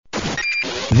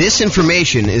This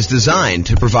information is designed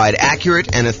to provide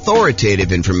accurate and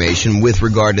authoritative information with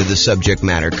regard to the subject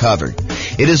matter covered.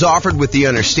 It is offered with the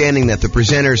understanding that the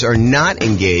presenters are not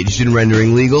engaged in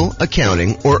rendering legal,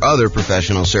 accounting, or other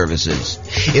professional services.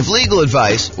 If legal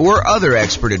advice or other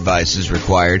expert advice is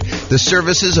required, the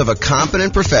services of a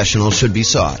competent professional should be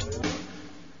sought.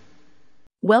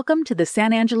 Welcome to the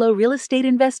San Angelo Real Estate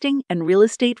Investing and Real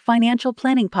Estate Financial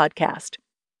Planning Podcast.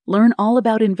 Learn all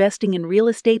about investing in real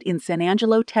estate in San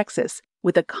Angelo, Texas,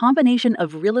 with a combination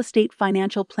of real estate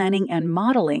financial planning and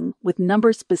modeling with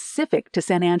numbers specific to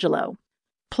San Angelo.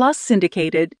 Plus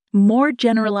syndicated, more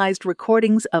generalized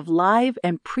recordings of live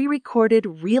and pre-recorded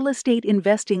real estate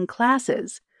investing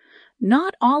classes,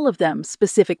 not all of them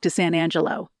specific to San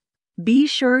Angelo. Be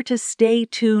sure to stay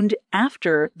tuned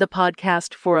after the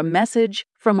podcast for a message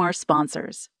from our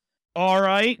sponsors. All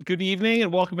right. Good evening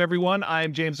and welcome, everyone.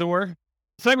 I'm James Orr.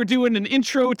 Tonight we're doing an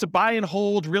intro to buy and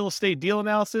hold real estate deal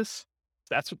analysis.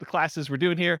 That's what the class is we're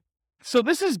doing here. So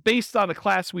this is based on a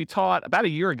class we taught about a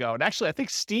year ago. And actually, I think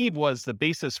Steve was the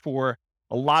basis for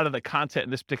a lot of the content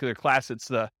in this particular class. It's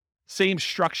the same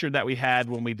structure that we had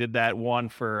when we did that one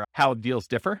for how deals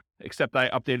differ, except I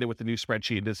updated it with the new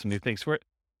spreadsheet and did some new things for it.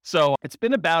 So it's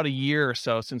been about a year or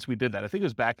so since we did that. I think it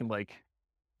was back in like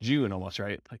June almost,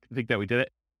 right? Like I think that we did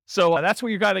it. So that's what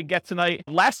you're going to get tonight.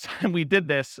 Last time we did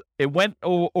this, it went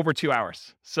over 2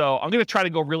 hours. So I'm going to try to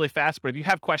go really fast, but if you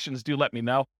have questions, do let me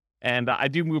know. And I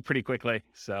do move pretty quickly.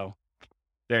 So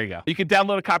there you go. You can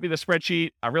download a copy of the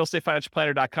spreadsheet at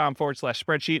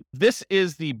realestatefinancialplanner.com/spreadsheet. This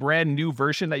is the brand new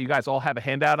version that you guys all have a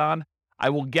handout on. I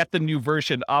will get the new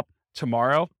version up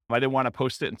tomorrow. I didn't want to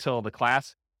post it until the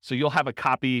class. So you'll have a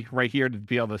copy right here to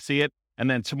be able to see it. And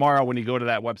then tomorrow when you go to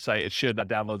that website, it should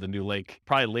download the new link,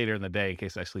 probably later in the day in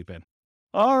case I sleep in.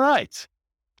 All right.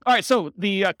 So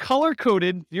the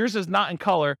color-coded, yours is not in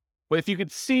color, but if you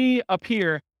could see up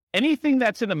here, anything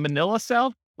that's in a manila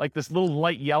cell, like this little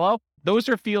light yellow, those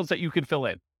are fields that you can fill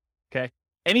in, okay?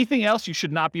 Anything else you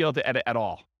should not be able to edit at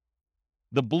all.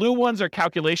 The blue ones are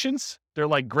calculations. They're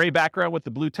like gray background with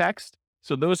the blue text.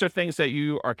 So those are things that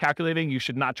you are calculating. You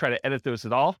should not try to edit those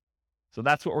at all. So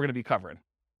that's what we're going to be covering.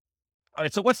 All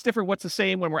right, so what's different, what's the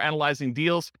same when we're analyzing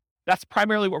deals? That's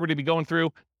primarily what we're going to be going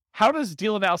through. How does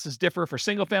deal analysis differ for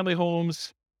single-family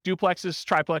homes, duplexes,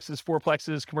 triplexes,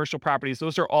 fourplexes, commercial properties?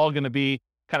 Those are all going to be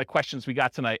kind of questions we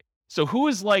got tonight. So who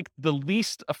is like the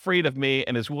least afraid of me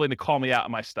and is willing to call me out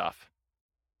on my stuff?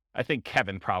 I think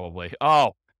Kevin probably.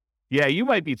 Oh, yeah, you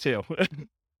might be too.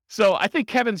 So I think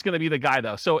Kevin's going to be the guy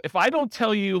though. So if I don't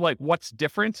tell you like what's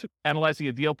different analyzing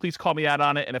a deal, please call me out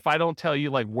on it. And if I don't tell you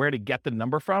like where to get the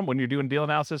number from when you're doing deal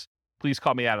analysis, please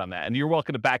call me out on that. And you're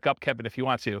welcome to back up Kevin if you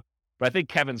want to, but I think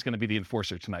Kevin's going to be the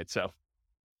enforcer tonight. So,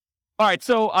 all right.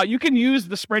 So you can use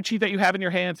the spreadsheet that you have in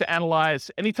your hand to analyze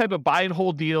any type of buy and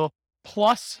hold deal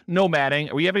plus nomading.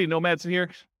 Do we have any nomads in here?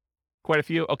 Quite a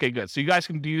few. Okay, good. So you guys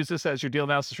can use this as your deal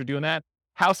analysis for doing that.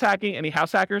 House hacking, any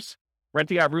house hackers?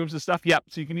 Renting out rooms and stuff. Yep.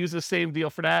 So you can use the same deal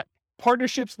for that.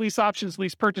 Partnerships, lease options,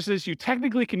 lease purchases. You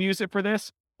technically can use it for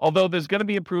this, although there's going to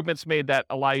be improvements made that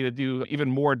allow you to do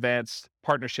even more advanced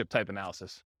partnership type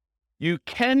analysis. You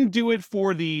can do it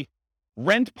for the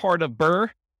rent part of BRRRR,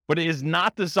 but it is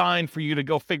not designed for you to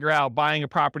go figure out buying a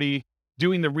property,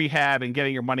 doing the rehab and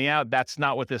getting your money out. That's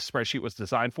not what this spreadsheet was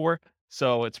designed for.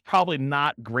 So it's probably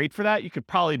not great for that. You could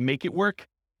probably make it work,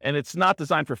 and it's not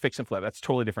designed for fix and flip. That's a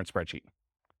totally different spreadsheet.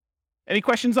 Any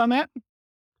questions on that?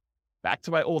 Back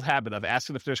to my old habit of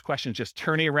asking if there's questions, just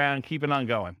turning around, keeping on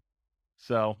going.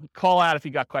 So call out if you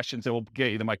got questions and we'll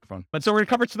get you the microphone. And so we're going to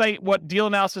cover tonight what deal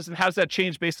analysis and how does that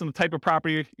change based on the type of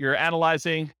property you're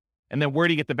analyzing, and then where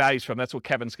do you get the values from? That's what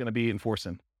Kevin's going to be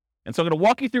enforcing. And so I'm going to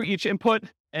walk you through each input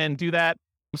and do that.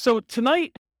 So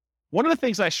tonight, one of the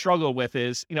things I struggle with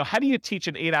is, how do you teach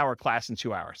an 8-hour class in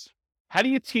 2 hours? How do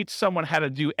you teach someone how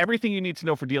to do everything you need to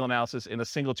know for deal analysis in a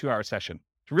single 2-hour session?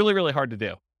 It's really, really hard to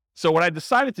do. So what I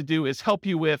decided to do is help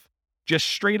you with just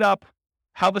straight up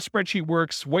how the spreadsheet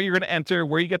works, what you're going to enter,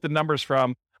 where you get the numbers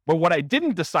from. But what I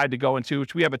didn't decide to go into,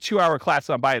 which we have a 2-hour class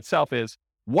on by itself, is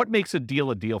what makes a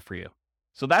deal for you.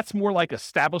 So that's more like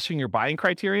establishing your buying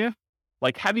criteria.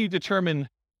 Like, how do you determine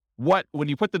when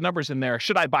you put the numbers in there,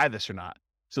 should I buy this or not?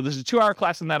 So there's a 2-hour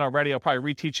class on that already. I'll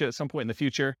probably reteach it at some point in the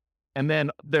future. And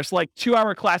then there's like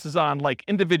 2-hour classes on like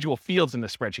individual fields in the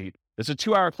spreadsheet. There's a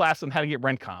 2-hour class on how to get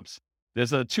rent comps.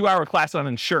 There's a 2-hour class on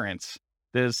insurance.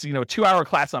 There's, a 2-hour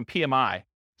class on PMI.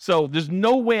 So there's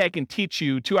no way I can teach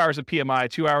you 2 hours of PMI,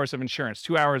 2 hours of insurance,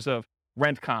 2 hours of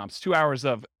rent comps, 2 hours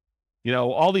of,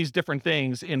 all these different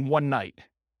things in one night.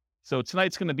 So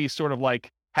tonight's going to be sort of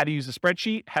like how to use a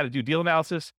spreadsheet, how to do deal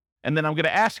analysis, And then I'm going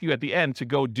to ask you at the end to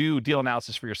go do deal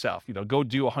analysis for yourself. Go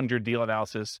do 100 deal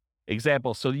analysis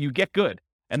examples so that you get good.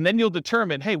 And then you'll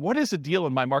determine, hey, what is a deal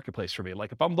in my marketplace for me?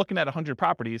 Like if I'm looking at 100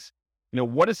 properties,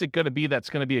 what is it going to be that's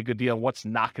going to be a good deal? What's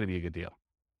not going to be a good deal?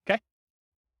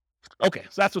 Okay,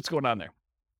 so that's what's going on there.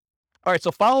 All right, so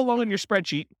follow along in your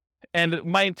spreadsheet. And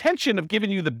my intention of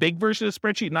giving you the big version of the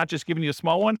spreadsheet, not just giving you a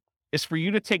small one, is for you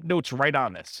to take notes right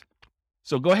on this.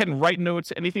 So go ahead and write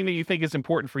notes. Anything that you think is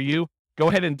important for you, go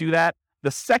ahead and do that. The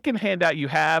second handout you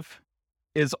have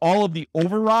is all of the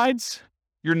overrides.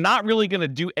 You're not really going to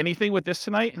do anything with this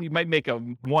tonight. You might make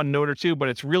one note or two, but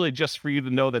it's really just for you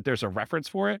to know that there's a reference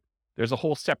for it. There's a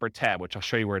whole separate tab, which I'll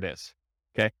show you where it is.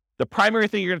 Okay. The primary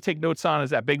thing you're going to take notes on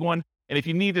is that big one. And if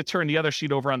you need to turn the other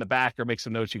sheet over on the back or make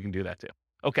some notes, you can do that too.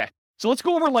 Okay. So let's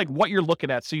go over like what you're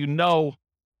looking at so you know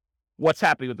what's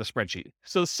happening with the spreadsheet.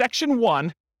 So section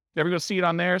 1, everyone see it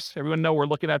on theirs? Everyone know we're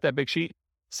looking at that big sheet?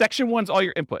 Section 1's all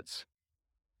your inputs.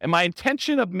 And my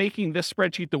intention of making this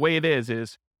spreadsheet the way it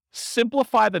is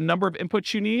simplify the number of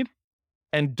inputs you need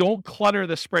and don't clutter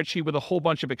the spreadsheet with a whole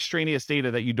bunch of extraneous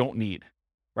data that you don't need,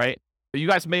 right? You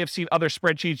guys may have seen other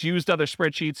spreadsheets, used other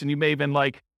spreadsheets, and you may have been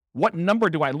like, what number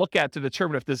do I look at to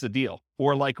determine if this is a deal?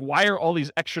 Or like, why are all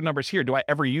these extra numbers here? Do I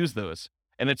ever use those?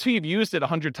 And until you've used it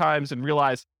 100 times and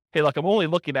realized, hey, look, I'm only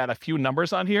looking at a few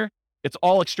numbers on here, it's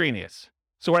all extraneous.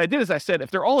 So what I did is I said, if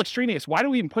they're all extraneous, why do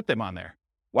we even put them on there?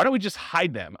 Why don't we just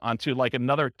hide them onto like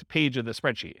another page of the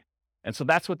spreadsheet? And so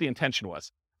that's what the intention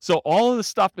was. So all of the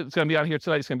stuff that's going to be on here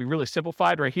tonight is going to be really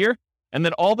simplified right here. And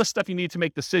then all the stuff you need to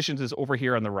make decisions is over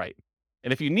here on the right.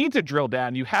 And if you need to drill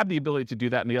down, you have the ability to do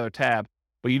that in the other tab,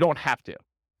 but you don't have to.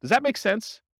 Does that make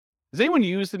sense? Does anyone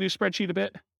use the new spreadsheet a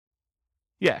bit?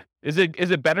 Yeah. Is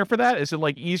it better for that? Is it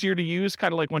like easier to use,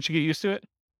 kind of like once you get used to it?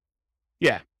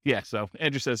 Yeah. So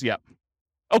Andrew says, yep.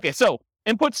 Okay, so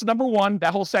inputs, number 1,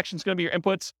 that whole section is going to be your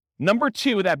inputs. Number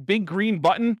 2, that big green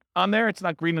button on there, it's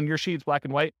not green on your sheet, it's black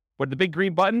and white, but the big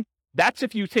green button, that's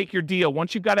if you take your deal.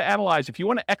 Once you've got to analyze, if you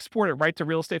want to export it right to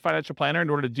Real Estate Financial Planner in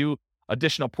order to do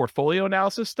additional portfolio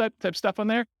analysis type stuff on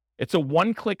there, it's a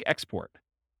one-click export.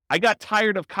 I got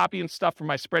tired of copying stuff from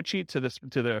my spreadsheet to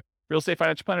the Real Estate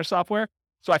Financial Planner software,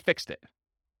 so I fixed it.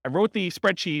 I wrote the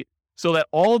spreadsheet so that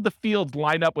all of the fields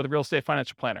line up with Real Estate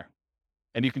Financial Planner.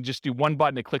 And you can just do one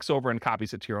button, it clicks over and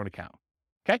copies it to your own account.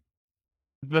 Okay?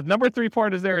 The number 3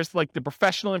 part is like the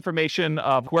professional information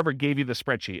of whoever gave you the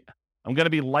spreadsheet. I'm going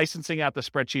to be licensing out the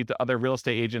spreadsheet to other real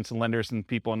estate agents and lenders and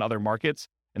people in other markets,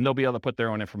 and they'll be able to put their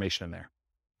own information in there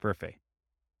for a fee.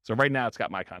 So right now it's got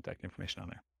my contact information on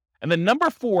there. And then number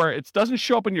 4, it doesn't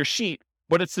show up in your sheet,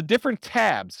 but it's the different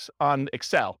tabs on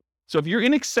Excel. So if you're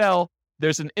in Excel,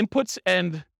 there's an inputs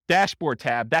and dashboard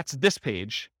tab. That's this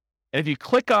page. And if you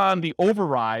click on the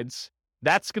overrides,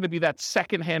 that's going to be that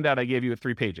second handout I gave you with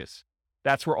 3 pages.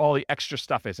 That's where all the extra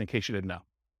stuff is, in case you didn't know.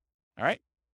 All right.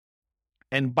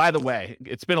 And by the way,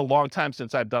 it's been a long time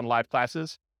since I've done live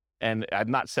classes, and I've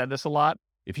not said this a lot.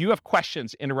 If you have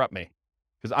questions, interrupt me,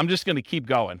 because I'm just going to keep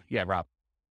going. Yeah, Rob.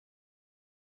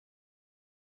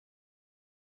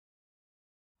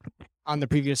 On the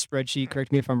previous spreadsheet,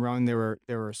 correct me if I'm wrong, there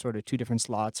were sort of 2 different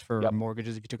slots for Yep.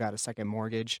 mortgages if you took out a second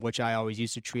mortgage, which I always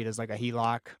used to treat as like a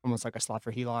HELOC, almost like a slot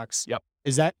for HELOCs. Yep.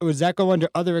 Would that go under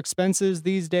other expenses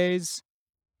these days?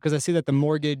 Because I see that the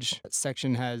mortgage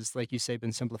section has, like you say,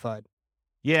 been simplified.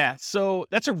 Yeah, so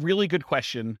that's a really good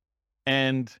question.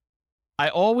 And I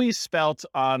always felt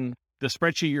on the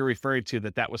spreadsheet you're referring to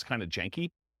that was kind of janky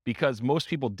because most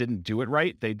people didn't do it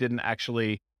right. They didn't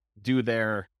actually do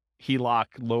their HELOC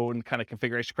loan kind of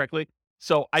configuration correctly.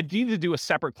 So I need to do a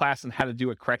separate class on how to do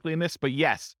it correctly in this. But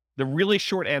yes, the really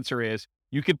short answer is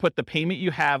you could put the payment you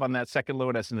have on that second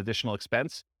loan as an additional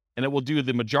expense, and it will do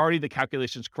the majority of the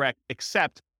calculations correct,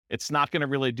 except it's not going to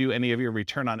really do any of your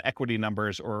return on equity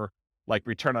numbers or like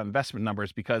return on investment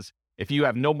numbers, because if you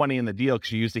have no money in the deal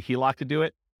because you used a HELOC to do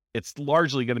it, it's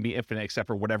largely going to be infinite except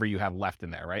for whatever you have left in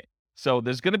there, right? So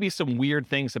there's going to be some weird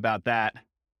things about that.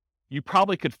 You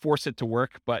probably could force it to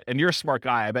work, and you're a smart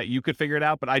guy. I bet you could figure it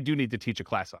out, but I do need to teach a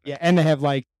class on it. Yeah, and they have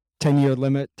like 10-year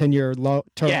limit, 10-year low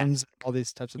terms, all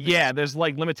these types of things. Yeah, there's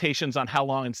like limitations on how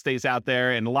long it stays out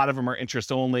there, and a lot of them are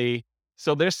interest only.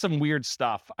 So there's some weird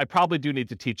stuff. I probably do need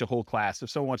to teach a whole class. If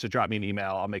someone wants to drop me an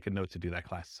email, I'll make a note to do that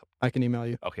class. I can email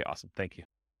you. Okay, awesome. Thank you.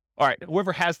 All right,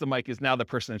 whoever has the mic is now the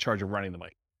person in charge of running the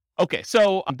mic. Okay,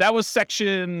 so that was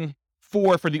section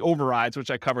 4 for the overrides, which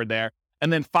I covered there.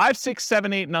 And then 5, 6,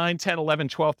 7, 8, 9, 10, 11,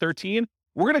 12, 13,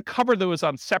 we're going to cover those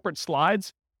on separate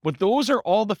slides, but those are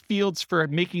all the fields for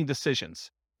making decisions.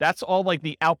 That's all like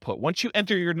the output. Once you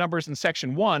enter your numbers in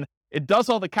section 1, it does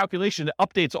all the calculation. It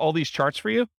updates all these charts for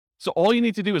you. So all you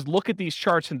need to do is look at these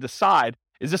charts and decide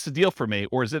is this a deal for me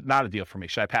or is it not a deal for me?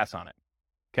 Should I pass on it?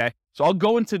 Okay. So I'll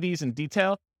go into these in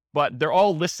detail, but they're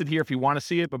all listed here if you want to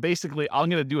see it. But basically, I'm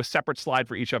going to do a separate slide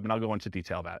for each of them and I'll go into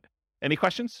detail about it. Any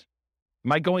questions?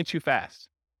 Am I going too fast?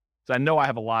 So I know I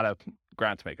have a lot of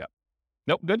ground to make up.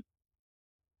 Nope. Good.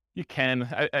 You can.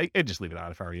 I'd just leave it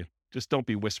on if I were you. Just don't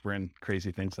be whispering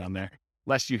crazy things on there,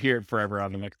 lest you hear it forever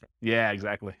on the microphone. Yeah,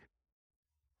 exactly.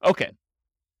 Okay.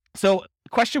 So the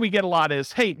question we get a lot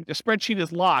is, hey, the spreadsheet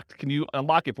is locked. Can you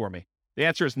unlock it for me? The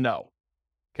answer is no.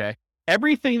 Okay.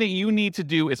 Everything that you need to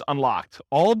do is unlocked.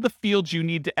 All of the fields you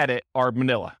need to edit are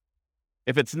manila.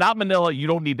 If it's not manila, you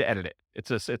don't need to edit it.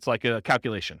 It's like a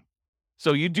calculation.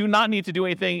 So you do not need to do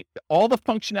anything. All the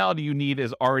functionality you need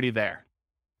is already there.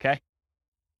 Okay.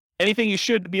 Anything you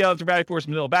should be able to value for is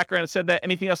manila background. It said that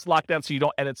anything else is locked down so you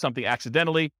don't edit something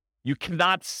accidentally. You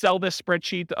cannot sell this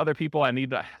spreadsheet to other people. I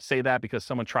need to say that because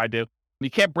someone tried to. You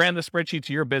can't brand the spreadsheet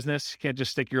to your business. You can't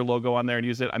just stick your logo on there and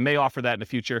use it. I may offer that in the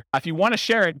future. If you want to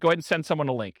share it, go ahead and send someone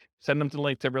a link. Send them to the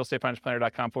link to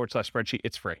realestatefinancialplanner.com/spreadsheet.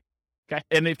 It's free. Okay.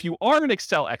 And if you are an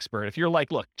Excel expert, if you're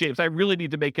like, look, James, I really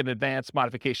need to make an advanced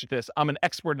modification to this. I'm an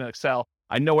expert in Excel.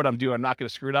 I know what I'm doing. I'm not going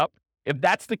to screw it up. If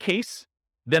that's the case,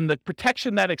 then the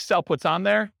protection that Excel puts on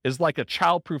there is like a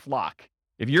childproof lock.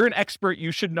 If you're an expert,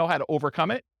 you should know how to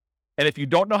overcome it. And if you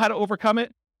don't know how to overcome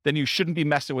it, then you shouldn't be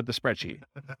messing with the spreadsheet.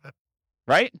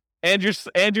 Right?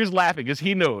 Andrew's laughing because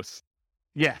he knows.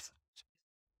 Yes.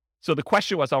 So the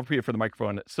question was, I'll repeat it for the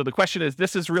microphone. So the question is,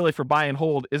 this is really for buy and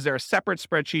hold. Is there a separate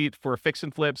spreadsheet for fix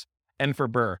and flips and for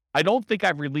BRRRR? I don't think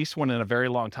I've released one in a very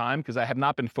long time because I have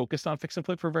not been focused on fix and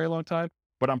flip for a very long time,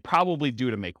 but I'm probably due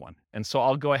to make one. And so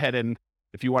I'll go ahead and,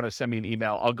 if you want to send me an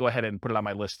email, I'll go ahead and put it on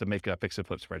my list to make a fix and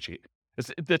flip spreadsheet.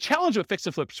 The challenge with fix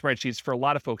and flip spreadsheets for a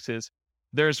lot of folks is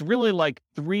there's really like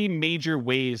 3 major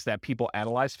ways that people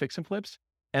analyze fix and flips,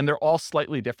 and they're all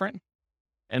slightly different.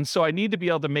 And so I need to be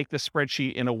able to make the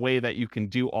spreadsheet in a way that you can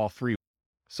do all 3.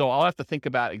 So I'll have to think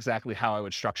about exactly how I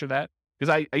would structure that.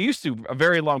 Because I used to, a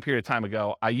very long period of time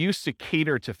ago, I used to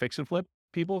cater to fix and flip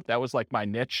people. That was like my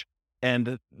niche.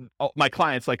 And my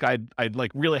clients, like I'd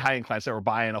like really high-end clients that were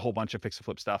buying a whole bunch of fix and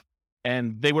flip stuff.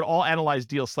 And they would all analyze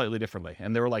deals slightly differently.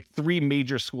 And there were like 3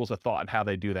 major schools of thought on how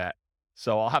they do that.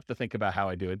 So I'll have to think about how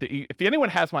I do it. If anyone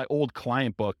has my old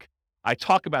client book, I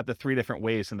talk about the 3 different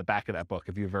ways in the back of that book,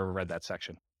 if you've ever read that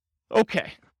section.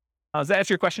 Okay. Does that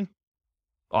answer your question?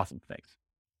 Awesome. Thanks.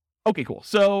 Okay, cool.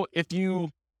 So if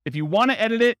you want to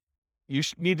edit it, you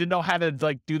need to know how to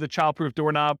like do the childproof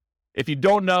doorknob. If you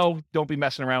don't know, don't be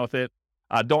messing around with it.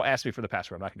 Don't ask me for the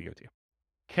password. I'm not going to give it to you.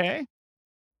 Okay.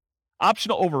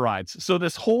 Optional overrides. So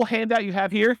this whole handout you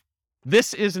have here,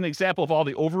 this is an example of all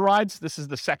the overrides. This is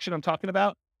the section I'm talking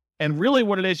about. And really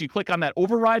what it is, you click on that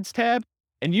overrides tab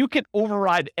and you can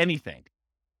override anything.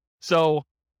 So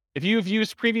if you've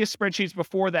used previous spreadsheets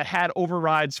before that had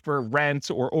overrides for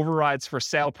rent or overrides for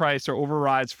sale price or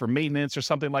overrides for maintenance or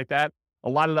something like that, a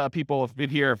lot of the people have been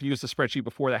here, have used a spreadsheet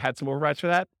before that had some overrides for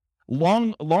that.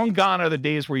 Long gone are the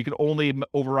days where you could only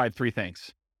override 3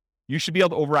 things. You should be able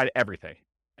to override everything.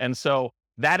 And so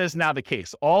that is now the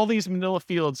case. All these manila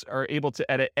fields are able to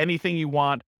edit anything you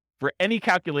want for any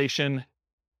calculation,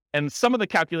 and some of the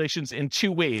calculations in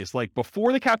 2 ways, like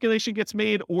before the calculation gets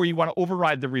made, or you want to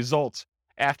override the results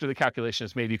after the calculation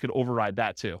is made, you could override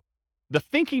that too. The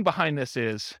thinking behind this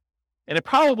is, and it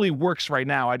probably works right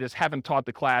now, I just haven't taught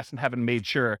the class and haven't made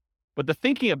sure, but the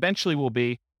thinking eventually will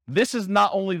be, this is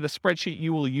not only the spreadsheet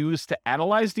you will use to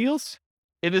analyze deals,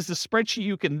 it is the spreadsheet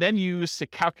you can then use to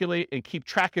calculate and keep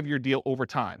track of your deal over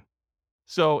time.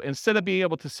 So instead of being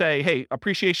able to say, hey,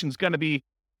 appreciation is going to be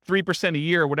 3% a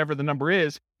year, whatever the number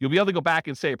is, you'll be able to go back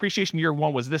and say, appreciation year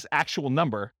 1 was this actual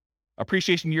number.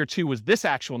 Appreciation year 2 was this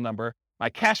actual number. My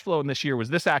cash flow in this year was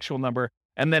this actual number.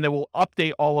 And then it will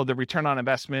update all of the return on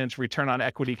investments, return on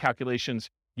equity calculations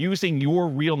using your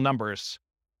real numbers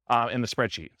in the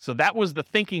spreadsheet. So that was the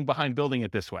thinking behind building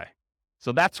it this way.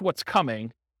 So that's what's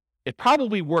coming. It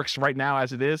probably works right now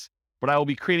as it is, but I will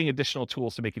be creating additional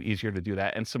tools to make it easier to do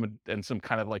that and some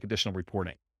kind of like additional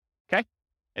reporting. Okay.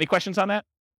 Any questions on that?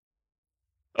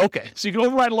 Okay. So you can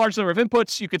override a large number of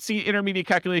inputs. You could see intermediate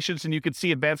calculations and you could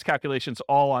see advanced calculations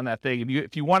all on that thing.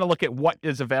 If you want to look at what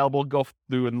is available, go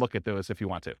through and look at those if you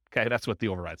want to. Okay. That's what the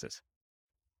overrides is.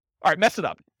 All right. Mess it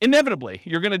up. Inevitably,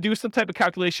 you're going to do some type of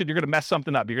calculation. You're going to mess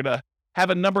something up. You're going to have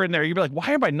a number in there. You'll be like,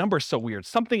 why are my numbers so weird?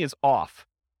 Something is off.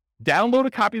 Download a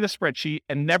copy of the spreadsheet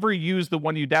and never use the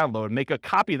one you download. Make a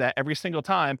copy of that every single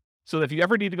time so that if you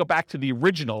ever need to go back to the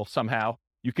original somehow,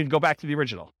 you can go back to the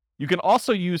original. You can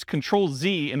also use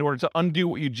Control-Z in order to undo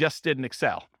what you just did in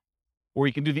Excel, or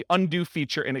you can do the undo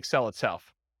feature in Excel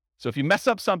itself. So if you mess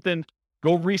up something,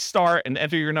 Go restart and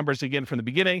enter your numbers again from the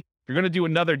beginning. If you're going to do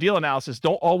another deal analysis,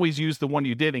 don't always use the one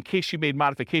you did in case you made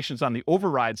modifications on the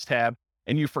overrides tab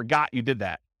and you forgot you did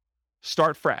that.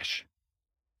 Start fresh.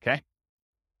 Okay?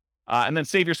 And then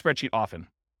save your spreadsheet often.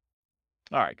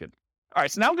 All right, good. All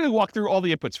right, so now I'm going to walk through all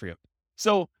the inputs for you.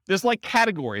 So there's like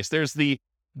categories. There's the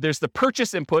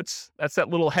purchase inputs. That's that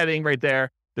little heading right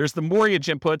there. There's the mortgage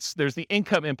inputs. There's the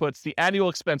income inputs, the annual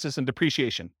expenses, and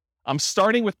depreciation. I'm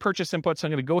starting with purchase inputs.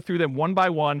 I'm going to go through them one by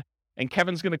one, and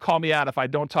Kevin's going to call me out if I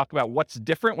don't talk about what's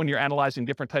different when you're analyzing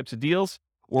different types of deals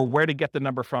or where to get the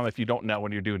number from if you don't know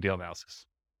when you're doing deal analysis.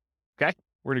 Okay?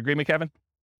 We're in agreement, Kevin?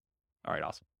 All right,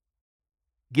 awesome.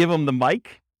 Give him the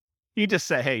mic. You just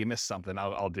say, hey, you missed something.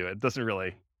 I'll do it. Doesn't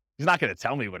really, he's not going to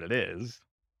tell me what it is.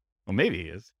 Well, maybe he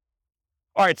is.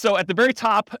 All right, so at the very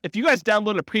top, if you guys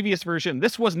downloaded a previous version,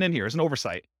 this wasn't in here. It's an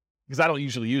oversight because I don't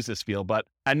usually use this field, but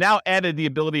I now added the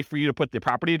ability for you to put the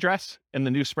property address in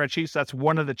the new spreadsheet. So that's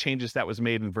one of the changes that was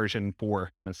made in version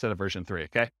 4 instead of version 3,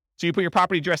 okay? So you put your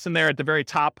property address in there at the very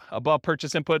top above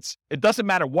purchase inputs. It doesn't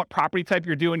matter what property type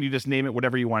you're doing. You just name it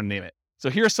whatever you want to name it. So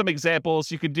here's some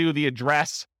examples. You could do the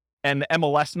address and the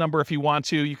MLS number if you want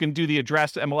to. You can do the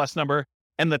address, MLS number,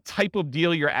 and the type of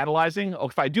deal you're analyzing. Oh,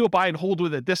 if I do a buy and hold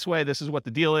with it this way, this is what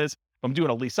the deal is. If I'm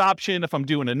doing a lease option, if I'm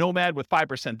doing a Nomad with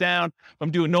 5% down, if I'm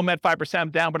doing Nomad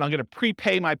 5% down, but I'm going to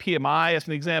prepay my PMI as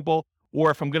an example, or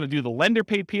if I'm going to do the lender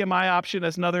paid PMI option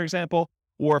as another example,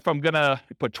 or if I'm going to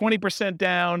put 20%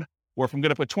 down, or if I'm going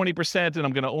to put 20% and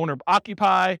I'm going to own or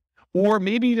occupy, or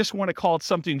maybe you just want to call it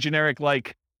something generic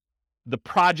like the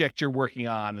project you're working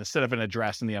on instead of an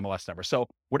address and the MLS number. So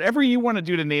whatever you want to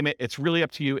do to name it, it's really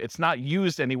up to you. It's not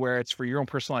used anywhere. It's for your own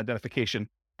personal identification,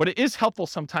 but it is helpful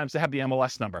sometimes to have the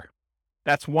MLS number.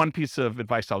 That's one piece of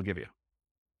advice I'll give you.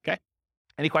 Okay.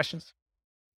 Any questions?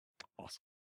 Awesome.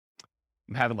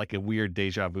 I'm having like a weird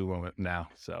deja vu moment now.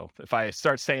 So if I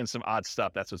start saying some odd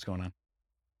stuff, that's what's going on.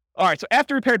 All right. So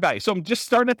after repaired value. So I'm just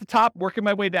starting at the top, working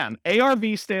my way down.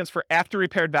 ARV stands for after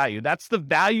repaired value. That's the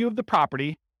value of the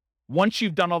property once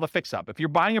you've done all the fix up. If you're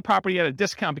buying a property at a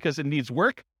discount because it needs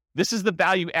work, this is the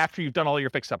value after you've done all your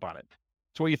fix up on it.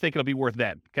 It's what you think it'll be worth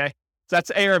then. Okay. So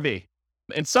that's ARV.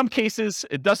 In some cases,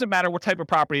 it doesn't matter what type of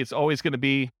property, it's always going to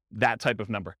be that type of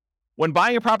number. When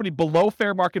buying a property below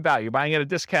fair market value, buying at a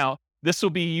discount, this will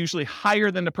be usually higher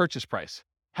than the purchase price.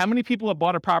 How many people have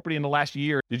bought a property in the last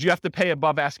year? Did you have to pay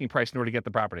above asking price in order to get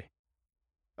the property?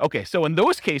 Okay, so in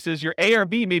those cases, your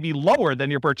ARV may be lower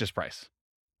than your purchase price.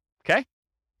 Okay?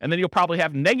 And then you'll probably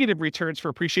have negative returns for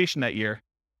appreciation that year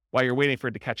while you're waiting for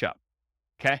it to catch up.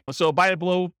 Okay? So buy it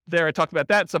below there, I talked about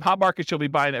that. Some hot markets, you'll be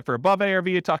buying it for above ARV,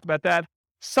 I talked about that.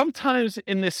 Sometimes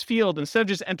in this field, instead of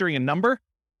just entering a number,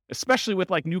 especially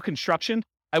with like new construction,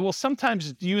 I will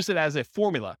sometimes use it as a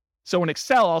formula. So in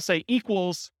Excel, I'll say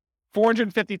equals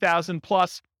 450,000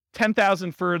 plus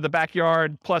 10,000 for the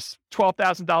backyard, plus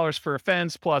 $12,000 for a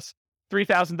fence, plus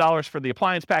 $3,000 for the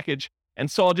appliance package. And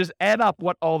so I'll just add up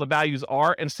what all the values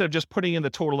are instead of just putting in the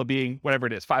total of being whatever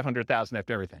it is, 500,000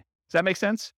 after everything. Does that make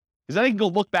sense? Because then I can go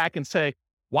look back and say,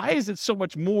 why is it so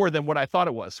much more than what I thought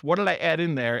it was? What did I add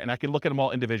in there? And I can look at them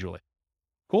all individually.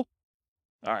 Cool?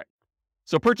 All right.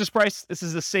 So purchase price, this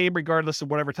is the same regardless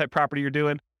of whatever type property you're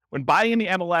doing. When buying in the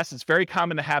MLS, it's very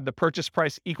common to have the purchase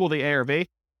price equal the ARV.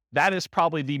 That is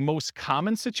probably the most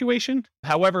common situation.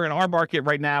 However, in our market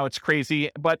right now, it's crazy.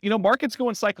 But, markets go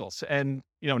in cycles. And,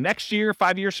 next year,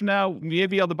 5 years from now, we may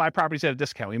be able to buy properties at a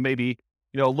discount. We may be,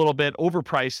 a little bit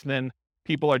overpriced than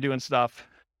people are doing stuff.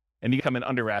 And you come in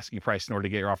under asking price in order to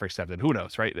get your offer accepted. Who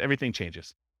knows, right? Everything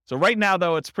changes. So right now,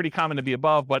 though, it's pretty common to be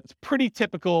above, but it's pretty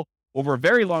typical over a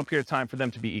very long period of time for them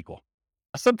to be equal.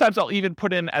 Sometimes I'll even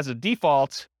put in as a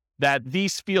default that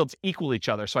these fields equal each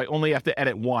other. So I only have to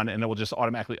edit one and it will just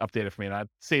automatically update it for me. And that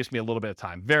saves me a little bit of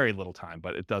time, very little time,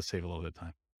 but it does save a little bit of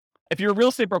time. If you're a real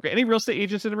estate broker, any real estate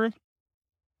agents in the room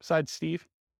besides Steve?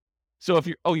 So if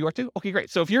you are too? Okay, great.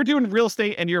 So if you're doing real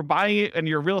estate and you're buying it and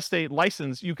your real estate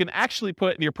license, you can actually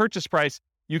put in your purchase price,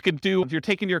 if you're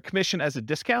taking your commission as a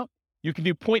discount, you can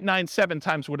do 0.97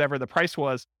 times whatever the price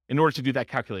was in order to do that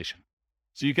calculation.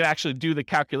 So you can actually do the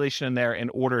calculation in there in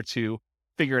order to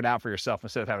figure it out for yourself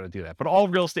instead of having to do that. But all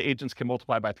real estate agents can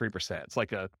multiply by 3%. It's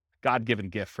like a God-given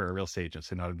gift for real estate agents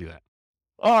to know how to do that.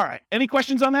 All right. Any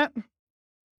questions on that?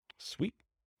 Sweet.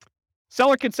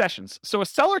 Seller concessions. So a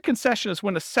seller concession is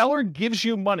when a seller gives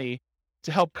you money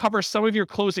to help cover some of your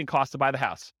closing costs to buy the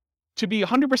house. To be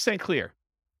 100% clear,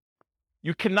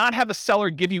 you cannot have a seller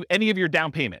give you any of your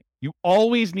down payment. You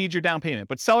always need your down payment,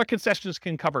 but seller concessions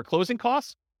can cover closing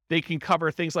costs. They can cover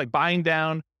things like buying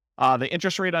down the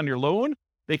interest rate on your loan.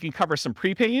 They can cover some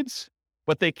prepaids,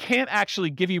 but they can't actually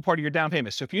give you part of your down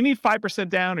payment. So if you need 5%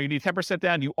 down or you need 10%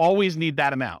 down, you always need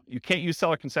that amount. You can't use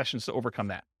seller concessions to overcome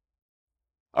that.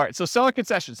 All right, so seller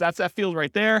concessions, that's that field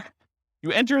right there.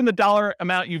 You enter in the dollar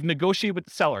amount you've negotiated with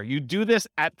the seller. You do this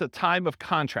at the time of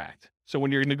contract. So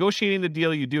when you're negotiating the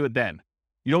deal, you do it then.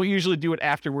 You don't usually do it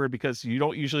afterward because you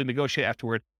don't usually negotiate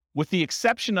afterward, with the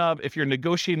exception of if you're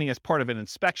negotiating as part of an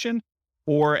inspection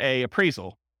or a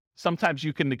appraisal. Sometimes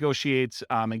you can negotiate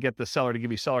and get the seller to give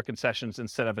you seller concessions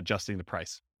instead of adjusting the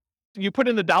price. You put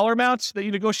in the dollar amounts that you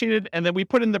negotiated, and then we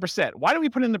put in the percent. Why do we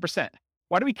put in the percent?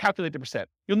 Why do we calculate the percent?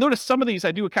 You'll notice some of these,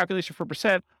 I do a calculation for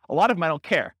percent. A lot of them I don't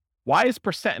care. Why is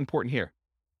percent important here?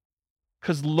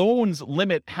 Because loans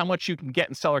limit how much you can get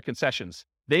in seller concessions.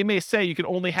 They may say you can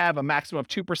only have a maximum of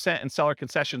 2% in seller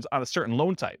concessions on a certain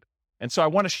loan type. And so I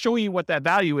want to show you what that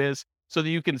value is so that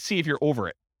you can see if you're over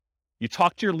it. You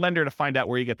talk to your lender to find out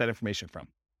where you get that information from.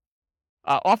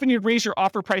 Often you raise your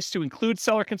offer price to include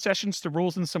seller concessions to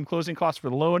rules in some closing costs for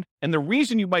the loan. And the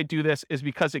reason you might do this is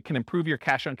because it can improve your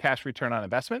cash-on-cash return on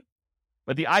investment.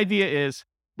 But the idea is,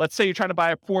 let's say you're trying to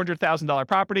buy a $400,000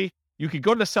 property. You could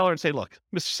go to the seller and say, look,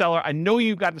 Mr. Seller, I know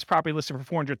you've got this property listed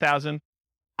for $400,000.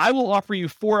 I will offer you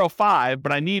 $405,000,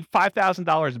 but I need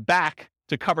 $5,000 back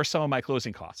to cover some of my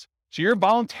closing costs. So you're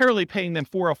voluntarily paying them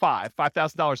 $405,000,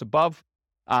 $5,000 above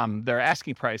their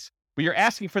asking price, but you're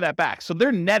asking for that back. So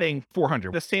they're netting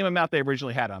 $400,000, the same amount they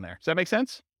originally had on there. Does that make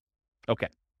sense? Okay.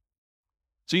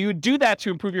 So you would do that to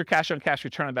improve your cash-on-cash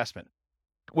return on investment.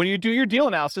 When you do your deal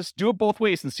analysis, do it both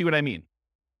ways and see what I mean.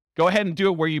 Go ahead and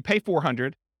do it where you pay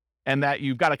 $400,000 and that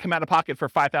you've got to come out of pocket for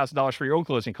 $5,000 for your own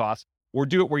closing costs, or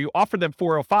do it where you offer them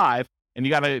 $405,000 and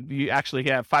you actually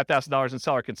have $5,000 in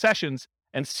seller concessions,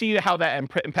 and see how that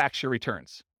impacts your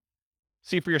returns.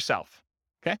 See for yourself.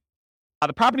 Okay.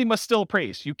 The property must still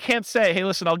appraise. You can't say, hey,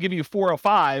 listen, I'll give you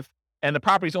 $405,000 and the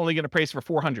property's only going to appraise for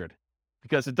 $400,000,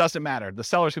 because it doesn't matter. The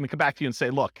seller's going to come back to you and say,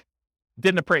 look,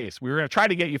 didn't appraise. We were going to try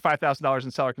to get you $5,000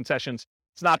 in seller concessions.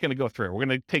 It's not going to go through. We're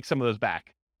going to take some of those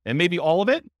back. And maybe all of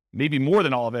it, maybe more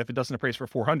than all of it if it doesn't appraise for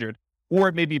 $400,000, or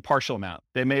it may be partial amount.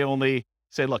 They may only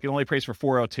say, look, it only appraised for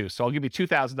 $402,000. So I'll give you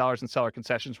 $2,000 in seller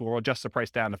concessions. We'll adjust the price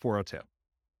down to $402,000.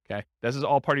 Okay. This is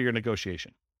all part of your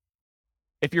negotiation.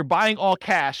 If you're buying all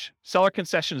cash, seller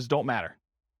concessions don't matter.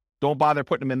 Don't bother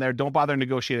putting them in there. Don't bother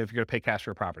negotiating if you're going to pay cash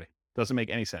for a property. Doesn't make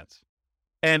any sense.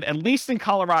 And at least in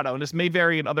Colorado, and this may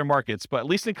vary in other markets, but at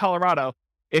least in Colorado,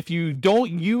 if you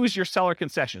don't use your seller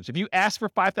concessions, if you ask for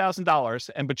 $5,000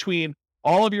 and between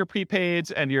all of your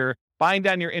prepaids and your buying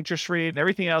down your interest rate and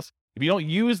everything else, if you don't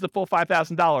use the full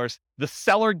 $5,000, the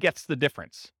seller gets the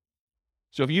difference.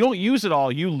 So if you don't use it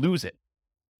all, you lose it.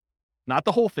 Not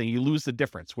the whole thing, you lose the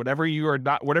difference, whatever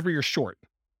you're short.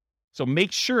 So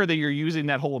make sure that you're using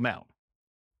that whole amount.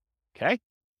 Okay?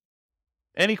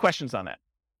 Any questions on that?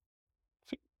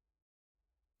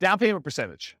 Down payment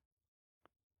percentage.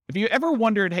 If you ever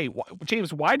wondered, hey,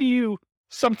 James, why do you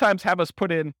sometimes have us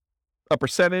put in a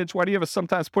percentage? Why do you have us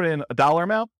sometimes put in a dollar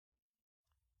amount?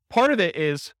 Part of it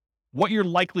is what you're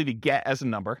likely to get as a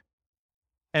number.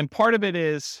 And part of it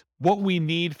is what we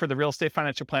need for the real estate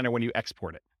financial planner when you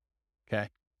export it. Okay.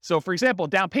 So for example,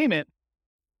 down payment,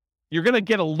 you're going to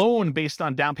get a loan based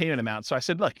on down payment amount. So I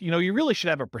said, look, you really should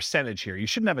have a percentage here. You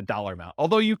shouldn't have a dollar amount.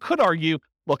 Although you could argue,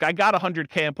 look, I got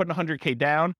 $100K, I'm putting $100K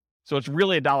down. So it's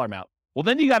really a dollar amount. Well,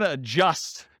 then you got to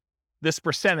adjust this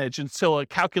percentage until it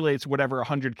calculates whatever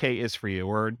 $100K is for you,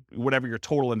 or whatever your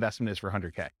total investment is for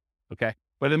 $100K. Okay.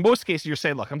 But in most cases, you're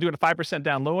saying, look, I'm doing a 5%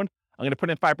 down loan. I'm going to put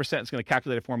in 5%. It's going to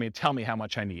calculate it for me and tell me how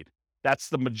much I need. That's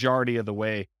the majority of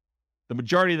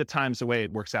the times the way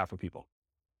it works out for people.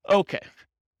 Okay.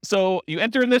 So you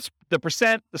enter in the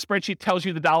percent, the spreadsheet tells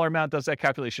you the dollar amount, does that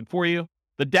calculation for you.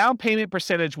 The down payment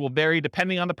percentage will vary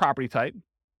depending on the property type.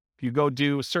 If you go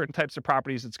do certain types of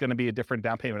properties, it's going to be a different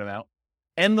down payment amount.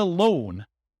 And the loan.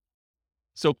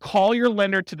 So call your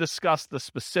lender to discuss the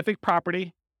specific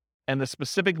property and the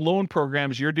specific loan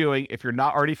programs you're doing if you're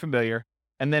not already familiar.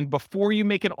 And then before you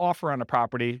make an offer on a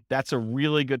property, that's a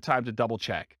really good time to double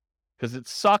check. Because it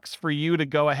sucks for you to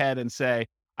go ahead and say,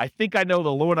 I think I know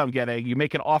the loan I'm getting. You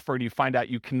make an offer and you find out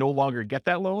you can no longer get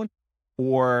that loan,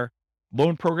 or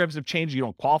loan programs have changed. You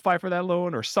don't qualify for that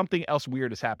loan, or something else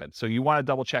weird has happened. So you want to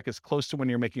double check as close to when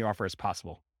you're making your offer as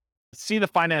possible. See the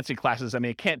financing classes. I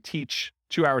mean, I can't teach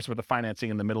 2 hours worth of financing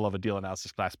in the middle of a deal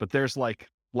analysis class, but there's like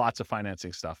lots of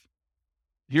financing stuff.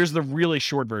 Here's the really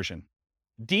short version.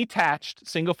 Detached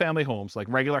single family homes, like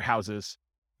regular houses,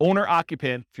 owner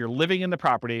occupant, if you're living in the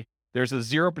property, there's a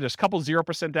couple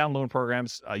 0% down loan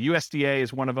programs. USDA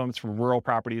is one of them. It's for rural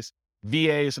properties.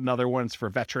 VA is another one. It's for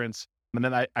veterans. And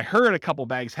then I heard a couple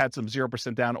banks had some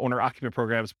 0% down owner occupant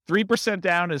programs. 3%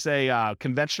 down is a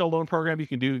conventional loan program you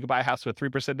can do. You can buy a house with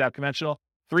 3% down conventional.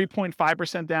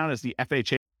 3.5% down is the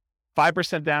FHA.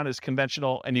 5% down is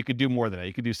conventional, and you could do more than that.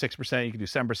 You could do 6%, you could do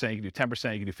 7%, you could do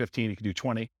 10%, you could do 15%, you could do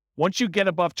 20%. Once you get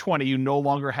above 20%, you no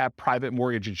longer have private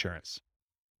mortgage insurance.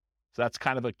 So that's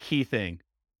kind of a key thing.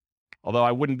 Although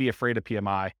I wouldn't be afraid of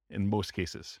PMI in most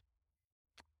cases.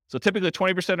 So typically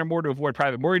 20% or more to avoid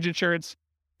private mortgage insurance.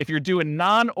 If you're doing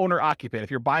non-owner occupant,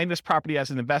 if you're buying this property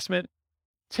as an investment,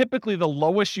 typically the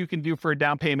lowest you can do for a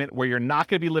down payment where you're not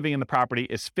going to be living in the property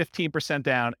is 15%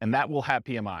 down, and that will have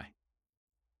PMI.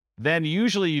 Then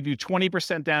usually you do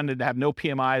 20% down to have no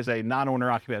PMI as a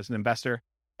non-owner occupant as an investor,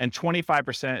 and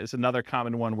 25% is another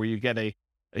common one where you get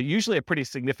usually a pretty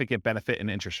significant benefit in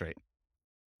interest rate.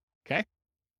 Okay?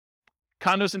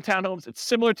 Condos and townhomes, it's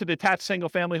similar to detached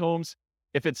single-family homes.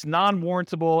 If it's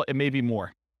non-warrantable, it may be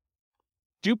more.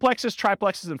 Duplexes,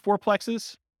 triplexes, and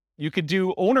fourplexes, you could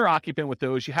do owner occupant with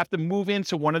those. You have to move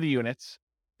into one of the units,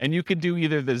 and you could do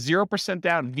either the 0%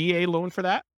 down VA loan for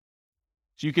that.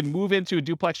 So you can move into a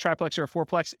duplex, triplex, or a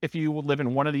fourplex if you live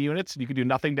in one of the units, and you can do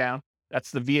nothing down. That's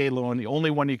the VA loan, the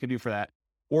only one you can do for that.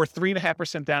 Or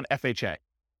 3.5% down FHA.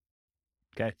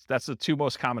 Okay, so that's the two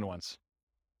most common ones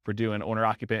for doing owner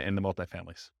occupant in the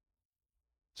multifamilies.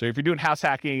 So if you're doing house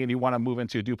hacking and you want to move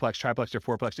into a duplex, triplex, or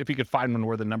fourplex, if you could find one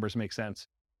where the numbers make sense,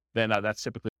 then that's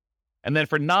typically. And then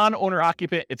for non-owner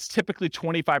occupant, it's typically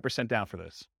 25% down for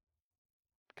this.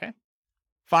 Okay.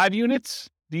 5 units,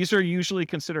 these are usually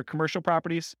considered commercial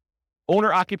properties.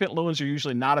 Owner occupant loans are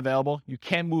usually not available. You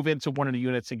can move into one of the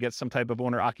units and get some type of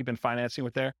owner occupant financing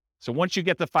with there. So once you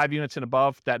get the 5 units and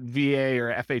above, that VA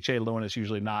or FHA loan is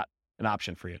usually not an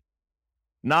option for you.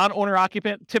 Non-owner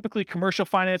occupant, typically commercial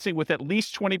financing with at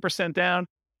least 20% down.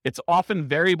 It's often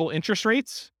variable interest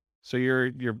rates. So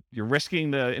you're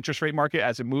risking the interest rate market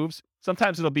as it moves.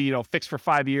 Sometimes it'll be, fixed for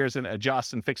 5 years and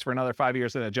adjust, and fixed for another 5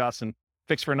 years and adjust, and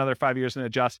fixed for another 5 years and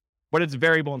adjust. But it's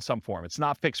variable in some form. It's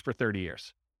not fixed for 30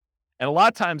 years. And a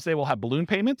lot of times they will have balloon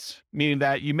payments, meaning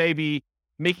that you may be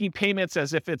making payments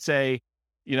as if it's a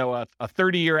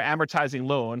 30-year amortizing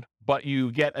loan, but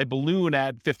you get a balloon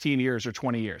at 15 years or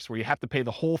 20 years where you have to pay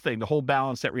the whole thing, the whole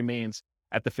balance that remains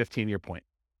at the 15-year point.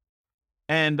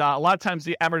 And a lot of times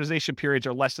the amortization periods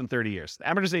are less than 30 years. The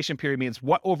amortization period means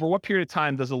over what period of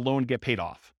time does a loan get paid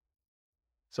off?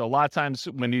 So a lot of times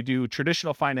when you do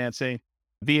traditional financing,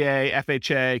 VA,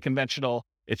 FHA, conventional,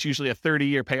 it's usually a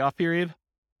 30-year payoff period.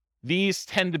 These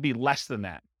tend to be less than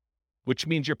that, which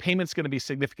means your payment's going to be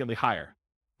significantly higher,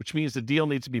 which means the deal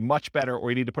needs to be much better, or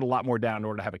you need to put a lot more down in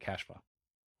order to have a cash flow.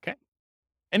 Okay.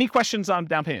 Any questions on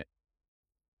down payment?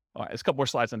 All right, there's a couple more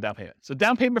slides on down payment. So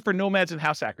down payment for nomads and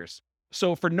house hackers.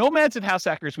 So for nomads and house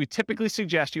hackers, we typically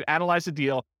suggest you analyze the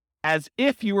deal as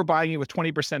if you were buying it with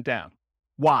 20% down.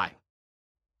 Why?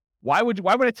 Why would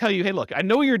I tell you, hey, look, I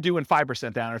know you're doing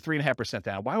 5% down or 3.5%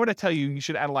 down. Why would I tell you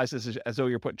should analyze this as though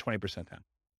you're putting 20% down?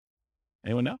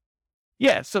 Anyone know?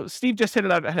 Yeah, so Steve just hit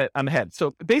it on the head.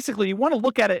 So basically, you want to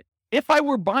look at it, if I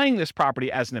were buying this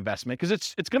property as an investment, because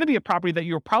it's going to be a property that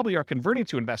you probably are converting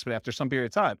to investment after some period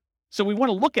of time. So we want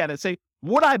to look at it and say,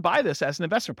 would I buy this as an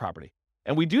investment property?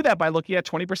 And we do that by looking at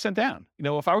 20% down.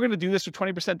 If I were going to do this with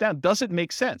 20% down, does it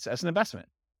make sense as an investment?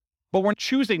 But we're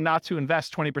choosing not to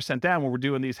invest 20% down when we're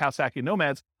doing these house hacking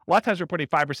nomads. A lot of times we're putting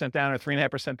 5% down or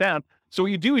 3.5% down. So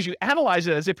what you do is you analyze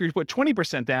it as if you put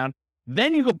 20% down.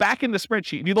 Then you go back in the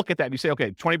spreadsheet and you look at that and you say,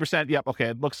 okay, 20%, yep, okay,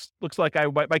 it looks like I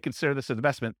might consider this an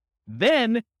investment.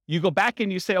 Then you go back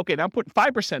and you say, okay, now I'm putting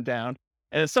 5% down.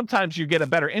 And then sometimes you get a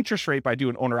better interest rate by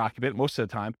doing owner occupant most of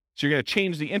the time. So you're going to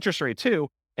change the interest rate too,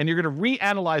 and you're going to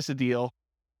reanalyze the deal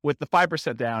with the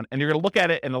 5% down, and you're going to look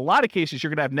at it. In a lot of cases, you're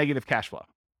going to have negative cash flow.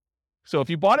 So if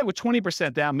you bought it with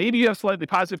 20% down, maybe you have slightly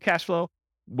positive cash flow.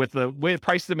 With the way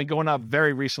prices have been going up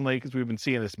very recently, because we've been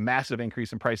seeing this massive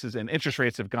increase in prices, and interest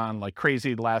rates have gone like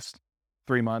crazy the last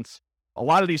 3 months. A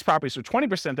lot of these properties with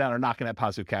 20% down are not going to have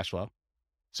positive cash flow.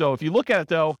 So if you look at it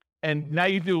though, and now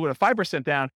you do it with a 5%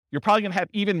 down, you're probably going to have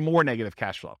even more negative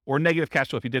cash flow, or negative cash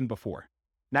flow if you didn't before.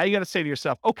 Now you got to say to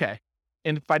yourself, okay,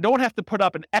 and if I don't have to put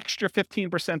up an extra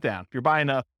 15% down, if you're buying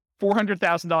a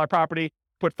 $400,000 property,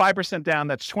 put 5% down,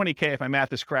 that's $20K if my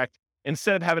math is correct,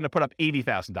 instead of having to put up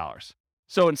 $80,000.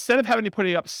 So instead of having to put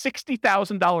up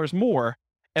 $60,000 more,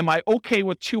 am I okay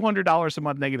with $200 a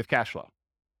month negative cash flow?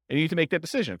 And you need to make that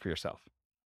decision for yourself.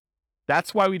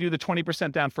 That's why we do the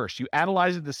 20% down first. You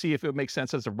analyze it to see if it makes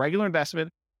sense as a regular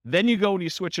investment. Then you go and you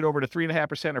switch it over to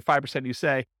 3.5% or 5%. And you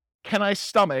say, can I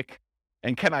stomach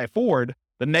and can I afford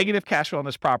the negative cash flow on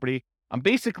this property? I'm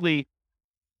basically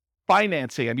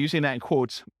financing, I'm using that in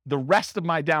quotes, the rest of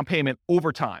my down payment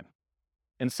over time.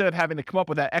 instead of having to come up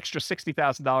with that extra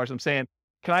 $60,000, I'm saying,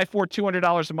 can I afford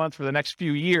 $200 a month for the next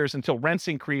few years until rents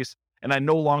increase and I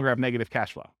no longer have negative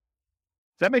cash flow?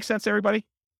 Does that make sense, everybody?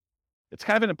 It's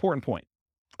kind of an important point.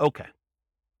 Okay.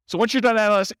 So once you're done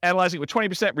analyzing with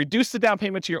 20%, reduce the down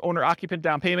payment to your owner-occupant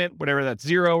down payment, whatever that's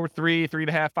 0, 3,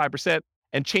 3.5%, 5%,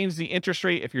 and change the interest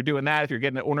rate if you're doing that, if you're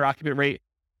getting an owner-occupant rate.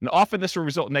 And often this will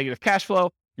result in negative cash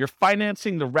flow. You're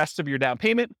financing the rest of your down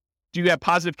payment. Do you have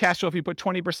positive cash flow if you put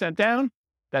 20% down?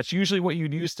 That's usually what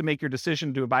you'd use to make your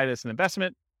decision to buy it as an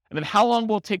investment. And then how long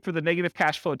will it take for the negative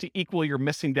cash flow to equal your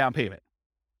missing down payment?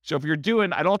 So if you're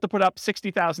doing, I don't have to put up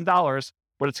 $60,000,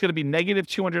 but it's going to be negative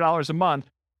 $200 a month.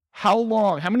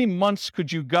 How many months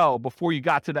could you go before you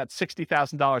got to that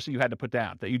 $60,000 that you had to put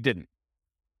down, that you didn't?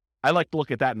 I like to look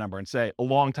at that number and say a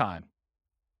long time.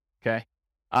 Okay.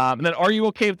 And then are you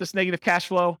okay with this negative cash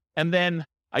flow? And then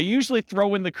I usually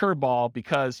throw in the curveball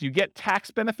because you get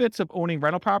tax benefits of owning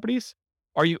rental properties.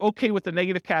 Are you okay with the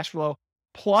negative cash flow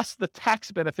plus the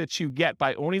tax benefits you get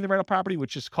by owning the rental property,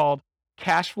 which is called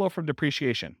cash flow from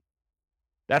depreciation?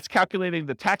 That's calculating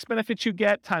the tax benefits you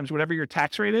get times whatever your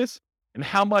tax rate is and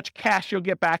how much cash you'll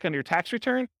get back on your tax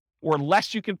return or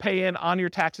less you can pay in on your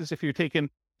taxes if you're taking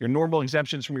your normal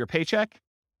exemptions from your paycheck.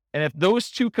 And if those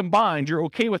two combined, you're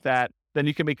okay with that, then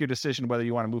you can make your decision whether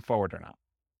you want to move forward or not.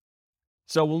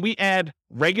 So when we add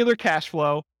regular cash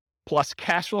flow plus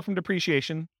cash flow from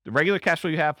depreciation, the regular cash flow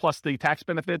you have plus the tax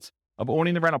benefits of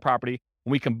owning the rental property,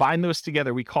 when we combine those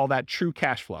together, we call that true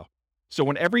cash flow. So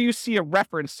whenever you see a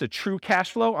reference to true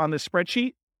cash flow on this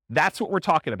spreadsheet, that's what we're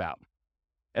talking about.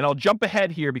 And I'll jump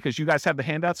ahead here because you guys have the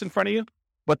handouts in front of you.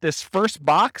 But this first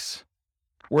box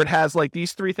where it has like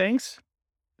these three things,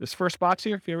 this first box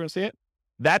here, if you ever see it,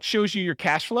 that shows you your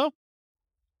cash flow.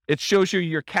 It shows you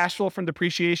your cash flow from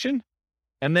depreciation.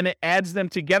 And then it adds them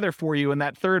together for you in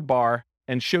that third bar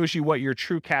and shows you what your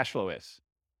true cash flow is.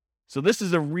 So this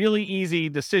is a really easy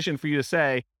decision for you to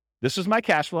say, this is my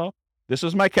cash flow. This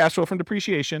is my cash flow from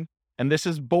depreciation. And this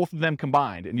is both of them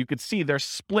combined. And you could see they're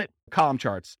split column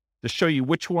charts to show you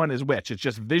which one is which. It's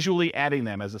just visually adding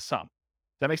them as a sum.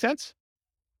 Does that make sense?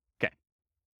 Okay.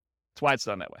 That's why it's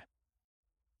done that way.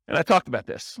 And I talked about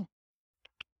this.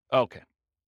 Okay.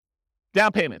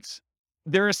 Down payments.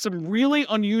 There are some really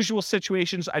unusual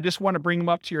situations. I just want to bring them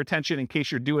up to your attention in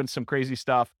case you're doing some crazy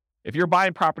stuff. If you're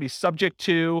buying property subject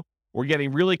to or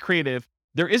getting really creative,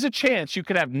 there is a chance you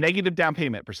could have negative down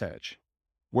payment percentage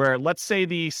where let's say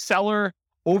the seller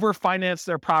overfinanced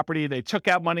their property. They took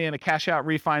out money in a cash out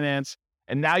refinance.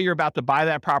 And now you're about to buy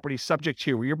that property subject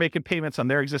to where you're making payments on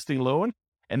their existing loan.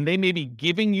 And they may be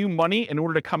giving you money in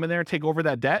order to come in there and take over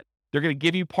that debt. They're going to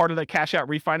give you part of the cash out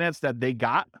refinance that they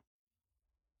got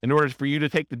in order for you to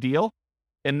take the deal.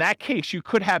 In that case, you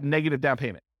could have negative down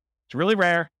payment. It's really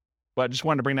rare, but I just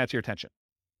wanted to bring that to your attention.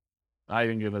 I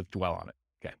didn't going to dwell on it.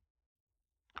 Okay.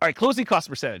 All right. Closing cost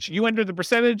percentage. You enter the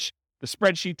percentage. The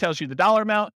spreadsheet tells you the dollar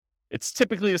amount. It's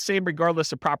typically the same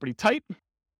regardless of property type,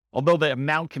 although the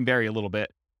amount can vary a little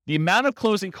bit. The amount of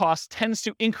closing costs tends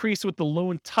to increase with the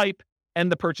loan type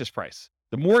and the purchase price.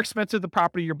 The more expensive the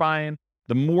property you're buying,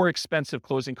 the more expensive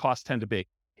closing costs tend to be.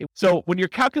 So when you're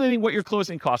calculating what your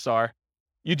closing costs are,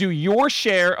 you do your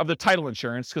share of the title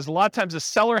insurance, because a lot of times the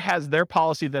seller has their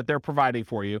policy that they're providing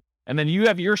for you, and then you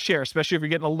have your share, especially if you're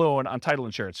getting a loan on title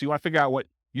insurance. So you want to figure out what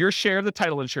your share of the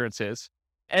title insurance is,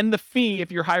 and the fee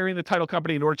if you're hiring the title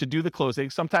company in order to do the closing.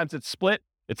 Sometimes it's split.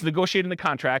 It's negotiated in the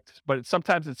contract, but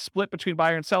sometimes it's split between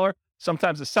buyer and seller.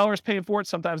 Sometimes the seller is paying for it.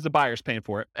 Sometimes the buyer's paying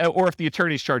for it, or if the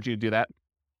attorney's charge you to do that.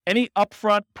 Any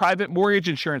upfront private mortgage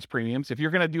insurance premiums, if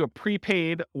you're going to do a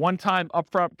prepaid one-time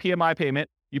upfront PMI payment,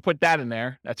 you put that in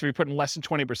there. That's if you're putting less than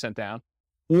 20% down.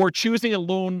 Or choosing a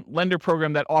loan lender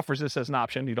program that offers this as an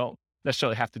option. You don't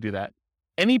necessarily have to do that.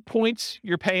 Any points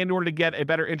you're paying in order to get a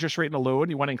better interest rate in a loan,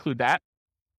 you want to include that.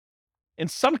 In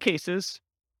some cases,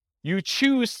 you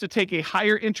choose to take a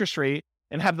higher interest rate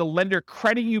and have the lender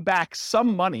credit you back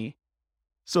some money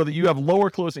so that you have lower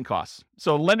closing costs.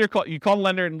 So you call the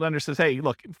lender and the lender says, hey,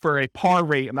 look, for a par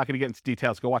rate, I'm not going to get into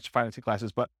details, go watch the financing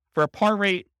classes, but for a par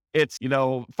rate, it's,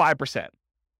 5%.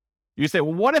 You say,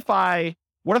 well, what if I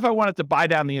wanted to buy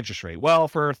down the interest rate? Well,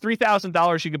 for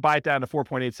 $3,000, you could buy it down to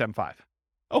 4.875.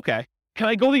 Okay. Can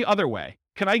I go the other way?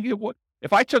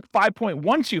 If I took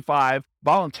 5.125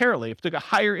 voluntarily, if I took a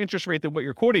higher interest rate than what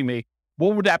you're quoting me,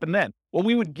 what would happen then? Well,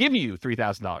 we would give you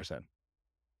 $3,000 then.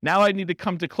 Now I need to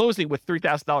come to closing with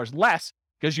 $3,000 less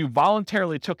because you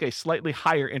voluntarily took a slightly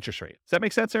higher interest rate. Does that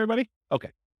make sense, everybody?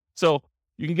 Okay. So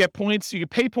you can get points, you can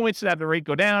pay points to have the rate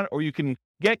go down, or you can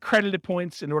get credited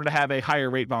points in order to have a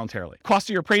higher rate voluntarily. Cost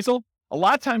of your appraisal. A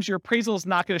lot of times your appraisal is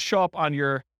not going to show up on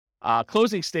your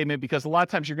closing statement, because a lot of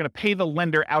times you're going to pay the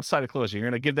lender outside of closing. You're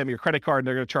going to give them your credit card and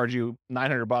they're going to charge you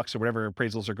 $900 or whatever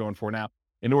appraisals are going for now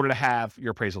in order to have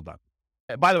your appraisal done.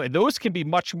 By the way, those can be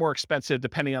much more expensive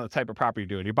depending on the type of property you're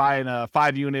doing. You're buying a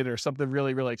 5-unit or something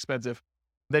really, really expensive,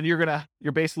 then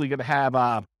you're basically going to have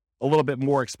a little bit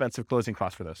more expensive closing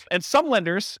costs for those. And some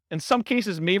lenders, in some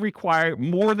cases, may require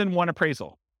more than one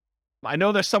appraisal. I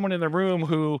know there's someone in the room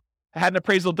who had an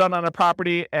appraisal done on a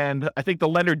property, and I think the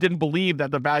lender didn't believe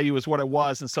that the value is what it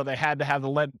was, and so they had to have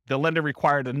the lender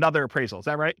required another appraisal. Is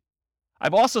that right?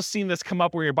 I've also seen this come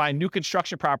up where you're buying new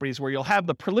construction properties where you'll have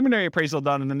the preliminary appraisal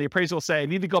done, and then the appraisal will say, I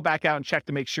need to go back out and check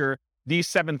to make sure these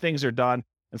 7 things are done.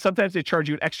 And sometimes they charge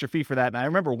you an extra fee for that. And I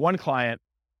remember one client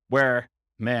where,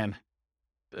 man,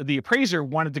 the appraiser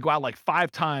wanted to go out like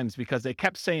 5 times because they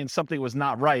kept saying something was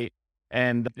not right.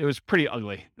 And it was pretty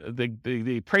ugly.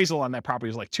 The appraisal on that property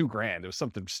was like $2,000. It was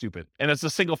something stupid. And it's a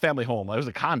single family home. It was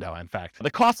a condo, in fact.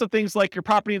 The cost of things like your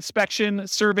property inspection,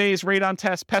 surveys, radon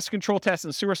tests, pest control tests,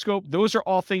 and sewer scope, those are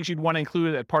all things you'd want to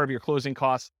include as part of your closing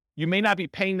costs. You may not be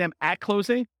paying them at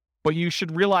closing, but you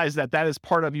should realize that that is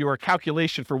part of your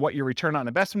calculation for what your return on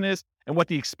investment is and what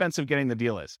the expense of getting the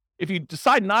deal is. If you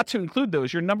decide not to include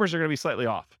those, your numbers are going to be slightly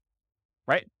off,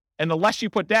 right? And the less you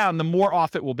put down, the more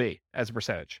off it will be as a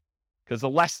percentage. Because the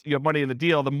less you have money in the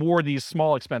deal, the more these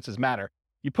small expenses matter.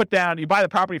 You buy the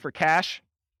property for cash,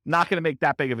 not going to make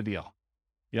that big of a deal.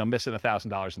 Missing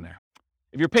 $1,000 in there.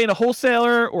 If you're paying a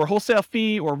wholesaler or wholesale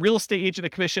fee or real estate agent a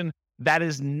commission, that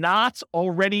is not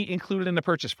already included in the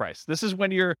purchase price. This is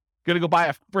when you're going to go buy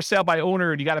a for sale by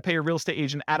owner and you got to pay your real estate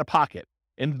agent out of pocket.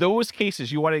 In those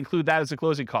cases, you want to include that as a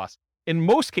closing cost. In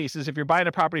most cases, if you're buying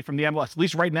a property from the MLS, at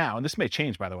least right now, and this may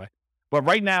change, by the way, but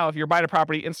right now, if you're buying a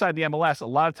property inside the MLS, a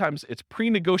lot of times it's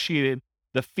pre-negotiated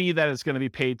the fee that is going to be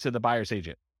paid to the buyer's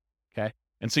agent, okay?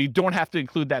 And so you don't have to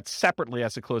include that separately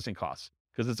as a closing cost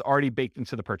because it's already baked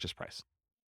into the purchase price.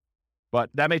 But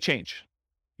that may change.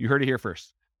 You heard it here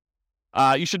first.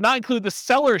 You should not include the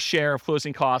seller's share of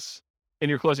closing costs in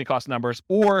your closing cost numbers,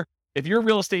 or if your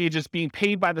real estate agent is being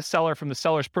paid by the seller from the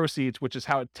seller's proceeds, which is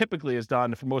how it typically is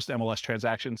done for most MLS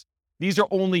transactions, these are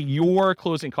only your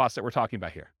closing costs that we're talking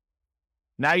about here.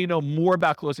 Now you know more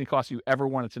about closing costs you ever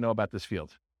wanted to know about this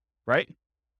field, right?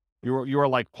 You were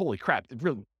like, holy crap,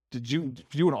 really, did you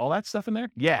doing all that stuff in there?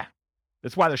 Yeah.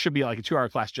 That's why there should be like a 2-hour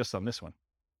class just on this one.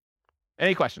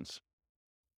 Any questions?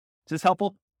 Is this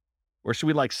helpful? Or should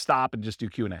we like stop and just do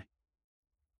Q&A?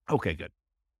 Okay, good.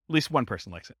 At least one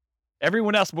person likes it.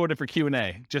 Everyone else voted for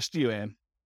Q&A. Just you, Ann.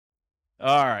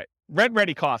 All right. Rent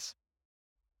ready costs.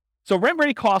 So rent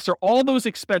ready costs are all those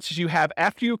expenses you have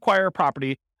after you acquire a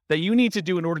property that you need to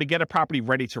do in order to get a property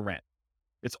ready to rent.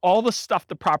 It's all the stuff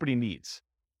the property needs.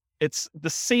 It's the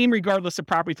same regardless of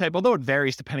property type, although it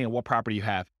varies depending on what property you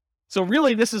have. So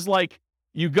really, this is like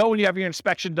you go and you have your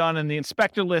inspection done and the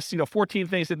inspector lists, 14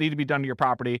 things that need to be done to your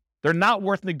property. They're not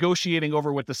worth negotiating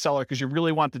over with the seller because you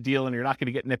really want the deal and you're not going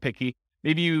to get nitpicky.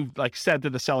 Maybe you said to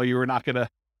the seller you were not going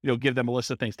to give them a list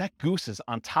of things. That goose is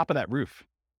on top of that roof.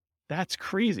 That's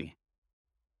crazy.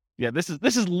 Yeah, this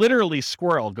is literally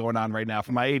squirrel going on right now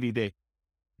for my ADD.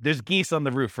 There's geese on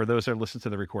the roof for those who are listening to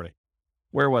the recording.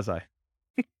 Where was I?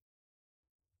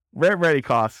 Rent ready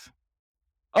costs.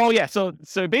 Oh yeah, so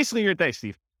basically you're there,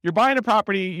 Steve. You're buying a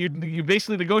property, you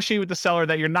basically negotiate with the seller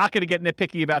that you're not going to get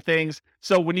nitpicky about things.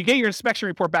 So when you get your inspection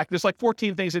report back, there's like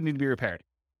 14 things that need to be repaired.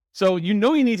 So you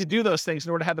need to do those things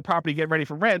in order to have the property get ready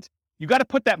for rent. You got to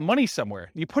put that money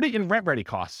somewhere. You put it in rent ready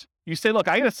costs. You say, look,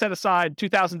 I got to set aside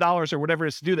 $2,000 or whatever it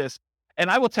is to do this.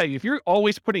 And I will tell you, if you're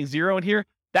always putting zero in here,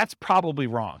 that's probably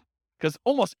wrong because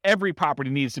almost every property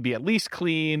needs to be at least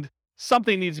cleaned.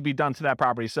 Something needs to be done to that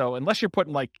property. So unless you're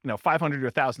putting like, $500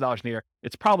 or $1,000 in here,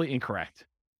 it's probably incorrect.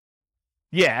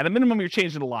 Yeah, at a minimum, you're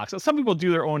changing the locks. So some people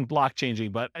do their own block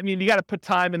changing, but I mean, you got to put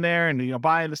time in there and,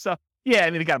 buying the stuff. Yeah,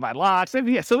 and you got to buy locks.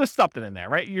 Yeah, so there's something in there,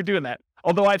 right? You're doing that.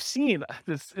 Although I've seen,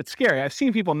 it's scary. I've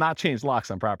seen people not change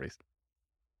locks on properties.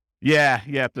 Yeah,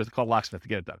 you have to call locksmith to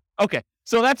get it done. Okay,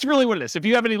 so that's really what it is. If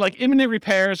you have any like imminent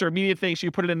repairs or immediate things,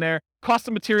 you put it in there. Cost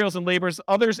of materials and labors,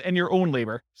 others and your own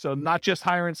labor. So not just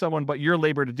hiring someone, but your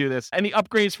labor to do this. Any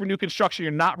upgrades for new construction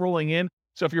you're not rolling in.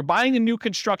 So if you're buying a new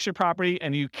construction property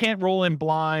and you can't roll in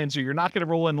blinds or you're not going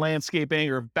to roll in landscaping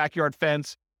or backyard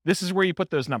fence, this is where you put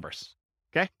those numbers.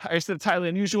 Okay, I said it's highly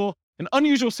unusual. An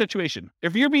unusual situation.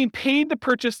 If you're being paid to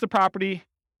purchase the property,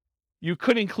 you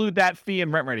could include that fee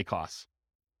in rent ready costs.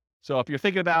 So if you're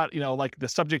thinking about, like the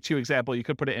subject to example, you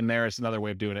could put it in there as another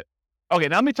way of doing it. Okay,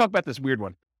 now let me talk about this weird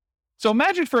one. So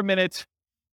imagine for a minute,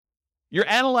 you're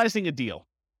analyzing a deal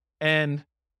and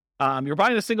you're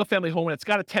buying a single family home and it's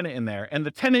got a tenant in there. And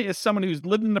the tenant is someone who's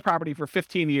lived in the property for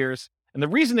 15 years And the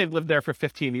reason they've lived there for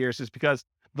 15 years is because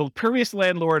the previous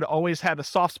landlord always had a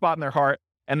soft spot in their heart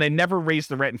and they never raised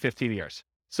the rent in 15 years.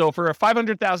 So for a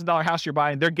 $500,000 house you're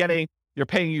buying, you're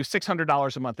paying you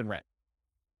 $600 a month in rent.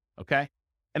 Okay.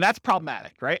 And that's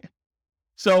problematic, right?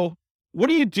 So what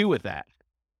do you do with that?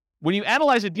 When you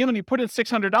analyze a deal and you put in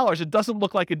 $600, it doesn't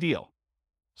look like a deal.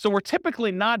 So we're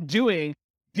typically not doing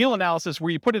deal analysis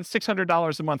where you put in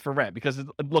 $600 a month for rent because it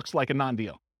looks like a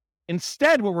non-deal.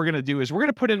 Instead, what we're going to do is we're going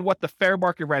to put in what the fair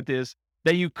market rent is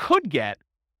that you could get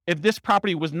if this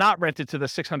property was not rented to the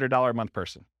 $600 a month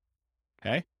person.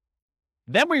 Okay.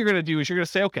 Then what you're going to do is you're going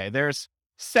to say, okay, there's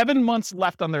 7 months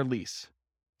left on their lease.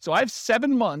 So I have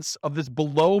 7 months of this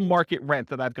below market rent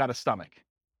that I've got to stomach.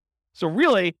 So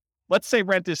really, let's say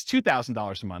rent is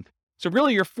 $2,000 a month. So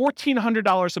really you're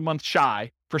 $1,400 a month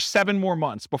shy for 7 more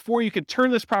months before you can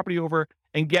turn this property over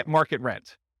and get market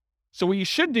rent. So what you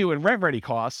should do in rent ready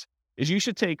costs is you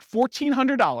should take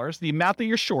 $1,400, the amount that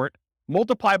you're short,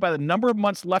 multiply by the number of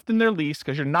months left in their lease,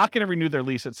 because you're not going to renew their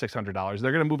lease at $600.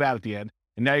 They're going to move out at the end.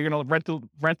 And now you're going to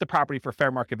rent the property for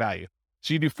fair market value.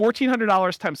 So you do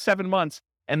 $1,400 times 7 months,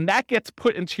 and that gets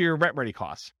put into your rent ready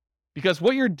costs. Because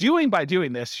what you're doing by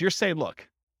doing this, you're saying, look,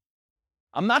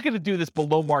 I'm not going to do this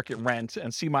below market rent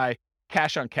and see my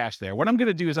cash on cash there. What I'm going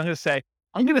to do is I'm going to say,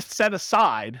 I'm going to set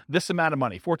aside this amount of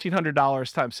money,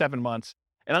 $1,400 times 7 months,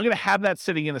 and I'm going to have that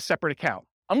sitting in a separate account.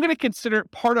 I'm going to consider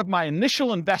it part of my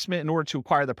initial investment in order to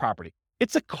acquire the property.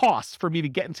 It's a cost for me to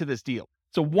get into this deal.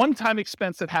 It's a one-time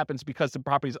expense that happens because the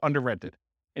property is under rented.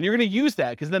 And you're going to use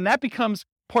that because then that becomes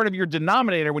part of your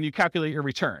denominator when you calculate your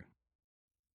return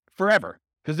forever,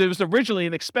 because it was originally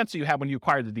an expense that you had when you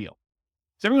acquired the deal.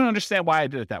 Does everyone understand why I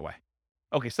did it that way?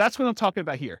 Okay, so that's what I'm talking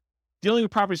about here. Dealing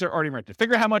with properties that are already rented.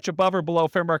 Figure out how much above or below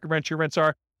fair market rent your rents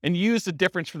are and use the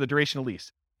difference for the duration of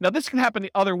lease. Now, this can happen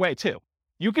the other way too.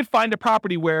 You could find a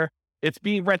property where it's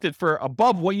being rented for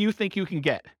above what you think you can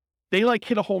get. They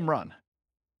hit a home run.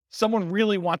 Someone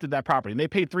really wanted that property and they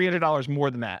paid $300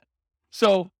 more than that.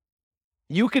 So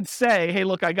you could say, hey,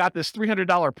 look, I got this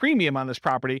 $300 premium on this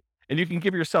property, and you can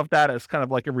give yourself that as kind of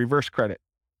like a reverse credit.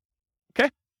 Okay?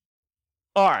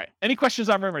 All right. Any questions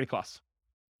on rent ready costs?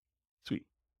 Sweet.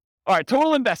 All right.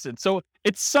 Total invested. So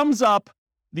it sums up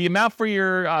the amount for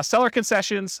your seller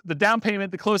concessions, the down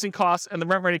payment, the closing costs, and the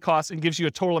rent ready costs, and gives you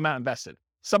a total amount invested.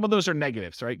 Some of those are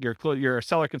negatives, right? Your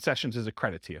seller concessions is a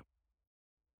credit to you.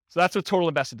 So that's what total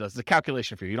invested does. It's a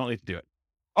calculation for you. You don't need to do it.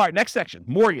 All right. Next section,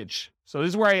 mortgage. So this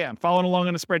is where I am. Following along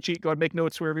on the spreadsheet. Go ahead and make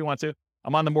notes wherever you want to.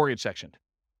 I'm on the mortgage section.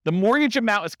 The mortgage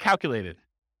amount is calculated.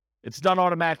 It's done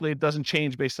automatically. It doesn't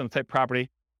change based on the type of property.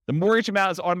 The mortgage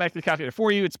amount is automatically calculated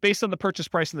for you. It's based on the purchase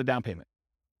price and the down payment.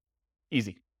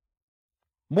 Easy.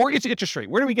 Mortgage interest rate.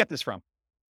 Where do we get this from?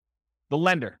 The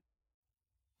lender.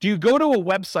 Do you go to a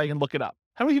website and look it up?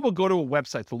 How many people go to a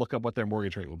website to look up what their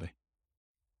mortgage rate will be?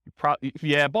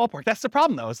 Yeah, ballpark. That's the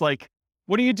problem, though. It's like,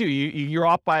 what do? You're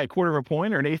off by a quarter of a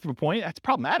point or an eighth of a point. That's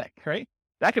problematic, right?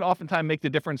 That can oftentimes make the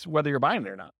difference whether you're buying it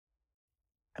or not.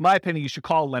 In my opinion, you should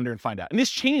call a lender and find out. And this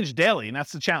changes daily, and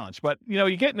that's the challenge. But,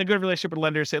 you get in a good relationship with a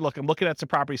lender and say, look, I'm looking at some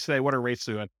properties today. What are rates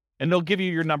doing? And they'll give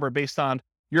you your number based on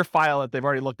your file that they've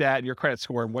already looked at, your credit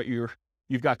score, and what you've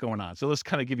got going on. So let's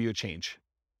kind of give you a change.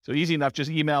 So easy enough,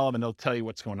 just email them and they'll tell you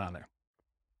what's going on there.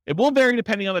 It will vary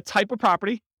depending on the type of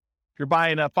property. If you're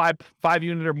buying a five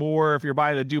unit or more, if you're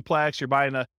buying a duplex, you're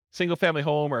buying a single family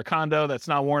home or a condo that's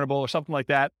not warrantable or something like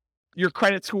that. Your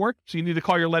credit score, so you need to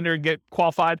call your lender and get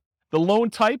qualified. The loan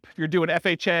type, if you're doing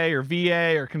FHA or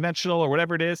VA or conventional or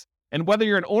whatever it is, and whether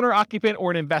you're an owner occupant or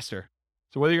an investor.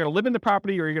 So whether you're going to live in the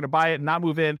property or you're going to buy it and not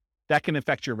move in, that can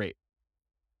affect your rate.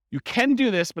 You can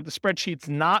do this, but the spreadsheet's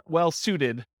not well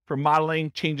suited for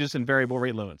modeling changes in variable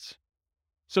rate loans.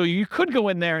 So you could go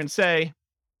in there and say,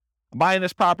 I'm buying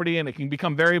this property and it can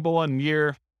become variable in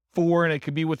year 4 and it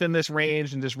could be within this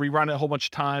range, and just rerun it a whole bunch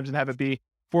of times and have it be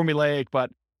formulaic, but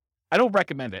I don't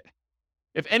recommend it.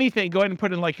 If anything, go ahead and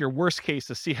put in your worst case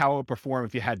to see how it would perform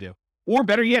if you had to. Or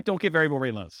better yet, don't get variable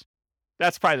rate loans.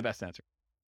 That's probably the best answer.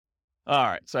 All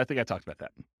right, so I think I talked about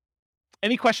that.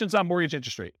 Any questions on mortgage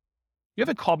interest rate? You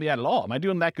haven't called me out at all. Am I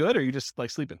doing that good, or are you just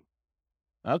sleeping?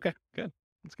 Okay, good.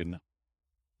 That's good enough.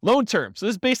 Loan term. So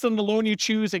this is based on the loan you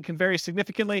choose and can vary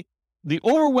significantly. The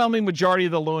overwhelming majority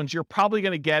of the loans you're probably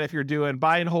going to get if you're doing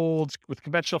buy and holds with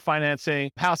conventional financing,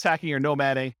 house hacking, or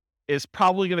nomading is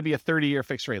probably going to be a 30-year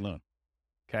fixed rate loan.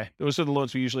 Okay, those are the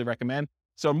loans we usually recommend.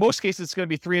 So in most cases, it's going to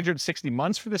be 360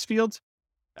 months for this field.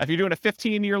 If you're doing a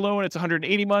 15-year loan, it's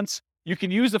 180 months. You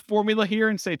can use the formula here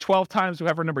and say 12 times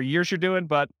whatever number of years you're doing,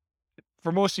 but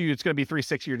for most of you, it's going to be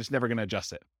 360. You're just never going to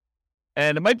adjust it.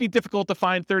 And it might be difficult to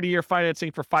find 30-year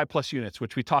financing for 5+ units,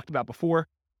 which we talked about before.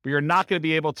 but you're not going to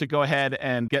be able to go ahead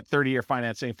and get 30-year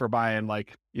financing for buying a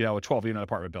 12-unit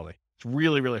apartment building. It's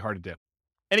really, really hard to do.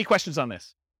 Any questions on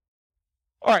this?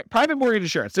 All right, private mortgage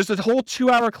insurance. There's a whole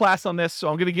 2-hour class on this, so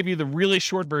I'm going to give you the really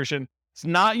short version. It's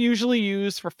not usually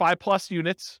used for 5+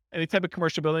 units, any type of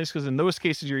commercial buildings, because in those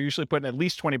cases, you're usually putting at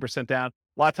least 20% down.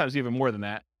 A lot of times even more than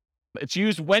that. It's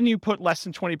used when you put less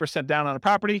than 20% down on a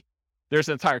property. There's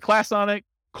an entire class on it.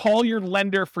 Call your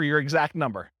lender for your exact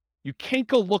number. You can't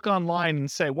go look online and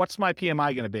say, what's my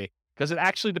PMI going to be? Because it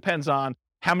actually depends on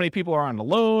how many people are on the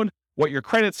loan, what your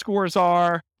credit scores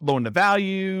are, loan to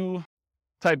value,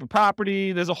 type of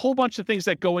property. There's a whole bunch of things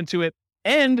that go into it,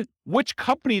 and which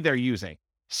company they're using.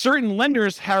 Certain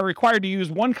lenders are required to use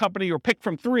one company or pick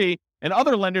from 3, and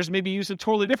other lenders may be using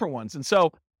totally different ones. And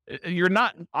so you're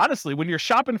not, honestly, when you're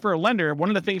shopping for a lender, one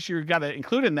of the things you've got to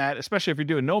include in that, especially if you're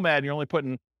doing Nomad and you're only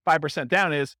putting 5%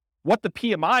 down, is what the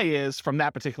PMI is from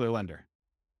that particular lender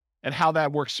and how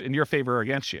that works in your favor or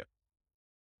against you.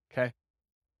 Okay.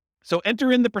 So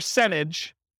enter in the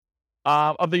percentage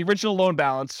of the original loan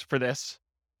balance for this,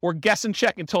 or guess and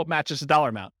check until it matches the dollar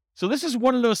amount. So this is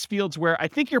one of those fields where I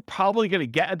think you're probably going to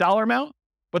get a dollar amount,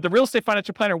 but the real estate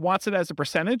financial planner wants it as a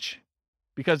percentage,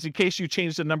 because in case you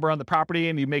change the number on the property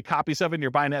and you make copies of it and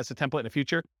you're buying it as a template in the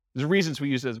future, there's reasons we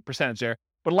use it as a percentage there.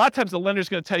 But a lot of times the lender's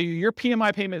going to tell you your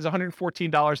PMI payment is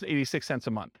 $114.86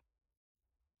 a month.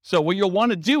 So what you'll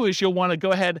want to do is you'll want to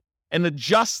go ahead and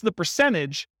adjust the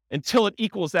percentage until it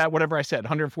equals that, whatever I said,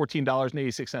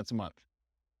 $114.86 a month.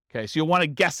 Okay, so you'll want to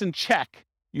guess and check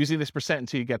using this percent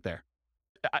until you get there.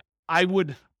 I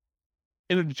would,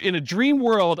 in a dream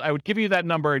world, I would give you that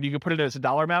number and you can put it as a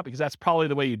dollar amount, because that's probably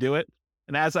the way you do it.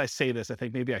 And as I say this, I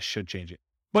think maybe I should change it.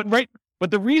 But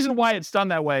the reason why it's done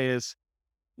that way is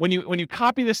when you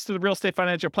copy this to the real estate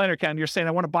financial planner account, you're saying,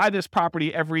 I want to buy this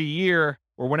property every year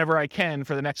or whenever I can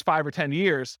for the next 5 or 10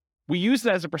 years. We use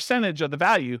it as a percentage of the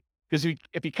value, because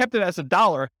if you kept it as a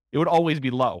dollar, it would always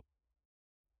be low.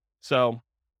 So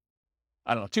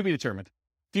I don't know, to be determined.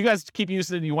 If you guys keep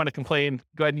using it and you want to complain,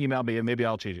 go ahead and email me and maybe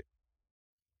I'll change it.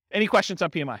 Any questions on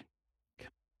PMI?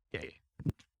 Yeah.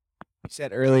 You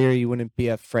said earlier you wouldn't be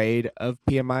afraid of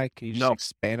PMI. Can you just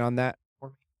expand on that for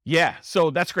me? Yeah, so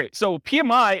that's great. So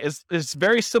PMI is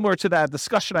very similar to that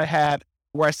discussion I had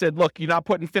where I said, look, you're not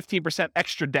putting 15%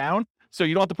 extra down, so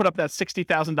you don't have to put up that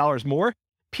 $60,000 more.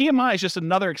 PMI is just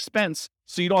another expense,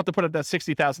 so you don't have to put up that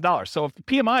 $60,000. So if the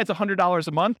PMI is $100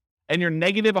 a month and you're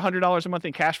negative $100 a month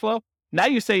in cash flow, now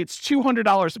you say it's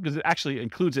 $200 because it actually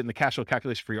includes it in the cash flow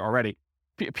calculation for you already.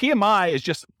 PMI is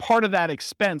just part of that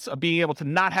expense of being able to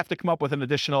not have to come up with an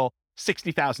additional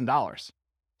 $60,000.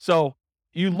 So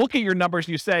you look at your numbers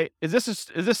and you say, is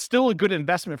this still a good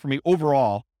investment for me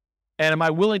overall? And am I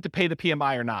willing to pay the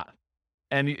PMI or not?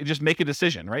 And you just make a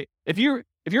decision, right? If you're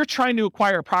trying to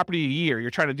acquire a property a year,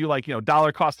 you're trying to do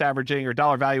dollar cost averaging or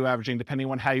dollar value averaging,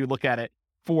 depending on how you look at it,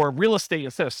 for real estate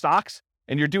instead of stocks,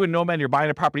 and you're doing Nomad, you're buying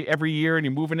a property every year and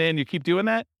you're moving in, you keep doing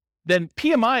that, then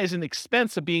PMI is an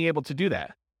expense of being able to do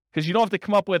that, because you don't have to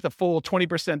come up with a full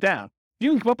 20% down. If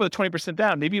you can come up with a 20%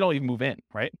 down, maybe you don't even move in,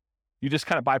 right? You just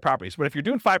kind of buy properties. But if you're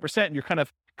doing 5% and you're kind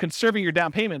of conserving your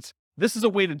down payments, this is a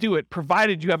way to do it,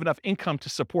 provided you have enough income to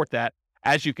support that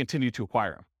as you continue to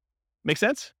acquire them. Make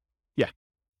sense? Yeah.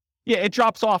 Yeah, it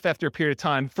drops off after a period of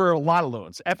time for a lot of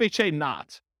loans. FHA,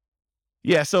 not.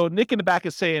 Yeah, so Nick in the back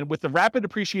is saying, with the rapid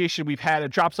appreciation we've had,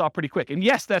 it drops off pretty quick. And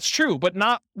yes, that's true, but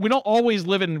we don't always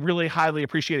live in really highly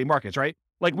appreciating markets, right?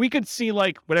 Like we could see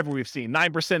whatever we've seen,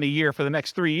 9% a year for the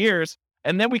next 3 years,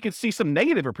 and then we could see some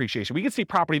negative appreciation. We could see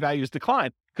property values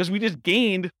decline because we just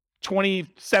gained 27%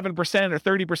 or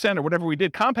 30% or whatever we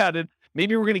did compounded.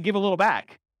 Maybe we're going to give a little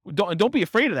back. Don't be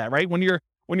afraid of that, right? When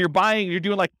you're buying, you're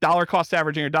doing like dollar cost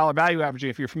averaging or dollar value averaging.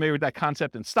 If you're familiar with that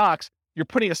concept in stocks, you're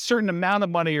putting a certain amount of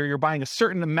money or you're buying a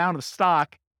certain amount of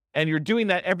stock, and you're doing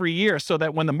that every year so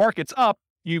that when the market's up,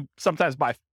 you sometimes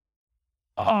buy.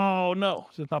 Oh no,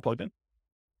 so it's not plugged in.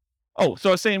 Oh, so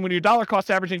I was saying when you're dollar cost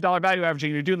averaging, dollar value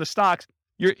averaging, you're doing the stocks,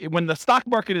 when the stock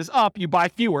market is up, you buy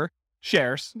fewer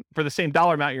shares for the same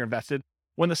dollar amount you're invested.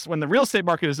 When the real estate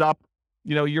market is up,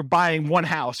 you're buying one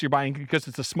house, you're buying because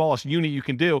it's the smallest unit you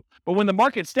can do. But when the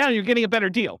market's down, you're getting a better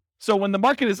deal. So when the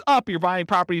market is up, you're buying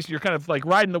properties, you're kind of like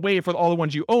riding the wave for all the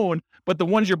ones you own, but the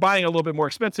ones you're buying are a little bit more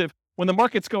expensive. When the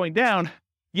market's going down,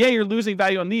 yeah, you're losing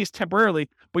value on these temporarily,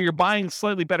 but you're buying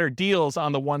slightly better deals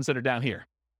on the ones that are down here.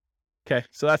 Okay,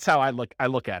 so that's how I look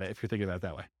at it, if you're thinking about it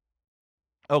that way.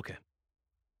 Okay.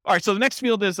 All right, so the next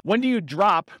field is, when do you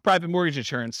drop private mortgage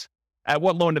insurance at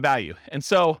what loan to value? And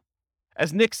so,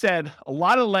 as Nick said, a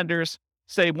lot of lenders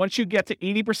say once you get to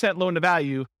 80% loan to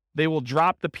value, they will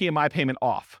drop the PMI payment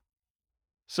off.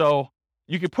 So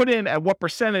you can put in at what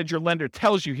percentage your lender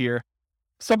tells you here.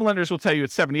 Some lenders will tell you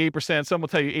it's 78%. Some will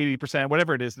tell you 80%,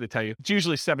 whatever it is they tell you. It's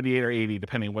usually 78 or 80,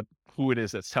 depending on who it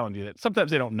is that's telling you that.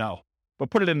 Sometimes they don't know, but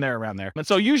put it in there around there. And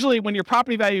so usually when your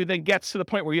property value then gets to the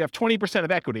point where you have 20%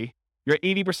 of equity, you're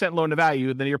 80% loan to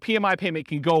value, then your PMI payment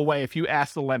can go away if you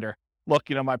ask the lender, look,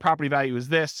 my property value is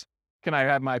this. Can I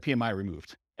have my PMI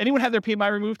removed? Anyone have their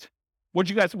PMI removed? What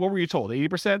were you told?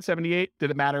 80%, 78?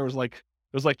 Did it matter? It was like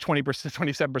 20%,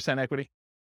 27% equity.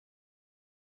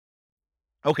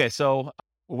 Okay, so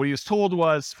what he was told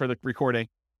was, for the recording,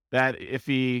 that if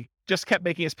he just kept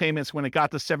making his payments when it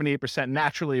got to 78%,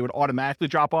 naturally it would automatically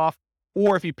drop off.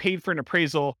 Or if he paid for an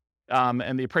appraisal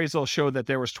and the appraisal showed that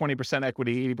there was 20%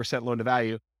 equity, 80% loan to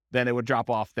value, then it would drop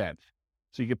off then.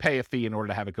 So you could pay a fee in order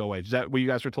to have it go away. Is that what you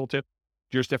guys were told too?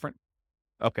 Yours different?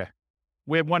 Okay.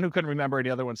 We had one who couldn't remember, and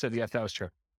the other one said, yes, that was true.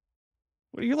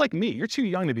 Well, you're like me. You're too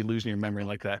young to be losing your memory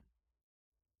like that.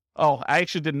 Oh, I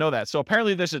actually didn't know that. So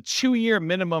apparently there's a 2-year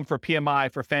minimum for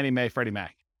PMI for Fannie Mae, Freddie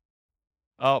Mac.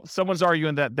 Oh, someone's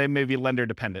arguing that they may be lender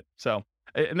dependent. So,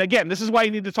 and again, this is why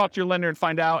you need to talk to your lender and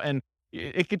find out, and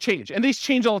it could change. And these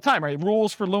change all the time, right?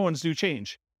 Rules for loans do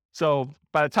change. So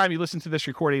by the time you listen to this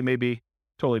recording, it may be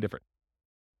totally different.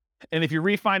 And if you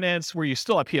refinance where you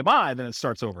still have PMI, then it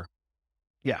starts over.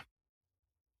 Yeah.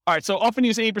 All right, so often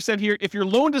use 80% here. If your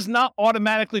loan does not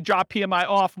automatically drop PMI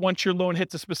off once your loan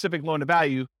hits a specific loan to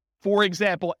value, for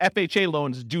example, FHA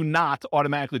loans do not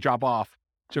automatically drop off.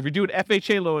 So if you're doing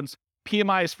FHA loans,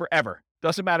 PMI is forever.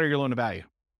 Doesn't matter your loan to value.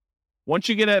 Once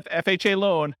you get an FHA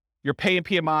loan, you're paying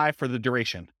PMI for the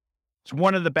duration. It's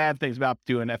one of the bad things about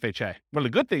doing FHA. One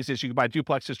of the good things is you can buy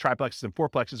duplexes, triplexes, and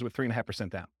fourplexes with 3.5%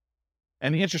 down.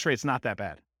 And the interest rate's not that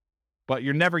bad. But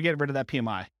you're never getting rid of that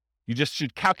PMI. You just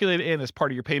should calculate it in as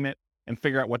part of your payment and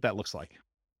figure out what that looks like.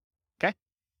 Okay?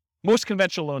 Most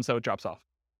conventional loans, though, it drops off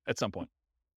at some point.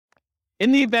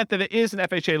 In the event that it is an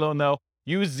FHA loan, though,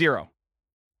 use 0.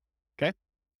 Okay?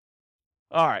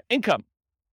 All right. Income.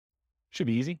 Should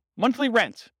be easy. Monthly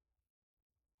rent.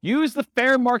 Use the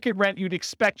fair market rent you'd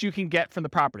expect you can get from the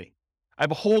property. I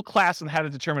have a whole class on how to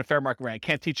determine fair market rent. I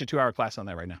can't teach a 2-hour class on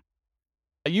that right now.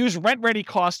 I use rent-ready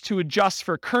costs to adjust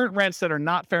for current rents that are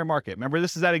not fair market. Remember,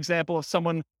 this is that example of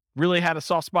someone really had a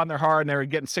soft spot in their heart and they were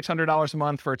getting $600 a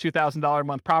month for a $2,000 a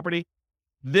month property.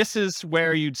 This is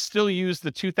where you'd still use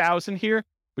the $2,000 here,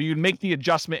 but you'd make the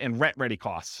adjustment in rent-ready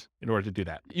costs in order to do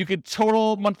that. You could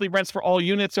total monthly rents for all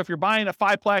units. So if you're buying a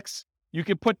 5-plex, you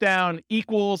could put down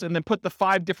equals and then put the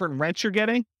 5 different rents you're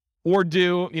getting, or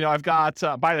do, I've got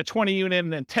buy the 20 unit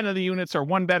and then 10 of the units are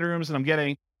 1 bedrooms and I'm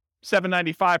getting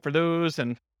 $795 for those,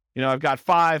 and I've got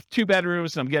 5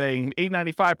 2-bedrooms and I'm getting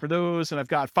 $895 for those, and I've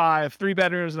got 5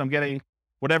 3-bedrooms and I'm getting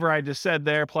whatever I just said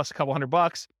there plus a couple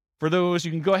 $100 for those. You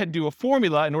can go ahead and do a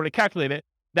formula in order to calculate it.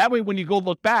 That way, when you go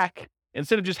look back,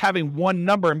 instead of just having one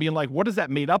number and being like, what is that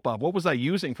made up of? What was I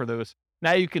using for those?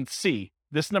 Now you can see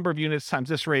this number of units times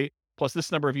this rate plus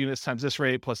this number of units times this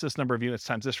rate plus this number of units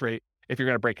times this rate, if you're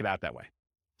going to break it out that way.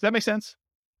 Does that make sense?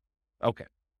 Okay.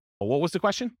 Well, what was the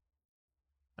question?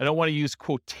 I don't want to use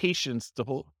quotations to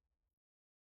hold.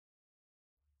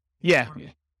 Yeah.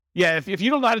 If you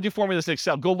don't know how to do formulas in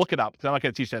Excel, go look it up. I'm not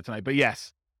going to teach that tonight. But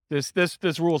yes,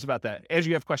 there's rules about that. Andrew,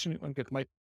 you have a question? You want to get the mic?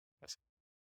 Yes.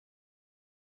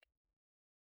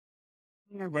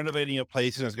 You're renovating your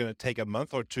place and it's going to take a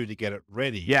month or 2 to get it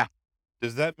ready. Yeah.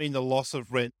 Does that mean the loss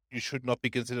of rent, you should not be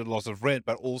considered loss of rent,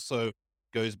 but also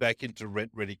goes back into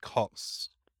rent-ready costs?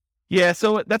 Yeah,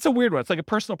 so that's a weird one. It's like a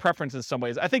personal preference in some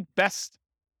ways. I think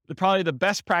probably the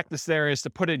best practice there is to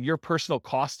put in your personal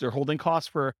cost or holding costs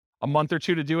for a month or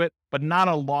 2 to do it, but not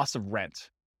a loss of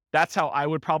rent. That's how I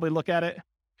would probably look at it.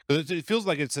 It feels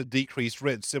like it's a decreased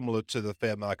rent, similar to the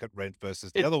fair market rent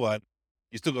versus the other one.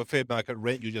 You still got fair market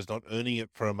rent, you're just not earning it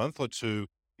for a month or 2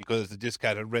 because it's a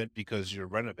discounted rent because you're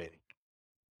renovating.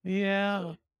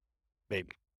 Yeah. Maybe.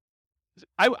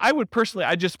 I would personally,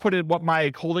 I just put in what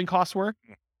my holding costs were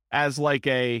as like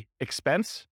a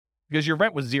expense, because your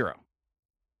rent was 0.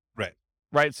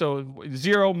 Right. So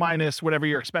 0 minus whatever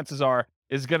your expenses are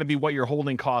is going to be what your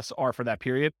holding costs are for that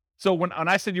period. So when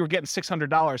I said you were getting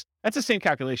 $600, that's the same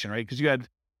calculation, right? Because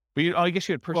I guess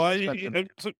you had personal.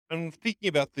 So I'm thinking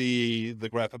about the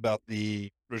graph about the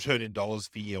return in dollars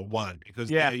for year 1, because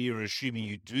there you're assuming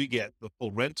you do get the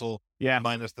full rental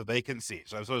minus the vacancy.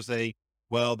 So I was sort of saying,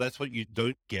 well, that's what you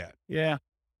don't get. Yeah.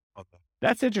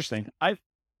 That's interesting.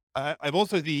 I'm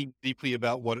also thinking deeply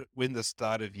about when the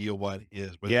start of year 1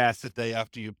 is, whether it's the day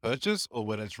after you purchase or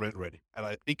when it's rent ready. And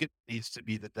I think it needs to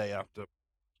be the day after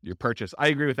your purchase. I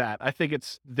agree with that. I think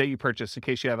it's the day you purchase, in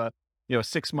case you have a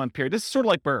 6-month period. This is sort of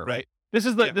like BRRRR, right? This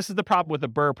is the problem with the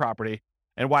BRRRR property.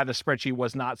 and why the spreadsheet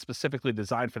was not specifically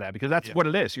designed for that, because that's what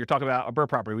it is. You're talking about a BRRRR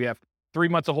property. We have 3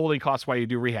 months of holding costs while you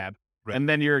do rehab, and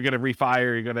then you're going to refi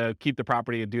or you're going to keep the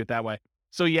property and do it that way.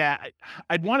 So yeah,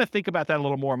 I'd want to think about that a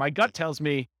little more. My gut tells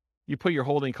me you put your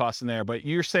holding costs in there, but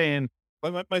you're saying...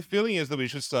 My feeling is that we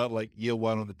should start like year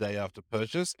one on the day after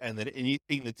purchase, and then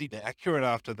anything that's inaccurate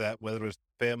after that, whether it's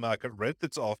fair market rent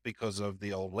that's off because of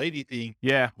the old lady thing,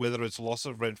 whether it's loss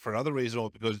of rent for another reason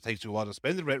or because it takes you a while to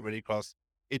spend the rent ready costs,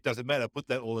 it doesn't matter. Put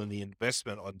that all in the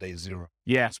investment on day zero.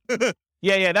 Yeah.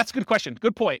 Yeah, that's a good question.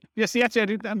 Good point. Yes, the answer,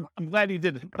 I'm glad you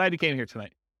did it. Glad you came here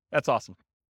tonight. That's awesome.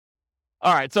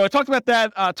 All right, so I talked about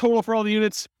that total for all the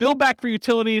units. Bill back for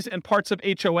utilities and parts of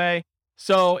HOA.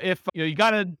 So if you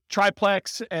got a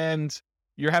triplex and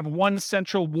you have one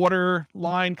central water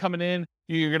line coming in,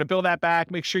 you're going to bill that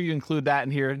back. Make sure you include that in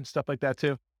here and stuff like that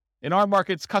too. In our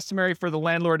market, it's customary for the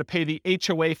landlord to pay the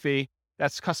HOA fee.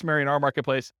 That's customary in our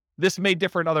marketplace. This may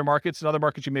differ in other markets. In other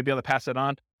markets, you may be able to pass it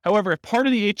on. However, if part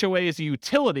of the HOA is a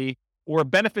utility or a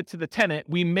benefit to the tenant,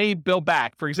 we may bill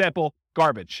back. For example,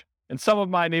 garbage. In some of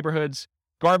my neighborhoods,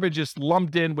 garbage is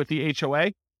lumped in with the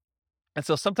HOA. And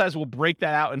so sometimes we'll break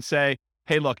that out and say,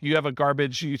 hey, look, you have a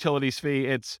garbage utilities fee.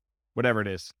 It's whatever it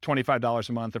is, $25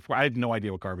 a month. I have no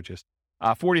idea what garbage is.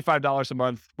 $45 a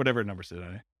month, whatever numbers it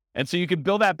is. And so you can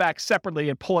bill that back separately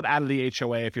and pull it out of the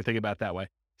HOA if you're thinking about it that way.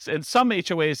 So in some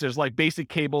HOAs, there's like basic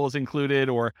cables included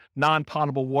or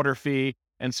non-potable water fee.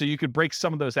 And so you could break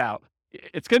some of those out.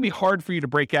 It's going to be hard for you to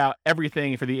break out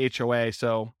everything for the HOA.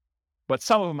 But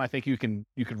some of them, I think you could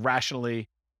rationally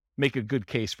make a good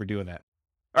case for doing that.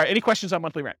 All right, any questions on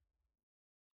monthly rent?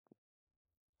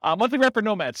 Monthly rent for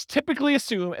nomads typically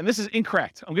assume, and this is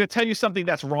incorrect. I'm going to tell you something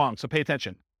that's wrong, so pay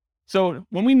attention. So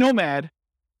when we nomad,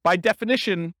 by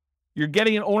definition, you're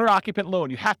getting an owner-occupant loan.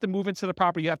 You have to move into the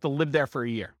property. You have to live there for a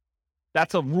year.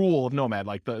 That's a rule of nomad.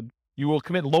 You will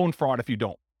commit loan fraud if you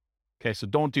don't. Okay, so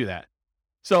don't do that.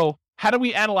 So how do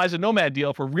we analyze a nomad deal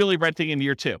if we're really renting in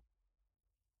year 2?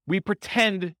 We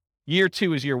pretend year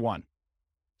 2 is year 1.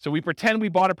 So we pretend we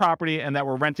bought a property and that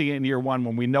we're renting it in year 1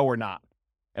 when we know we're not.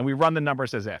 And we run the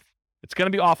numbers as if. It's going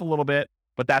to be off a little bit,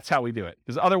 but that's how we do it.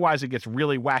 Because otherwise it gets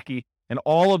really wacky. And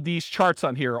all of these charts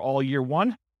on here are all year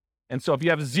 1. And so if you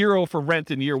have 0 for rent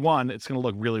in year 1, it's going to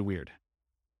look really weird.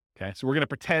 Okay, so we're going to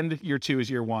pretend year 2 is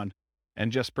year 1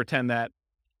 and just pretend that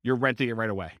you're renting it right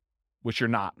away, which you're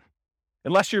not.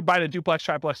 Unless you're buying a duplex,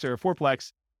 triplex, or a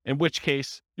fourplex, in which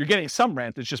case you're getting some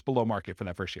rent that's just below market for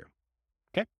that first year.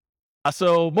 Okay,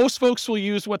 so most folks will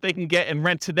use what they can get in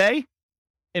rent today.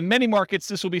 In many markets,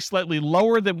 this will be slightly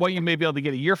lower than what you may be able to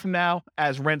get a year from now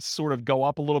as rents sort of go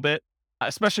up a little bit,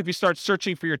 especially if you start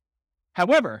searching for your...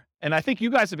 However, and I think you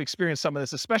guys have experienced some of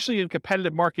this, especially in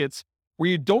competitive markets where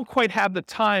you don't quite have the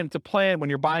time to plan when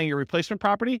you're buying your replacement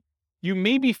property, you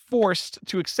may be forced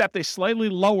to accept a slightly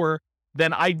lower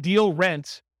than ideal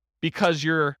rent because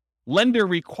your lender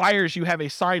requires you have a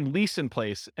signed lease in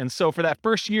place. And so for that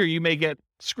first year, you may get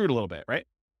screwed a little bit, right?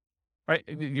 Right?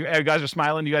 You guys are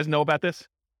smiling. You guys know about this?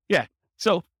 Yeah.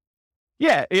 So,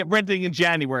 renting in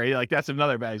January, that's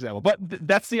another bad example. But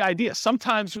that's the idea.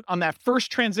 Sometimes on that first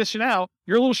transition out,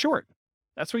 you're a little short.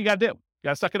 That's what you got to do. You got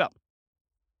to suck it up.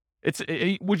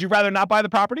 Would you rather not buy the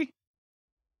property?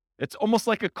 It's almost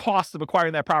like a cost of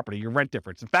acquiring that property, your rent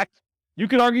difference. In fact, you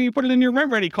could argue you put it in your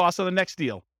rent ready cost on the next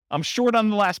deal. I'm short on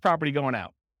the last property going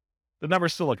out. The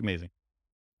numbers still look amazing.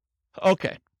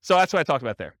 Okay. So that's what I talked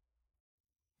about there.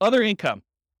 Other income.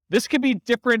 This could be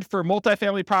different for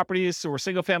multifamily properties or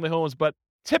single family homes, but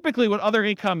typically what other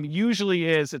income usually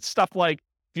is, it's stuff like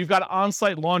if you've got an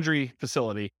on-site laundry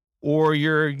facility or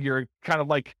you're kind of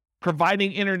like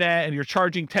providing internet and you're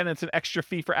charging tenants an extra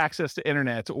fee for access to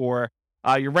internet, or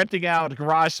you're renting out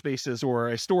garage spaces or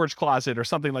a storage closet or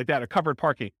something like that, or covered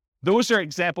parking. Those are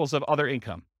examples of other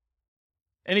income.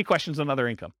 Any questions on other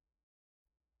income?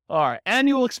 All right,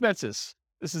 annual expenses.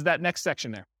 This is that next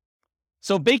section there.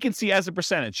 So vacancy as a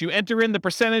percentage. You enter in the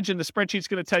percentage and the spreadsheet's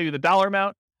going to tell you the dollar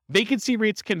amount. Vacancy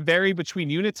rates can vary between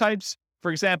unit types.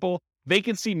 For example,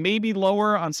 vacancy may be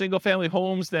lower on single family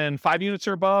homes than 5 units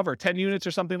or above or 10 units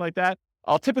or something like that.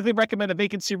 I'll typically recommend a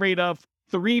vacancy rate of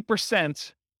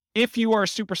 3% if you are a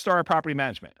superstar in property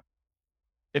management.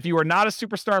 If you are not a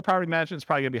superstar in property management, it's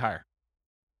probably going to be higher.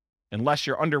 Unless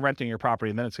you're under renting your property,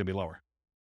 and then it's going to be lower.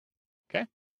 Okay?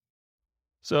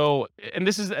 So, and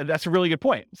that's a really good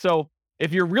point. So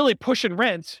if you're really pushing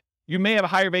rent, you may have a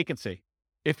higher vacancy.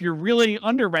 If you're really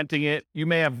under renting it, you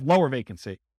may have lower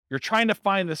vacancy. You're trying to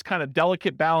find this kind of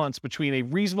delicate balance between a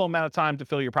reasonable amount of time to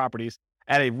fill your properties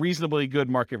at a reasonably good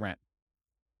market rent.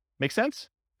 Make sense?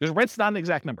 Because rent's not an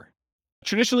exact number.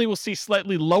 Traditionally, we'll see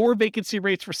slightly lower vacancy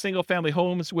rates for single-family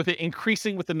homes, with it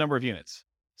increasing with the number of units.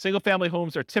 Single-family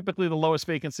homes are typically the lowest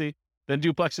vacancy, then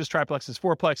duplexes, triplexes,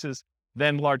 fourplexes,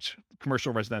 then large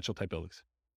commercial residential type buildings.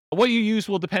 What you use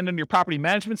will depend on your property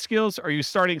management skills. Are you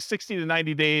starting 60 to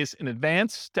 90 days in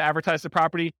advance to advertise the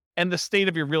property, and the state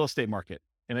of your real estate market?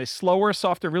 In a slower,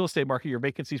 softer real estate market, your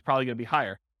vacancy is probably going to be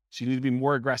higher. So you need to be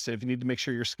more aggressive. You need to make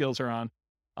sure your skills are on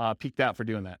peaked out for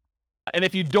doing that. And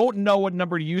if you don't know what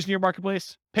number to use in your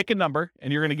marketplace, pick a number,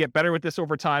 and you're going to get better with this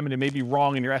over time, and it may be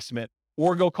wrong in your estimate,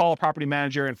 or go call a property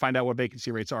manager and find out what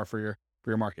vacancy rates are for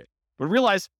your market. But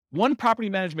realize one property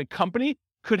management company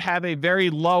could have a very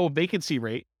low vacancy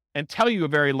rate and tell you a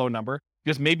very low number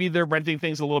because maybe they're renting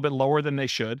things a little bit lower than they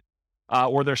should,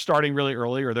 or they're starting really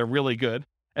early, or they're really good.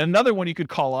 And another one you could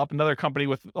call up, another company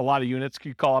with a lot of units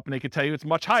could call up and they could tell you it's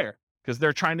much higher because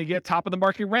they're trying to get top of the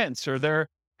market rents, or they're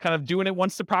kind of doing it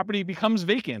once the property becomes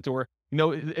vacant, or,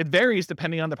 it varies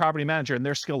depending on the property manager and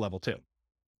their skill level too,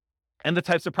 and the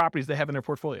types of properties they have in their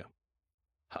portfolio.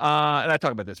 And I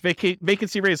talk about this.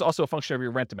 Vacancy rate is also a function of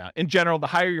your rent amount. In general, the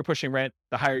higher you're pushing rent,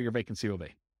 the higher your vacancy will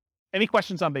be. Any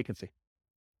questions on vacancy?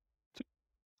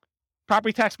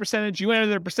 Property tax percentage, you enter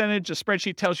the percentage, a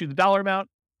spreadsheet tells you the dollar amount.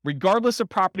 Regardless of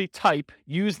property type,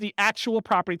 use the actual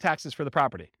property taxes for the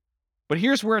property. But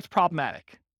here's where it's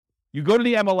problematic. You go to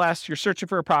the MLS, you're searching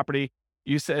for a property,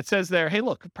 it says there, hey,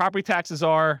 look, property taxes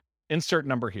are insert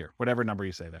number here, whatever number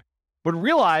you say there. But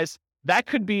realize that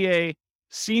could be a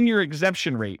senior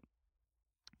exemption rate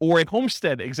or a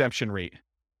homestead exemption rate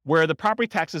where the property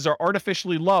taxes are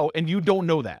artificially low and you don't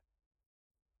know that.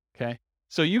 Okay.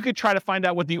 So you could try to find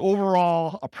out what the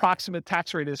overall approximate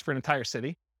tax rate is for an entire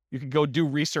city. You could go do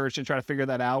research and try to figure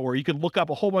that out, or you could look up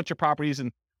a whole bunch of properties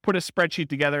and put a spreadsheet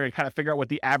together and kind of figure out what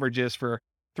the average is for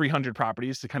 300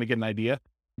 properties to kind of get an idea,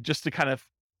 just to kind of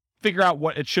figure out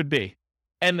what it should be.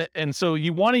 And so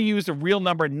you want to use a real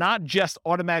number, not just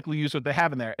automatically use what they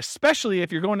have in there, especially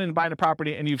if you're going in and buying a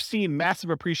property and you've seen massive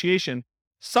appreciation.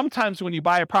 Sometimes when you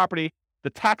buy a property, the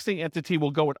taxing entity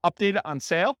will go and update it on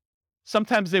sale.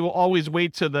 Sometimes they will always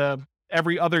wait to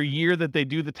every other year that they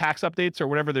do the tax updates or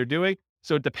whatever they're doing.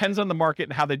 So it depends on the market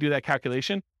and how they do that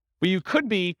calculation. But you could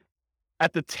be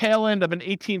at the tail end of an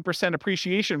 18%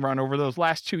 appreciation run over those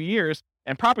last 2 years,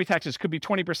 and property taxes could be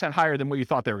 20% higher than what you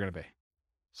thought they were going to be.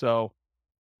 So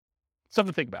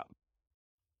something to think about.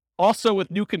 Also,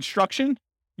 with new construction,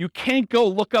 you can't go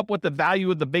look up what the value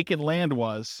of the vacant land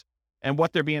was and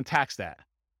what they're being taxed at,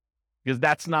 because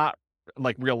that's not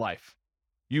like real life.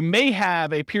 You may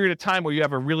have a period of time where you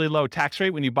have a really low tax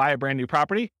rate when you buy a brand new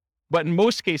property, but in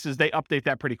most cases, they update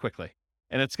that pretty quickly.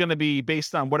 And it's going to be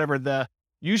based on whatever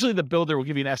usually the builder will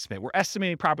give you an estimate. We're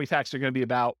estimating property taxes are going to be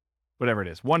about whatever it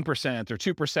is, 1% or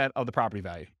 2% of the property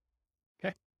value.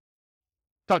 Okay.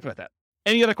 Talked about that.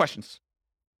 Any other questions?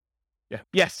 Yeah.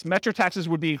 Yes, metro taxes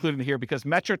would be included in here because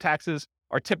metro taxes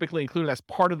are typically included as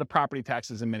part of the property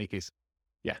taxes in many cases.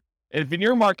 Yeah. And if in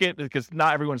your market, because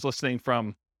not everyone's listening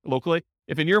from locally,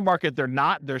 if in your market they're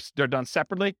not, they're done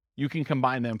separately, you can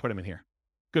combine them and put them in here.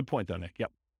 Good point though, Nick.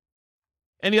 Yep.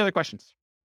 Any other questions?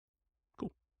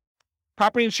 Cool.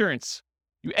 Property insurance.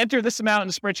 You enter this amount and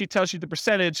the spreadsheet tells you the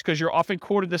percentage because you're often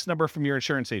quoted this number from your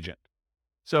insurance agent.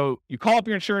 So you call up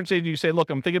your insurance agent, you say, look,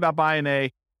 I'm thinking about buying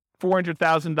a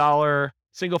 $400,000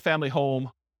 single family home.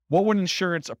 What would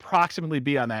insurance approximately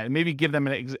be on that? And maybe give them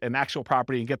an actual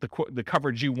property and get the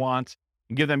coverage you want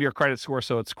and give them your credit score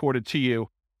so it's quoted to you,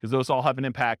 because those all have an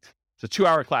impact. It's a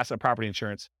 2-hour class on property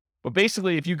insurance. But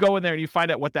basically, if you go in there and you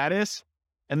find out what that is,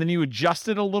 and then you adjust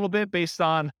it a little bit based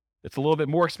on it's a little bit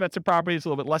more expensive property, it's a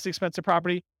little bit less expensive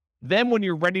property, then when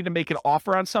you're ready to make an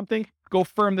offer on something, go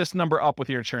firm this number up with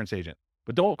your insurance agent.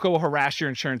 But don't go harass your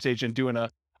insurance agent doing an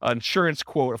insurance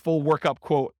quote, a full workup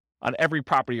quote on every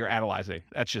property you're analyzing.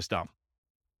 That's just dumb.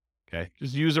 Okay.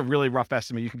 Just use a really rough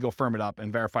estimate. You can go firm it up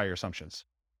and verify your assumptions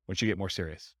once you get more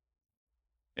serious.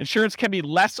 Insurance can be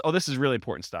less. Oh, this is really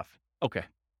important stuff. Okay.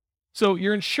 So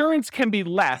your insurance can be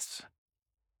less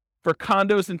for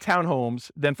condos and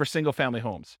townhomes than for single family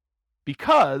homes,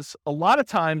 because a lot of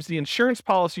times the insurance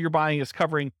policy you're buying is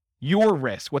covering your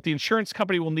risk, what the insurance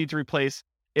company will need to replace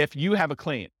if you have a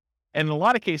claim. And in a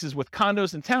lot of cases with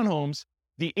condos and townhomes,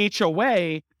 the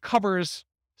HOA covers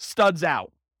studs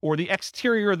out or the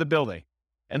exterior of the building.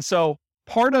 And so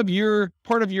part of your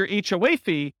HOA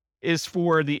fee is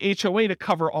for the HOA to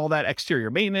cover all that exterior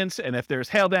maintenance, and if there's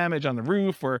hail damage on the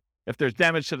roof or if there's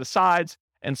damage to the sides.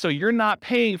 And so you're not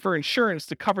paying for insurance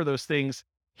to cover those things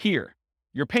here.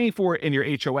 You're paying for it in your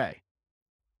HOA.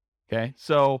 Okay.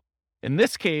 So in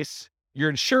this case, your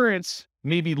insurance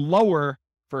may be lower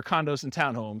for condos and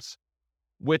townhomes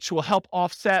which will help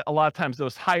offset a lot of times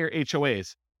those higher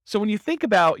HOAs. So when you think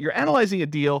about, you're analyzing a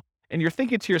deal and you're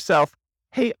thinking to yourself,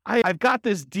 hey, I've got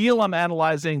this deal I'm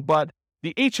analyzing, but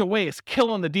the HOA is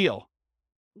killing the deal.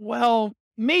 Well,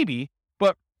 maybe,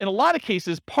 but in a lot of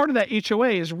cases, part of that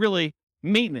HOA is really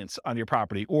maintenance on your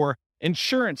property or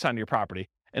insurance on your property.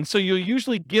 And so you'll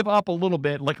usually give up a little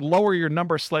bit, like lower your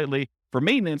number slightly for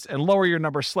maintenance and lower your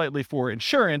number slightly for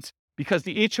insurance because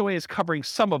the HOA is covering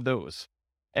some of those.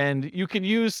 And you can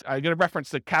use, I'm going to reference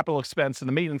the capital expense and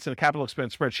the maintenance and the capital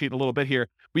expense spreadsheet a little bit here,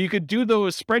 but you could do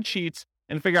those spreadsheets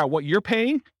and figure out what you're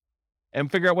paying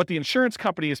and figure out what the insurance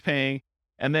company is paying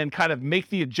and then kind of make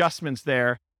the adjustments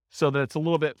there so that it's a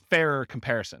little bit fairer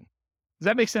comparison. Does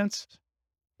that make sense?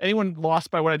 Anyone lost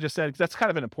by what I just said? Because that's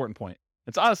kind of an important point.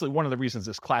 It's honestly one of the reasons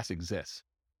this class exists.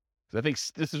 Because I think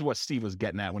this is what Steve was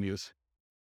getting at when he was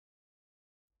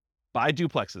buy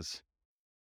duplexes.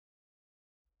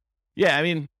 Yeah, I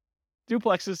mean,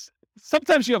 duplexes,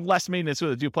 sometimes you have less maintenance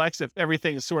with a duplex if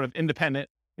everything is sort of independent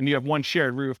and you have one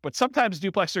shared roof. But sometimes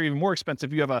duplexes are even more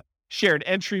expensive. You have a shared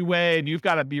entryway and you've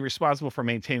got to be responsible for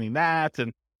maintaining that.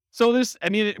 And so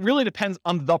it really depends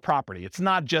on the property. It's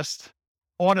not just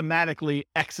automatically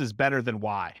X is better than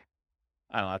Y.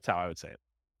 I don't know. That's how I would say it.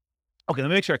 Okay, let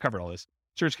me make sure I covered all this.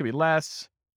 Insurance can be less.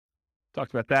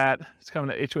 Talked about that. It's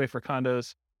coming to HOA for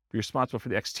condos. Be responsible for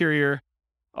the exterior.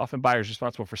 Often buyers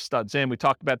responsible for studs in. We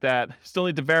talked about that. Still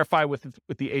need to verify with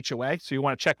the HOA. So you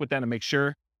want to check with them to make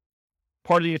sure.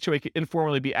 Part of the HOA can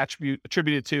informally be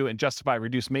attributed to and justify a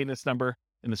reduced maintenance number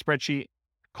in the spreadsheet.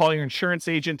 Call your insurance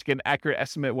agent to get an accurate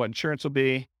estimate of what insurance will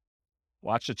be.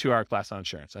 Watch the 2-hour class on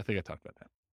insurance. I think I talked about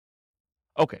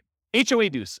that. Okay. HOA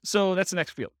dues. So that's the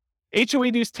next field.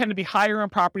 HOA dues tend to be higher on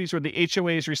properties where the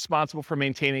HOA is responsible for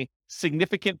maintaining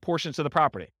significant portions of the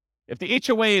property. If the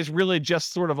HOA is really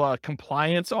just sort of a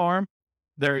compliance arm,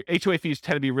 their HOA fees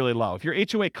tend to be really low. If your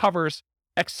HOA covers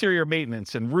exterior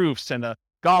maintenance and roofs and a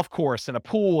golf course and a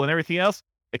pool and everything else,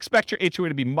 expect your HOA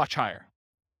to be much higher.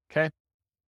 Okay?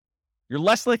 You're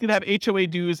less likely to have HOA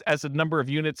dues as the number of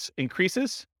units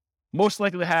increases, most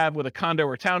likely to have with a condo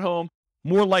or townhome,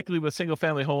 more likely with a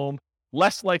single-family home,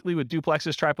 less likely with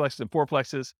duplexes, triplexes, and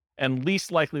fourplexes, and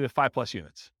least likely with 5+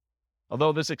 units.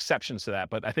 Although there's exceptions to that,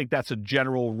 but I think that's a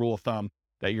general rule of thumb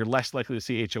that you're less likely to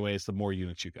see HOAs the more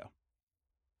units you go.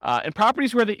 In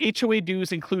properties where the HOA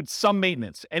dues include some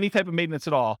maintenance, any type of maintenance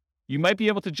at all, you might be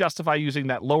able to justify using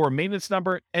that lower maintenance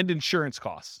number and insurance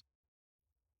costs.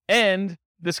 And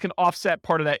this can offset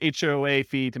part of that HOA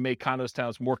fee to make condos,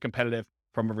 towns more competitive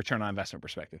from a return on investment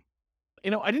perspective.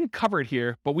 I didn't cover it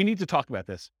here, but we need to talk about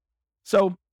this.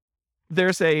 So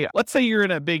let's say you're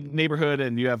in a big neighborhood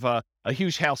and you have a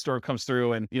huge hailstorm comes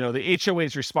through and, the HOA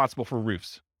is responsible for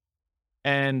roofs.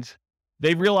 And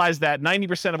they realize that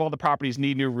 90% of all the properties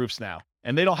need new roofs now.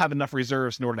 And they don't have enough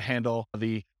reserves in order to handle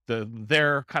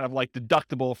their kind of like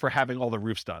deductible for having all the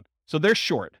roofs done. So they're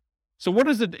short. So what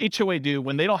does the HOA do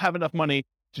when they don't have enough money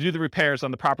to do the repairs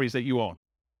on the properties that you own?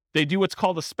 They do what's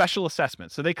called a special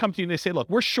assessment. So they come to you and they say, look,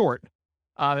 we're short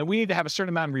and we need to have a certain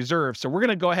amount of reserves. So we're going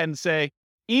to go ahead and say,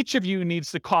 each of you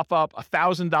needs to cough up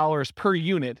 $1,000 per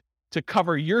unit to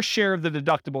cover your share of the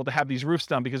deductible to have these roofs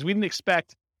done because we didn't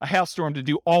expect a hailstorm to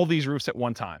do all these roofs at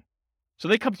one time. So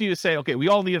they come to you to say, okay, we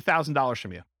all need $1,000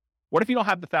 from you. What if you don't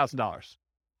have the $1,000?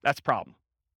 That's a problem.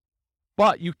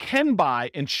 But you can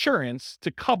buy insurance to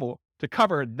cover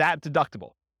that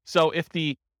deductible. So if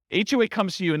the HOA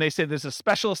comes to you and they say there's a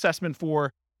special assessment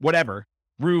for whatever,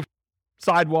 roof,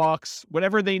 sidewalks,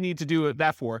 whatever they need to do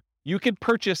that for, you can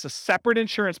purchase a separate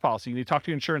insurance policy. You need to talk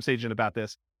to your insurance agent about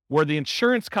this, where the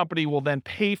insurance company will then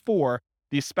pay for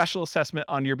the special assessment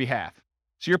on your behalf.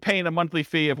 So you're paying a monthly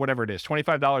fee of whatever it is,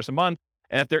 $25 a month.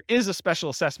 And if there is a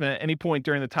special assessment at any point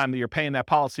during the time that you're paying that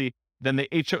policy, then the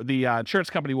insurance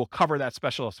company will cover that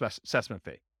special assessment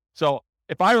fee. So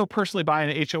if I were personally buying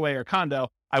an HOA or condo,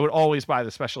 I would always buy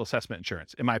the special assessment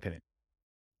insurance, in my opinion.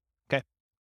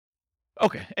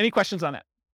 Okay. Any questions on that?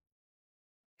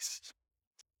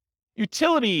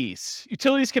 Utilities.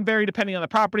 Utilities can vary depending on the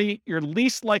property. You're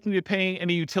least likely to be paying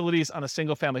any utilities on a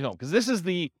single family home because this is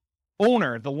the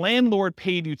owner, the landlord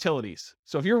paid utilities.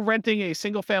 So if you're renting a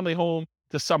single family home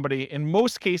to somebody, in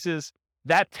most cases,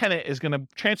 that tenant is going to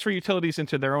transfer utilities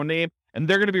into their own name and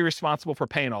they're going to be responsible for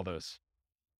paying all those.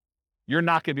 You're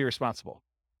not going to be responsible.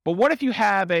 But what if you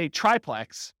have a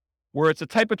triplex where it's a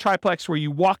type of triplex where you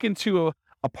walk into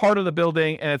a part of the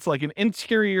building and it's like an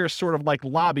interior sort of like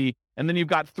lobby, and then you've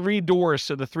got 3 doors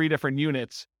to the 3 different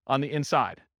units on the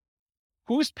inside?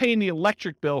 Who's paying the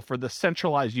electric bill for the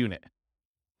centralized unit?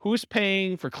 Who's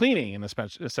paying for cleaning in the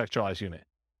centralized unit?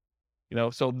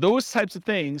 So those types of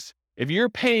things, If you're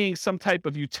paying some type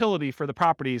of utility for the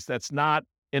properties that's not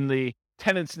in the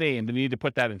tenant's name, then you need to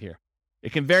put that in here.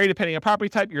 It can vary depending on property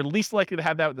type. You're least likely to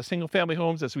have that with the single family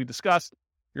homes, as we discussed.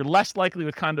 You're less likely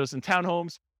with condos and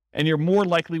townhomes, and you're more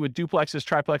likely with duplexes,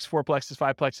 triplexes, fourplexes,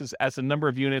 fiveplexes as the number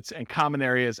of units and common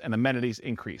areas and amenities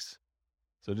increase.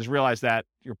 So just realize that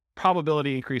your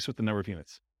probability increase with the number of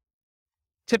units.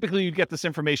 Typically, you'd get this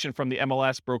information from the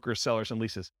MLS, brokers, sellers, and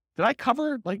leases. Did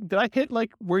I hit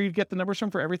where you get the numbers from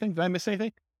for everything? Did I miss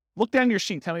anything? Look down your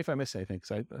sheet. Tell me if I missed anything,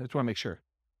 because I just want to make sure.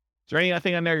 Is there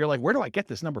anything on there you're like, where do I get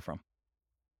this number from?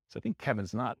 So I think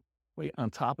Kevin's not way on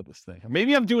top of this thing. Or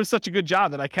maybe I'm doing such a good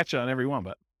job that I catch it on every one,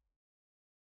 but.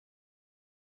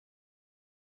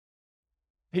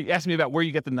 He asked me about where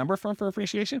you get the number from for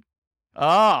appreciation.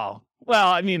 Oh, well,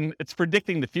 I mean, it's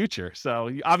predicting the future.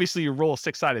 So obviously you roll a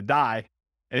 6-sided die.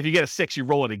 And if you get a 6, you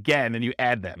roll it again and you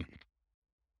add them.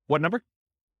 What number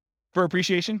for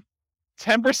appreciation?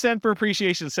 10% for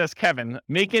appreciation, says Kevin.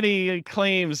 Make any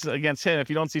claims against him if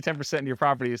you don't see 10% in your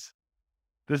properties.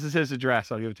 This is his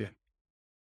address. I'll give it to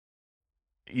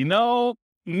you.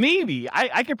 Maybe.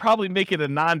 I could probably make it a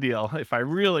non-deal if I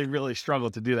really, really struggle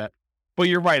to do that. But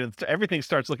you're right. Everything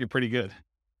starts looking pretty good,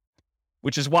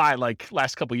 which is why,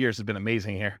 last couple of years has been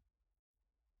amazing here.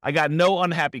 I got no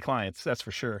unhappy clients, that's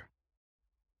for sure.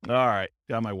 All right,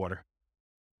 got my water.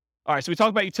 All right, so we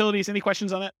talked about utilities. Any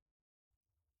questions on that?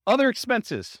 Other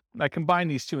expenses. I combine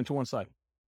these two into one slide.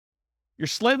 You're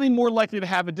slightly more likely to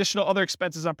have additional other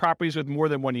expenses on properties with more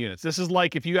than one unit. This is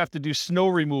like if you have to do snow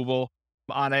removal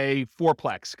on a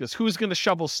fourplex, because who's going to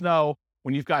shovel snow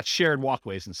when you've got shared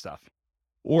walkways and stuff?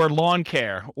 Or lawn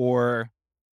care, or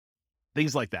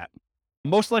things like that.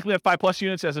 Most likely have 5+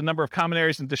 units as a number of common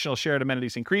areas and additional shared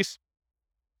amenities increase.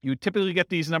 You typically get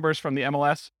these numbers from the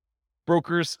MLS,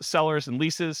 brokers, sellers, and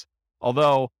leases,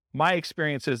 although my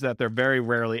experience is that they're very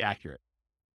rarely accurate.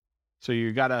 So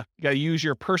you gotta use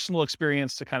your personal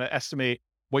experience to kind of estimate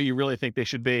what you really think they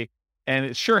should be. And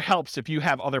it sure helps if you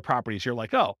have other properties. You're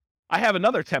like, oh, I have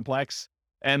another 10plex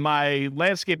and my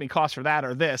landscaping costs for that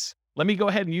are this. Let me go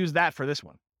ahead and use that for this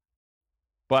one.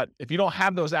 But if you don't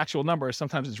have those actual numbers,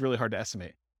 sometimes it's really hard to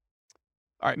estimate.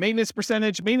 All right, maintenance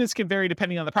percentage. Maintenance can vary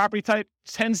depending on the property type.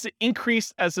 It tends to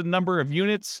increase as the number of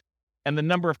units and the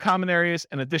number of common areas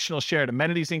and additional shared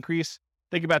amenities increase.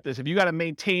 Think about this. If you got to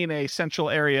maintain a central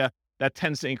area, that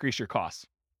tends to increase your costs.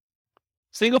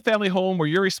 Single family home where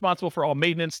you're responsible for all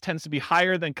maintenance tends to be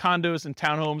higher than condos and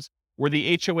townhomes where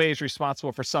the HOA is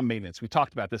responsible for some maintenance. We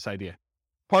talked about this idea.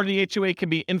 Part of the HOA can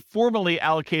be informally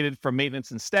allocated for maintenance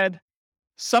instead.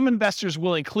 Some investors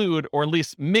will include or at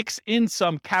least mix in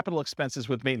some capital expenses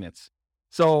with maintenance.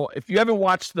 So if you haven't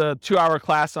watched the 2-hour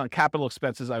class on capital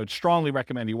expenses, I would strongly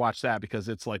recommend you watch that because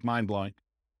it's mind-blowing.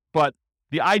 But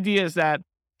the idea is that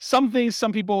some things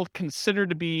some people consider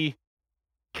to be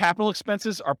capital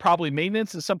expenses are probably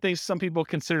maintenance, and some things some people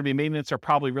consider to be maintenance are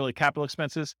probably really capital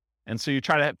expenses. And so you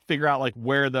try to figure out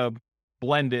where the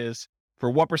blend is for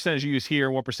what percentage you use here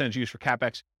and what percentage you use for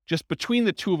CapEx. Just between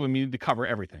the two of them, you need to cover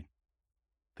everything.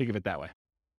 Think of it that way.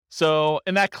 So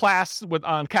in that class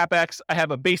on CapEx, I have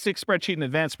a basic spreadsheet and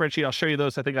advanced spreadsheet. I'll show you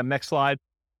those, I think, on next slide.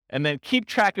 And then keep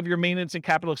track of your maintenance and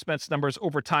capital expense numbers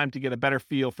over time to get a better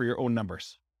feel for your own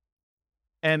numbers.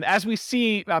 And as we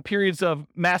see periods of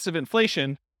massive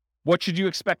inflation, what should you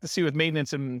expect to see with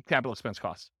maintenance and capital expense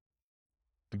costs?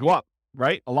 To go up,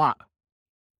 right? A lot.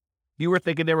 You were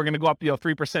thinking they were going to go up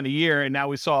 3% a year, and now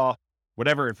we saw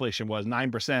whatever inflation was,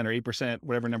 9% or 8%,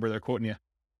 whatever number they're quoting you.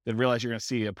 Then realize you're going to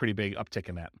see a pretty big uptick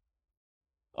in that.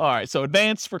 All right, so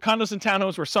advance for condos and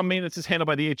townhomes where some maintenance is handled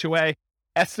by the HOA.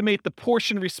 Estimate the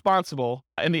portion responsible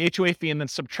in the HOA fee and then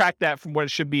subtract that from what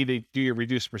it should be to do your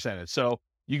reduced percentage. So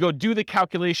you go do the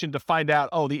calculation to find out,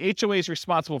 oh, the HOA is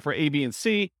responsible for A, B, and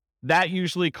C. That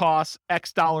usually costs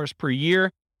X dollars per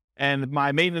year. And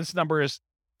my maintenance number is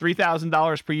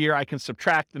 $3,000 per year. I can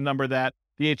subtract the number that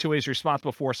the HOA is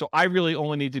responsible for. So I really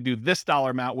only need to do this dollar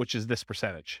amount, which is this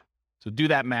percentage. So do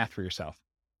that math for yourself.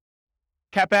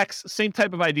 CapEx, same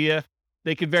type of idea.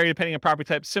 They can vary depending on property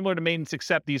type, similar to maintenance,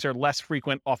 except these are less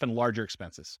frequent, often larger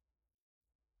expenses.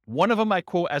 One of them I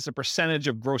quote as a percentage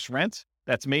of gross rent.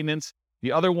 That's maintenance.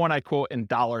 The other one I quote in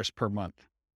dollars per month.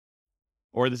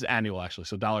 Or this is annual, actually,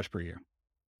 so dollars per year.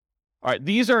 All right,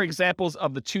 these are examples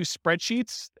of the two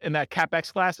spreadsheets in that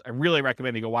CapEx class. I really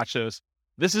recommend you go watch those.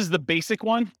 This is the basic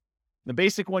one. The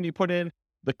basic one you put in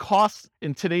the cost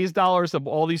in today's dollars of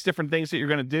all these different things that you're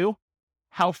going to do,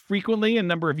 how frequently and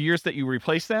number of years that you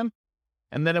replace them.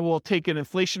 And then it will take an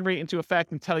inflation rate into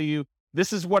effect and tell you,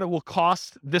 this is what it will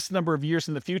cost this number of years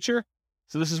in the future.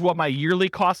 So this is what my yearly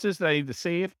cost is that I need to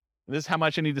save. And this is how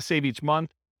much I need to save each month.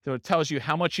 So it tells you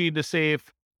how much you need to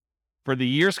save for the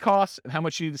year's costs and how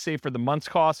much you need to save for the month's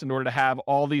costs in order to have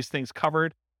all these things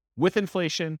covered with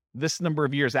inflation this number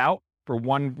of years out for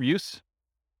one use.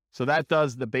 So that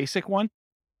does the basic one.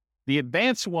 The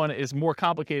advanced one is more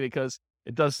complicated because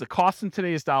it does the cost in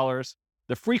today's dollars,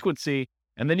 the frequency,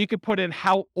 and then you can put in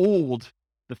how old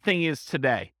the thing is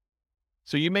today.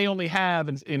 So you may only have,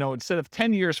 instead of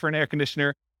 10 years for an air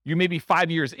conditioner, you may be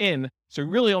 5 years in. So you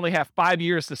really only have 5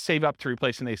 years to save up to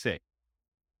replace an AC.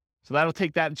 So that'll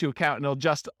take that into account, and it'll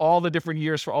adjust all the different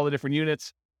years for all the different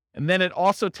units. And then it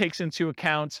also takes into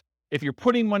account if you're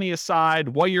putting money aside,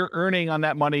 what you're earning on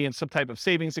that money in some type of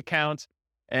savings account,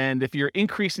 and if you're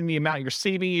increasing the amount you're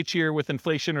saving each year with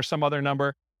inflation or some other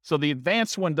number. So the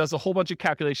advanced one does a whole bunch of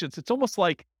calculations. It's almost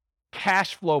like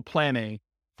cash flow planning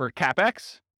for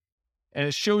CapEx. And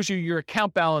it shows you your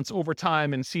account balance over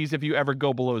time and sees if you ever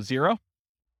go below zero,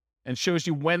 and shows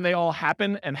you when they all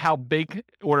happen and how big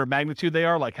order of magnitude they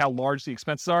are, like how large the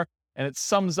expenses are. And it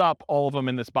sums up all of them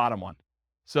in this bottom one.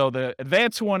 So the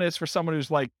advanced one is for someone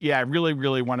who's like, yeah, I really,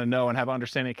 really want to know and have an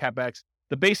understanding of CapEx.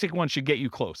 The basic one should get you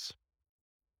close.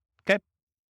 Okay.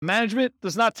 Management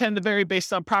does not tend to vary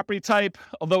based on property type,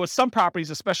 although with some properties,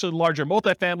 especially larger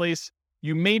multifamilies,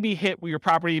 you may be hit with your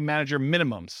property manager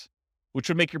minimums, which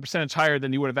would make your percentage higher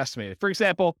than you would have estimated. For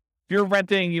example, if you're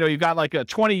renting, you've got like a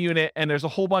 20 unit and there's a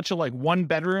whole bunch of like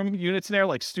 1-bedroom units in there,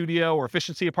 like studio or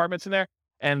efficiency apartments in there.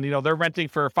 And, they're renting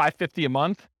for $550 a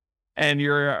month and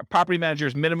your property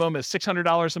manager's minimum is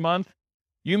 $600 a month.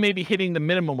 You may be hitting the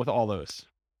minimum with all those.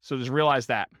 So just realize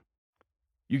that.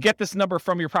 You get this number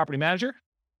from your property manager.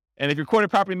 And if your quoted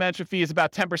property management fee is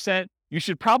about 10%, you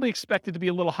should probably expect it to be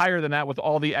a little higher than that with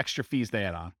all the extra fees they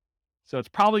add on. So it's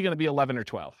probably going to be 11 or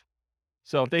 12.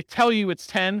 So if they tell you it's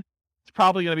 10, it's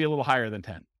probably going to be a little higher than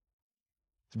 10.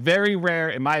 It's very rare,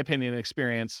 in my opinion and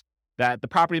experience, that the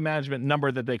property management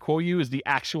number that they quote you is the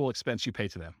actual expense you pay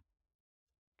to them.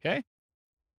 Okay?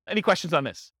 Any questions on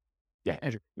this? Yeah,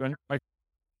 Andrew, you want to?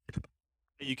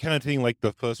 Are you counting like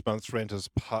the first month's rent as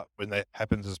part when that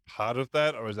happens as part of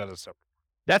that, or is that a separate?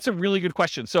 That's a really good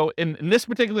question. So in this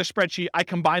particular spreadsheet, I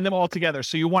combine them all together.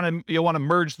 So you want to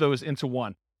merge those into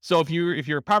one. So if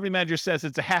your property manager says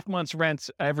it's a half month's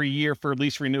rent every year for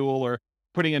lease renewal or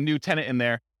putting a new tenant in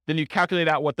there, then you calculate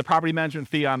out what the property management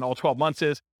fee on all 12 months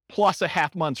is, plus a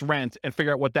half month's rent, and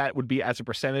figure out what that would be as a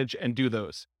percentage and do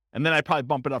those. And then I'd probably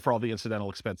bump it up for all the incidental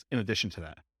expense in addition to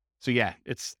that. So yeah,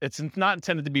 it's not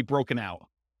intended to be broken out.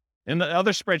 In the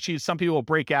other spreadsheets, some people will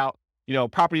break out,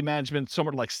 property management,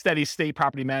 somewhat like steady state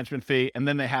property management fee, and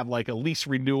then they have like a lease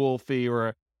renewal fee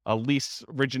or a lease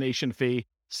origination fee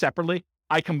separately.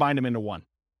 I combine them into one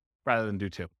rather than do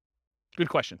two. Good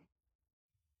question.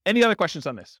 Any other questions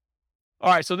on this?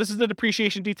 All right, so this is the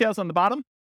depreciation details on the bottom.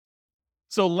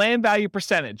 So land value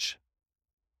percentage.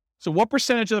 So what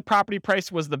percentage of the property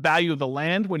price was the value of the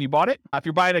land when you bought it? If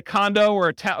you're buying a condo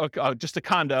or just a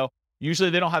condo, usually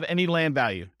they don't have any land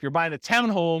value. If you're buying a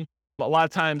townhome, a lot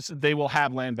of times they will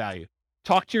have land value.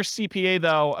 Talk to your CPA,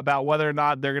 though, about whether or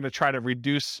not they're going to try to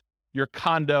reduce your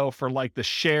condo for like the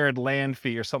shared land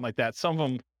fee or something like that. Some of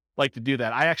them like to do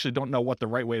that. I actually don't know what the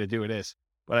right way to do it is,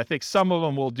 but I think some of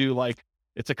them will do like,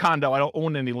 it's a condo, I don't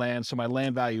own any land, so my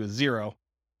land value is zero.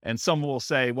 And some will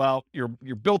say, well, you're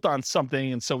built on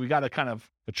something, and so we got to kind of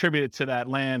attribute it to that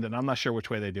land, and I'm not sure which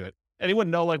way they do it.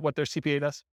 Anyone know like what their CPA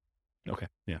does? Okay,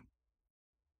 yeah.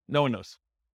 No one knows.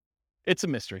 It's a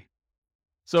mystery.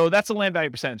 So that's a land value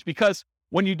percentage, because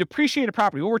when you depreciate a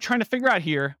property, what we're trying to figure out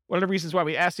here, one of the reasons why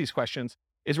we ask these questions,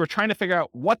 is we're trying to figure out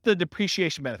what the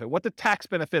depreciation benefit, what the tax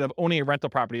benefit of owning a rental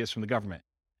property is from the government.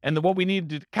 And then what we need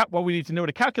to know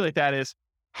to calculate that is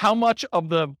how much of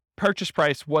the purchase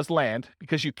price was land,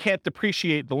 because you can't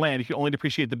depreciate the land, you can only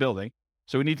depreciate the building.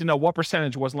 So we need to know what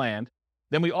percentage was land.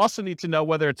 Then we also need to know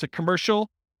whether it's a commercial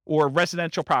or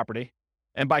residential property.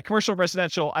 And by commercial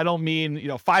residential, I don't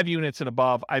mean, 5 units and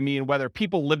above. I mean whether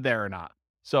people live there or not.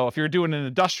 So if you're doing an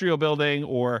industrial building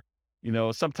or,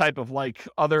 some type of like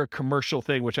other commercial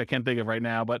thing, which I can't think of right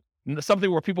now, but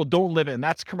something where people don't live in,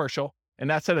 that's commercial. And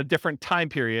that's at a different time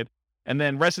period. And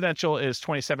then residential is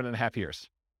 27.5 years.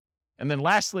 And then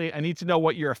lastly, I need to know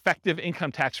what your effective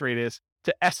income tax rate is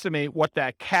to estimate what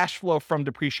that cash flow from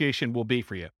depreciation will be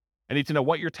for you. I need to know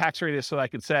what your tax rate is so that I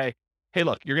can say, hey,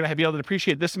 look, you're going to be able to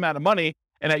depreciate this amount of money,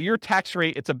 and at your tax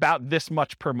rate, it's about this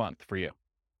much per month for you.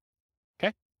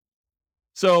 Okay?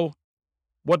 So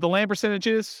what the land percentage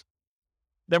is,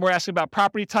 then we're asking about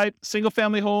property type,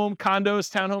 single-family home,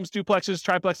 condos, townhomes, duplexes,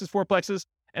 triplexes, fourplexes,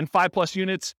 and 5+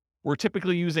 units. We're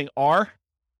typically using R,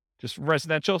 just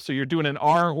residential. So you're doing an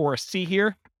R or a C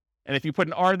here. And if you put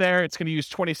an R there, it's going to use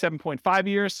 27.5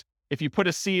 years. If you put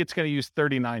a C, it's going to use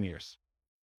 39 years.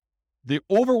 The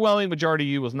overwhelming majority of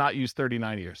you will not use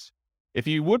 39 years. If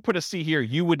you would put a C here,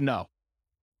 you would know.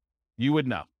 You would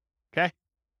know, okay?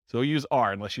 So use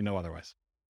R unless you know otherwise.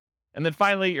 And then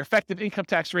finally, your effective income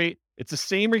tax rate, it's the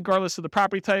same regardless of the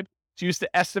property type. It's used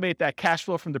to estimate that cash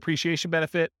flow from depreciation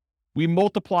benefit. We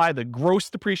multiply the gross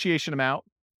depreciation amount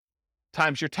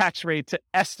times your tax rate to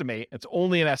estimate, it's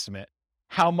only an estimate,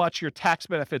 how much your tax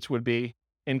benefits would be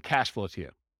in cash flow to you.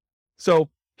 So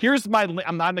here's I'm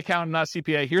not an accountant, not a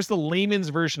CPA. Here's the layman's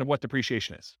version of what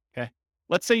depreciation is, okay?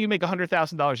 Let's say you make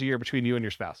 $100,000 a year between you and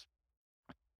your spouse,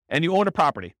 and you own a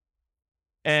property.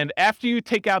 And after you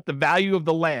take out the value of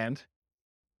the land,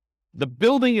 the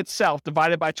building itself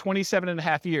divided by 27 and a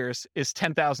half years is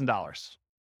 $10,000,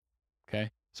 okay?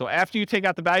 So after you take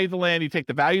out the value of the land, you take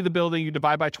the value of the building, you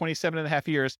divide by 27 and a half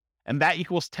years, and that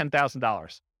equals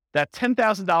 $10,000. That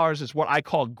 $10,000 is what I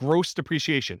call gross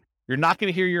depreciation. You're not going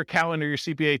to hear your accountant or your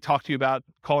CPA talk to you about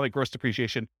calling it gross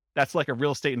depreciation. That's like a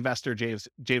real estate investor,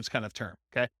 James kind of term,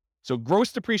 okay? So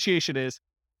gross depreciation is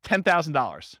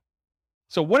 $10,000.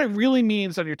 So what it really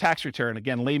means on your tax return,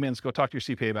 again, layman's, go talk to your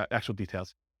CPA about actual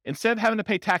details. Instead of having to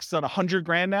pay taxes on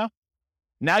 $100,000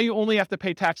 now you only have to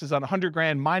pay taxes on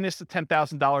 $100,000 minus the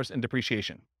 $10,000 in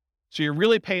depreciation. So you're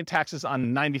really paying taxes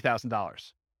on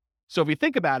 $90,000. So if you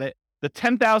think about it, the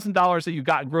 $10,000 that you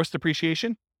got in gross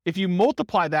depreciation, if you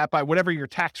multiply that by whatever your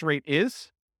tax rate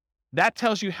is, that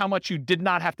tells you how much you did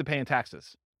not have to pay in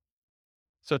taxes.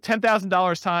 So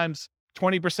 $10,000 times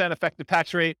 20% effective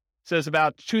tax rate says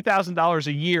about $2,000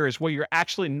 a year is what you're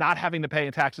actually not having to pay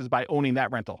in taxes by owning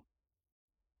that rental.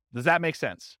 Does that make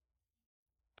sense?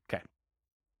 Okay.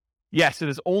 Yes, it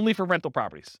is only for rental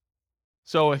properties.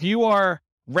 So if you are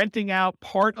renting out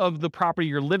part of the property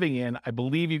you're living in, I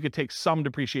believe you could take some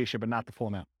depreciation, but not the full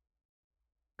amount.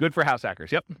 Good for house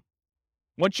hackers. Yep.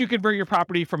 Once you convert your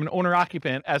property from an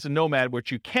owner-occupant as a nomad,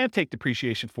 which you can take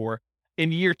depreciation for,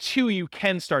 in year 2, you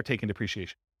can start taking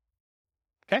depreciation.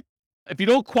 Okay? If you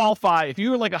don't qualify, if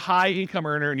you're like a high income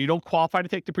earner and you don't qualify to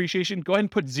take depreciation, go ahead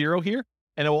and put 0 here,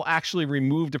 and it will actually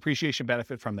remove depreciation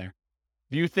benefit from there.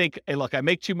 If you think, hey, look, I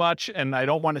make too much and I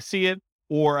don't want to see it,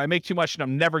 or I make too much and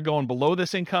I'm never going below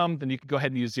this income, then you can go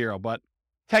ahead and use 0. But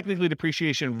technically,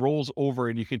 depreciation rolls over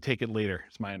and you can take it later,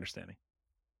 is my understanding.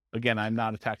 Again, I'm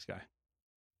not a tax guy.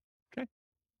 Okay.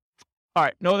 All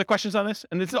right. No other questions on this?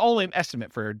 And it's only an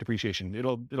estimate for depreciation.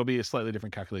 It'll be a slightly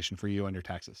different calculation for you on your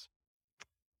taxes.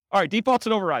 All right. Defaults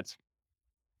and overrides.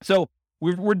 So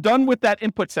we're done with that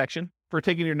input section for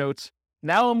taking your notes.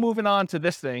 Now I'm moving on to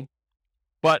this thing,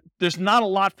 but there's not a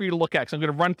lot for you to look at. So I'm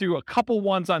going to run through a couple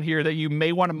ones on here that you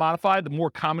may want to modify, the more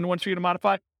common ones for you to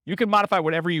modify. You can modify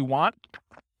whatever you want.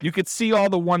 You could see all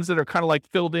the ones that are kind of like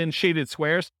filled in shaded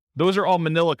squares. Those are all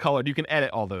manila colored. You can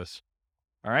edit all those.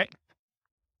 All right.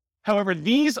 However,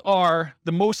 these are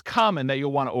the most common that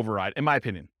you'll want to override, in my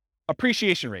opinion.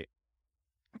 Appreciation rate.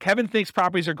 Kevin thinks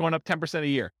properties are going up 10% a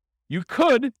year. You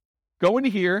could go into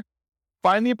here,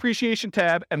 find the appreciation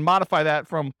tab, and modify that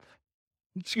from,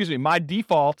 my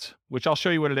default, which I'll show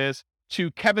you what it is,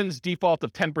 to Kevin's default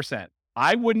of 10%.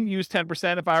 I wouldn't use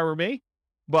 10% if I were me,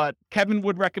 but Kevin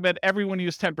would recommend everyone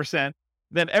use 10%.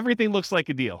 Then everything looks like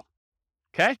a deal.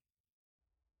 Okay?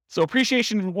 So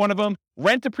appreciation is one of them.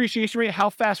 Rent appreciation rate, how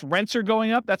fast rents are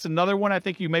going up. That's another one I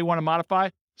think you may want to modify,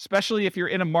 especially if you're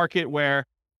in a market where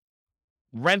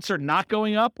rents are not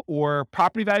going up or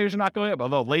property values are not going up.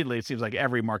 Although lately it seems like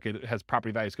every market has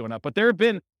property values going up. But there have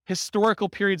been historical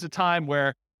periods of time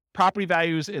where property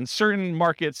values in certain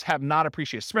markets have not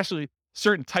appreciated, especially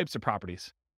certain types of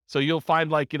properties. So you'll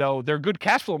find they're good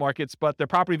cash flow markets, but their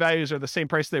property values are the same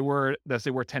price as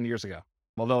they were 10 years ago.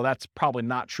 Although that's probably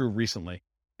not true recently.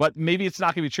 But maybe it's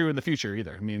not going to be true in the future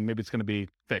either. I mean, maybe it's going to be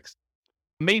fixed.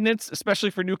 Maintenance, especially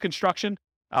for new construction.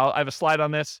 I have a slide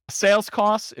on this. Sales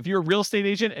costs. If you're a real estate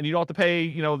agent and you don't have to pay,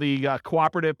 the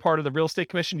cooperative part of the real estate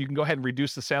commission, you can go ahead and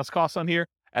reduce the sales costs on here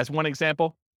as one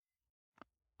example.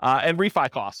 And refi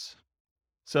costs.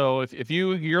 So if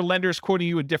your lender's quoting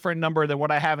you a different number than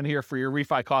what I have in here for your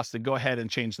refi costs, then go ahead and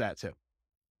change that too.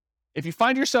 If you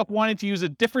find yourself wanting to use a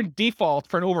different default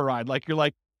for an override, like you're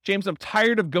like, James, I'm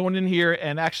tired of going in here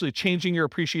and actually changing your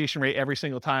appreciation rate every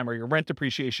single time, or your rent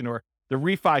appreciation, or the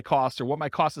refi costs, or what my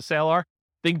costs of sale are,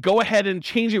 then go ahead and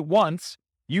change it once.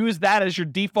 Use that as your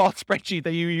default spreadsheet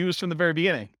that you used from the very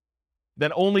beginning.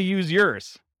 Then only use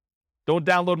yours. Don't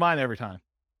download mine every time.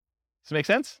 Does that make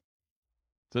sense?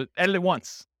 So edit it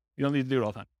once. You don't need to do it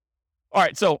all the time. All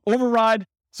right, so override.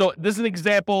 So this is an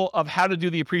example of how to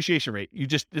do the appreciation rate.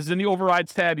 This is in the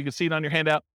overrides tab. You can see it on your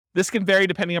handout. This can vary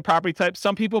depending on property type.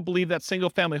 Some people believe that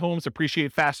single-family homes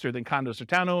appreciate faster than condos or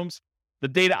townhomes. The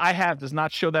data I have does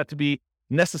not show that to be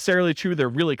necessarily true. They're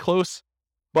really close.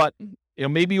 But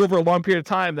maybe over a long period of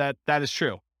time that is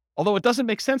true. Although it doesn't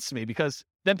make sense to me because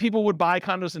then people would buy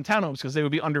condos and townhomes because they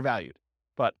would be undervalued.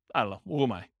 But I don't know. Who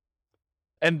am I?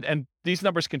 And these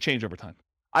numbers can change over time.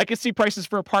 I can see prices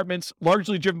for apartments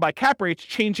largely driven by cap rates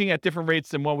changing at different rates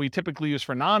than what we typically use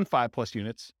for non-5+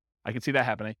 units. I can see that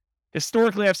happening.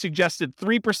 Historically, I've suggested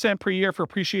 3% per year for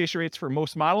appreciation rates for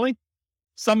most modeling.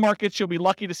 Some markets you'll be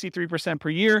lucky to see 3% per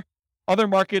year. Other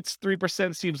markets,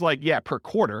 3% seems like, per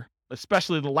quarter,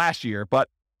 especially the last year. But,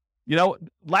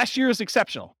 last year is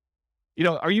exceptional.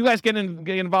 Are you guys getting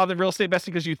involved in real estate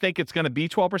investing because you think it's going to be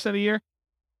 12% a year?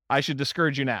 I should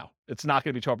discourage you now. It's not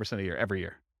going to be 12% a year every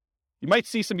year. You might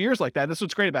see some years like that. That's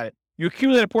what's great about it. You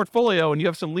accumulate a portfolio and you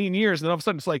have some lean years, and then all of a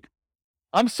sudden it's like,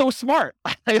 I'm so smart.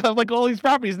 I have like all these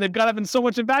properties and they've got up in so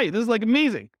much in value. This is like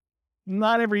amazing.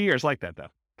 Not every year is like that though.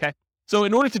 Okay. So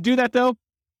in order to do that though,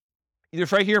 either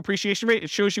right here, appreciation rate, it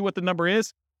shows you what the number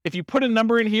is. If you put a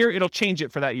number in here, it'll change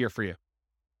it for that year for you.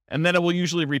 And then it will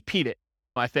usually repeat it,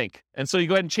 I think. And so you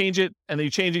go ahead and change it, and then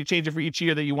you change it for each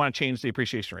year that you want to change the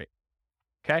appreciation rate.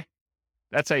 Okay.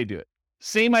 That's how you do it.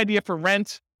 Same idea for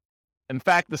rent. In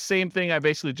fact, the same thing I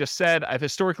basically just said. I've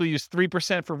historically used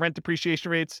 3% for rent depreciation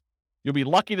rates. You'll be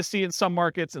lucky to see in some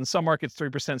markets. In some markets,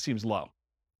 3% seems low.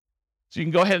 So you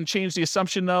can go ahead and change the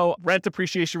assumption though. Rent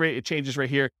depreciation rate, it changes right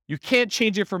here. You can't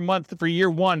change it for year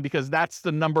one because that's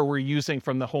the number we're using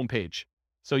from the homepage.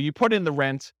 So you put in the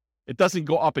rent, it doesn't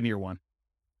go up in year one,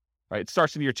 right? It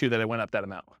starts in year two that it went up that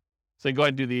amount. So you can go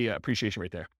ahead and do the appreciation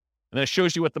rate there. And then it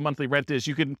shows you what the monthly rent is.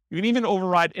 You can even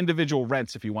override individual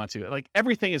rents if you want to. Like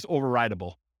everything is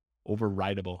overrideable.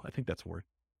 Overrideable. I think that's a word.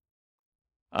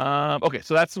 Okay,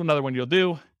 so that's another one you'll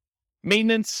do.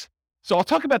 Maintenance. So I'll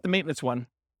talk about the maintenance one.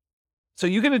 So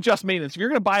you can adjust maintenance. If you're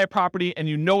going to buy a property and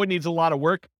you know it needs a lot of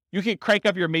work, you can crank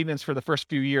up your maintenance for the first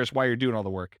few years while you're doing all the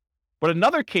work. But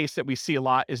another case that we see a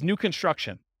lot is new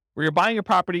construction, where you're buying a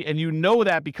property and you know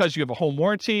that because you have a home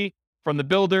warranty from the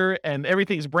builder and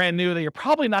everything's brand new, that you're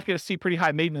probably not going to see pretty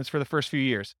high maintenance for the first few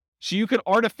years. So you could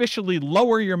artificially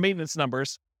lower your maintenance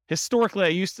numbers. Historically, I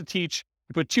used to teach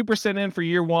you put 2% in for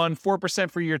year one, 4%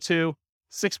 for year two,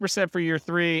 6% for year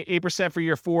three, 8% for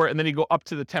year four, and then you go up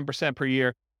to the 10% per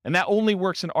year. And that only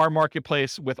works in our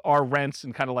marketplace with our rents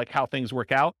and kind of like how things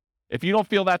work out. If you don't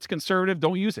feel that's conservative,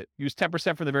 don't use it. Use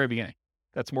 10% from the very beginning.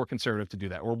 That's more conservative to do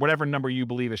that, or whatever number you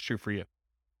believe is true for you.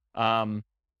 So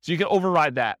you can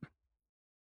override that.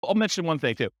 I'll mention one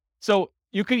thing too. So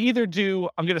you could either do,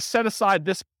 I'm going to set aside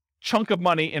this chunk of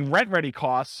money in rent-ready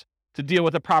costs to deal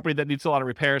with a property that needs a lot of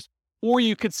repairs, or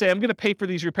you could say, I'm going to pay for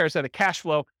these repairs out of cash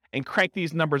flow and crank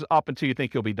these numbers up until you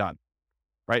think you'll be done,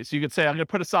 right? So you could say, I'm going to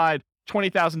put aside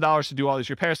 $20,000 to do all these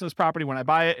repairs on this property when I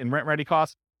buy it in rent-ready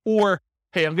costs, or,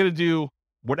 hey, I'm going to do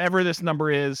whatever this number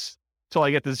is till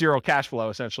I get to zero cash flow,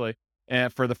 essentially,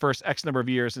 and for the first X number of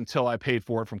years until I paid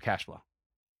for it from cash flow.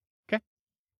 Okay.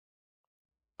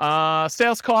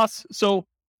 Sales costs. So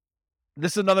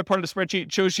this is another part of the spreadsheet.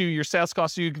 It shows you your sales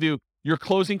costs. So you can do your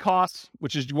closing costs,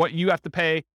 which is what you have to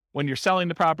pay when you're selling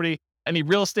the property, any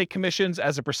real estate commissions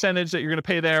as a percentage that you're going to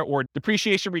pay there, or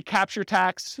depreciation recapture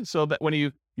tax, so that when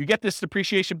you get this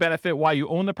depreciation benefit while you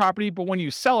own the property, but when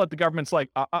you sell it, the government's like,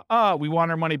 we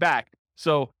want our money back.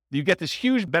 So you get this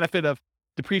huge benefit of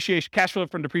depreciation, cash flow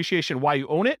from depreciation while you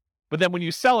own it. But then when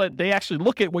you sell it, they actually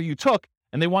look at what you took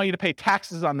and they want you to pay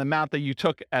taxes on the amount that you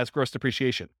took as gross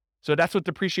depreciation. So that's what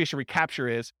depreciation recapture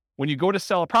is. When you go to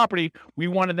sell a property, we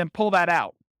want to then pull that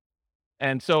out.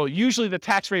 And so usually the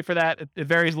tax rate for that, it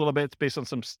varies a little bit. It's based on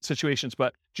some situations,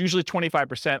 but it's usually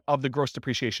 25% of the gross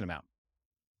depreciation amount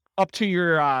up to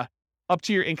your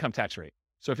income tax rate.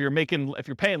 So if you're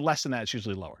paying less than that, it's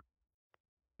usually lower.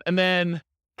 And then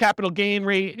capital gain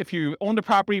rate, if you own the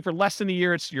property for less than a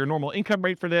year, it's your normal income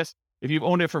rate for this. If you've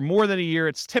owned it for more than a year,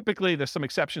 it's typically, there's some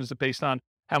exceptions based on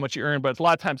how much you earn, but a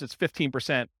lot of times it's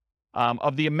 15%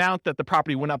 of the amount that the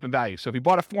property went up in value. So if you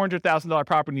bought a $400,000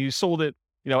 property and you sold it,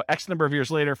 X number of years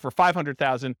later for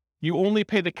 $500,000, you only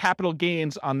pay the capital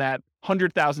gains on that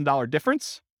 $100,000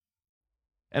 difference.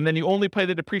 And then you only pay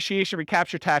the depreciation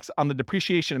recapture tax on the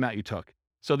depreciation amount you took.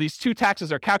 So these two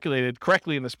taxes are calculated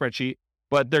correctly in the spreadsheet,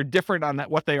 but they're different on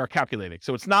what they are calculating.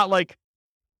 So it's not like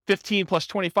 15 plus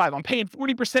 25. I'm paying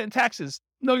 40% in taxes.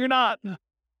 No, you're not.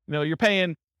 You're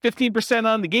paying 15%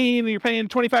 on the gain and you're paying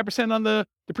 25% on the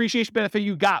depreciation benefit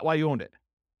you got while you owned it.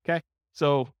 Okay.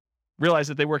 So realize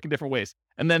that they work in different ways.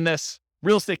 And then this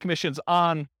real estate commissions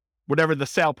on whatever the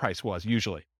sale price was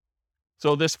usually.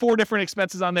 So there's 4 different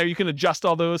expenses on there. You can adjust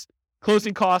all those: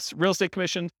 closing costs, real estate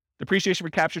commission, depreciation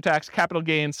recapture tax, capital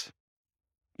gains.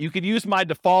 You can use my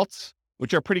defaults,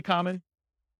 which are pretty common.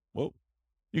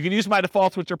 You can use my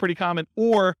defaults, which are pretty common,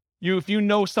 or if you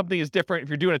know something is different, if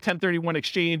you're doing a 1031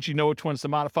 exchange, you know which ones to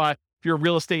modify. If you're a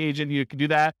real estate agent, you can do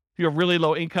that. If you have really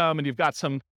low income and you've got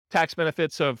some tax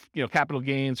benefits of, capital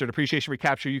gains or depreciation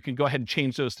recapture, you can go ahead and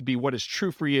change those to be what is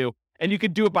true for you. And you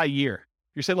can do it by year.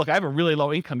 You say, look, I have a really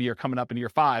low income year coming up in year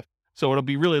 5, so it'll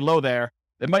be really low there.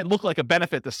 It might look like a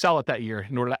benefit to sell it that year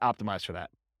in order to optimize for that.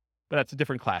 But that's a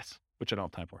different class, which I don't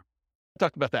have time for. I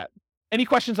talked about that. Any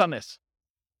questions on this?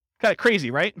 Kind of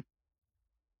crazy, right?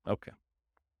 Okay.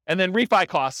 And then refi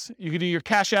costs. You can do your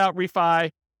cash out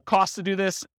refi costs to do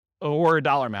this or a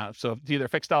dollar amount. So if it's either a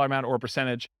fixed dollar amount or a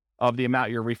percentage of the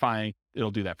amount you're refining,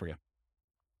 it'll do that for you.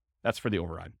 That's for the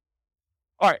override.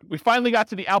 All right. We finally got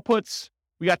to the outputs.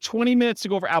 We got 20 minutes to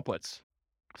go over outputs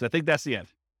because I think that's the end.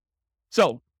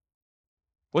 So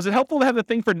was it helpful to have the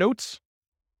thing for notes?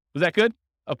 Was that good?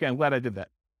 Okay. I'm glad I did that.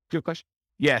 Good question.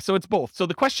 Yeah. So it's both. So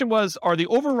the question was, are the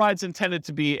overrides intended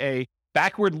to be a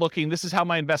backward looking, this is how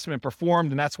my investment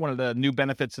performed, and that's one of the new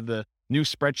benefits of the new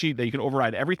spreadsheet, that you can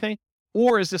override everything?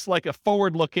 Or is this like a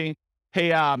forward looking,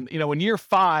 hey, in year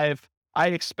 5, I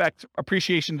expect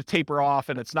appreciation to taper off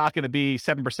and it's not going to be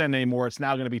 7% anymore. It's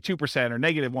now going to be 2% or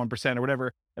negative 1% or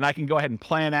whatever. And I can go ahead and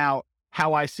plan out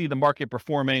how I see the market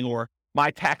performing, or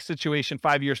my tax situation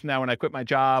 5 years from now when I quit my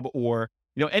job, or,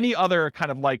 any other kind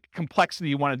of like complexity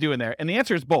you want to do in there. And the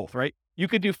answer is both, right? You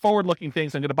could do forward looking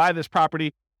things. I'm going to buy this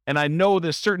property and I know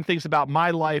there's certain things about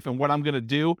my life and what I'm going to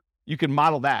do. You can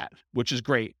model that, which is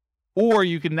great. Or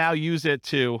you can now use it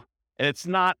to, and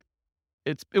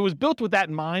it was built with that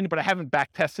in mind, but I haven't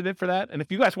back tested it for that. And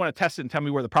if you guys want to test it and tell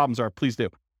me where the problems are, please do.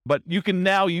 But you can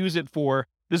now use it for,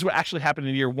 this is what actually happened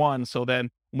in year 1. So then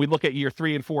when we look at year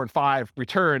 3 and 4 and 5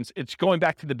 returns, it's going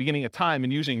back to the beginning of time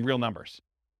and using real numbers.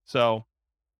 So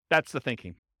that's the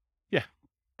thinking. Yeah.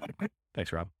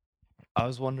 Thanks, Rob. I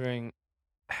was wondering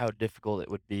how difficult it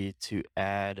would be to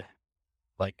add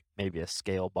like maybe a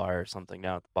scale bar or something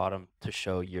down at the bottom to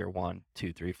show year 1,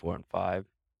 2, 3, 4, and 5.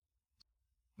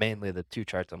 Mainly the 2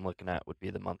 charts I'm looking at would be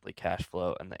the monthly cash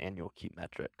flow and the annual key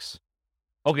metrics.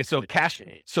 Okay,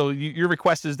 so your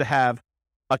request is to have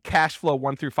a cash flow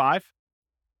 1 through 5,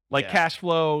 like cash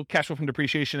flow from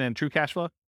depreciation and true cash flow,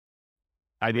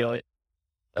 ideally,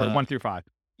 or 1 through 5.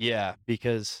 Yeah,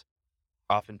 because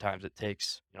oftentimes it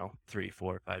takes 3,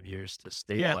 4, 5 years to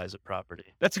stabilize a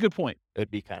property. That's a good point. It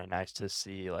would be kind of nice to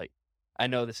see, like, I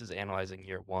know this is analyzing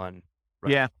year 1,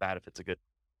 right off the bat, if it's a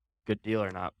good deal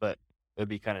or not, but it would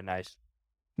be kind of nice.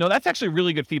 No, that's actually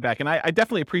really good feedback. And I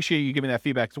definitely appreciate you giving that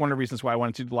feedback. It's one of the reasons why I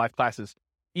wanted to do the live classes.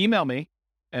 Email me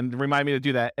and remind me to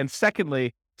do that. And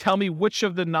secondly, tell me which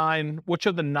of the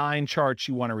 9 charts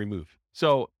you want to remove.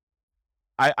 So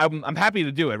I'm happy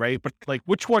to do it, right? But like,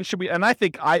 which one should we, and I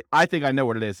think I know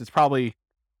what it is. It's probably,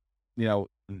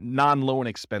 non-loan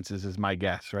expenses is my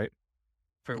guess, right?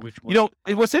 For which one?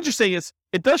 What's interesting is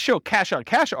it does show cash on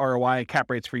cash ROI and cap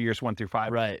rates for years 1 through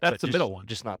 5. Right. That's the middle one.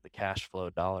 Just not the cash flow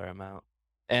dollar amount.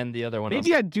 And the other one.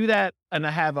 Maybe I'd do that and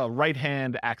I have a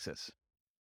right-hand axis.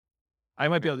 I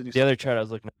might be able to do the other chart I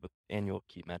was looking at with annual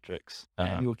key metrics.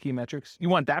 Annual key metrics. You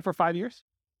want that for 5 years?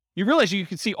 You realize you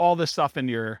can see all this stuff in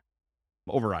your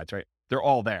overrides, right? They're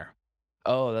all there.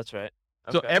 Oh, that's right.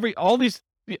 Okay.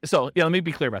 So let me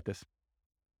be clear about this.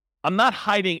 I'm not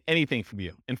hiding anything from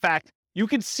you. In fact, you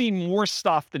can see more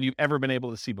stuff than you've ever been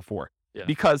able to see before,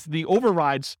 because the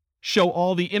overrides show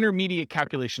all the intermediate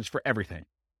calculations for everything,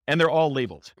 and they're all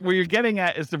labeled. Where you're getting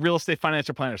at is the real estate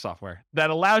financial planner software that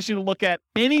allows you to look at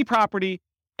any property,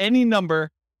 any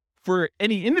number for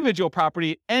any individual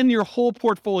property and your whole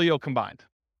portfolio combined.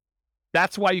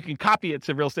 That's why you can copy it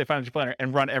to Real Estate Financial Planner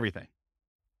and run everything.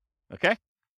 Okay?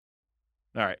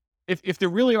 All right. If there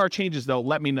really are changes, though,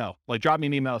 let me know. Like, drop me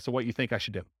an email as to what you think I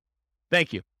should do.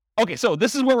 Thank you. Okay, so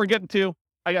this is where we're getting to.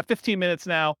 I got 15 minutes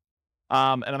now,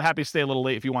 and I'm happy to stay a little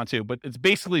late if you want to, but it's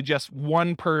basically just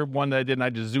one per one that I did, and I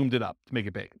just zoomed it up to make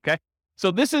it big, okay?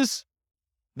 So this is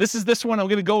this one. I'm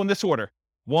going to go in this order.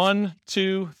 1,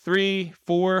 2, 3,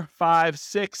 4, 5,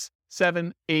 6,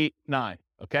 7, 8, 9,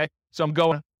 okay? So I'm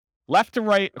going left to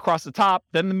right across the top,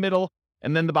 then the middle,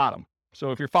 and then the bottom.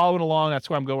 So if you're following along, that's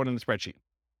where I'm going in the spreadsheet.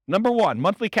 Number 1,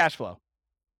 monthly cash flow.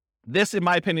 This, in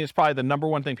my opinion, is probably the number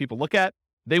one thing people look at.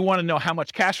 They want to know how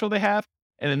much cash flow they have.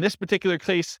 And in this particular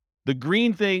case, the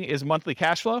green thing is monthly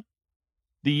cash flow.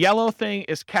 The yellow thing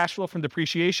is cash flow from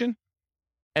depreciation.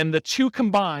 And the 2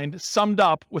 combined, summed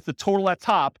up with the total at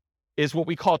top, is what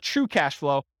we call true cash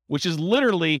flow, which is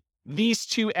literally these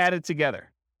 2 added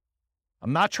together.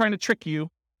 I'm not trying to trick you.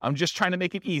 I'm just trying to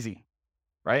make it easy,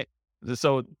 right?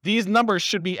 So these numbers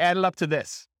should be added up to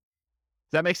this.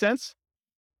 Does that make sense?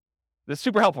 That's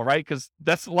super helpful, right? Because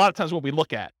that's a lot of times what we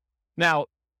look at. Now,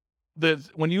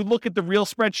 when you look at the real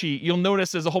spreadsheet, you'll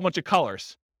notice there's a whole bunch of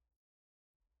colors.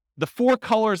 The 4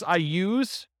 colors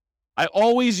I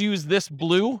always use this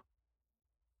blue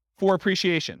for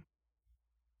appreciation.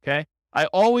 Okay. I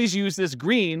always use this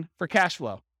green for cash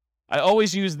flow. I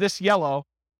always use this yellow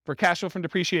for cash flow from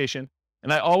depreciation.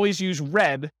 And I always use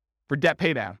red for debt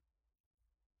paydown.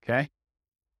 Okay.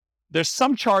 There's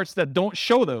some charts that don't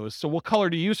show those. So what color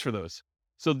to use for those?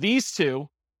 So these 2,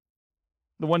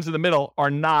 the ones in the middle,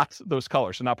 are not those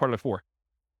colors. They're not part of the 4.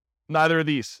 Neither of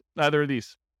these.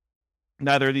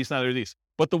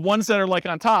 But the ones that are like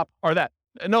on top are that.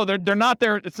 No, they're not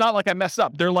there. It's not like I messed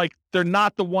up. They're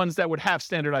not the ones that would have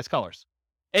standardized colors.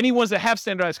 Any ones that have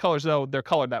standardized colors, though, they're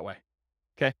colored that way.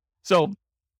 Okay. So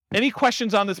any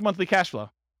questions on this monthly cash flow?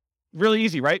 Really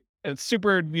easy, right? And it's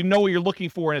super, you know what you're looking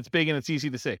for, and it's big and it's easy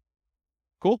to see.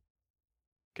 Cool?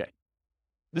 Okay.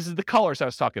 This is the colors I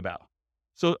was talking about.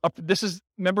 So this is,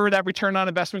 remember that return on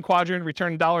investment quadrant,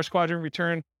 return dollars quadrant,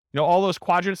 return, all those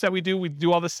quadrants that we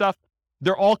do all this stuff.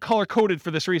 They're all color coded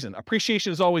for this reason.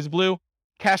 Appreciation is always blue.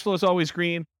 Cash flow is always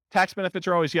green. Tax benefits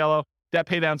are always yellow. Debt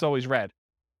pay down is always red.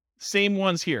 Same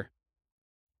ones here.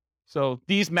 So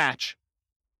these match.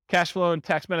 Cash flow and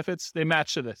tax benefits, they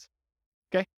match to this.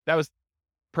 Okay? That was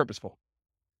purposeful.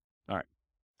 All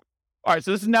right.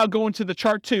 So this is now going to the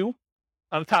chart 2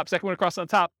 on the top, second one across on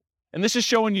the top. And this is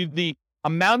showing you the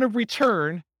amount of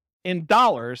return in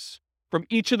dollars from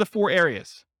each of the 4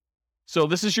 areas. So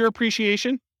this is your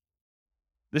appreciation.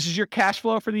 This is your cash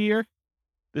flow for the year.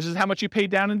 This is how much you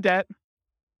paid down in debt.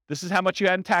 This is how much you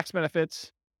had in tax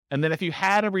benefits. And then if you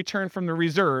had a return from the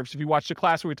reserves, if you watched the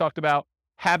class where we talked about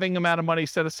having amount of money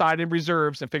set aside in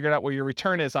reserves and figured out what your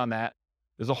return is on that,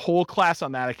 there's a whole class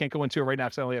on that. I can't go into it right now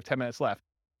because I only have 10 minutes left.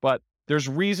 But there's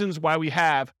reasons why we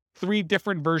have 3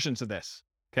 different versions of this,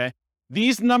 okay?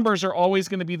 These numbers are always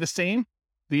going to be the same.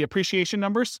 The appreciation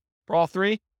numbers for all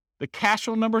 3. The cash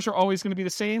flow numbers are always going to be the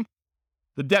same.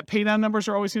 The debt pay down numbers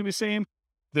are always going to be the same.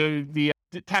 The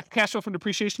tax cash flow from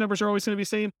depreciation numbers are always going to be the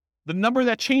same. The number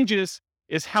that changes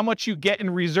is how much you get in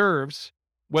reserves,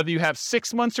 whether you have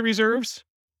 6 months of reserves,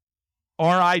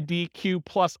 RIDQ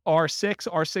plus R6.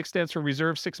 R6 stands for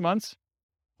reserve 6 months,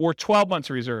 or 12 months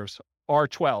of reserves,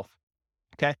 R12.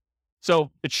 Okay. So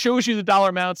it shows you the dollar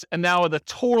amounts, and now the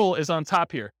total is on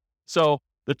top here. So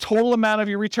the total amount of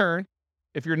your return,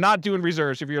 if you're not doing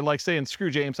reserves, if you're like saying, screw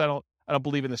James, I don't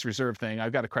believe in this reserve thing.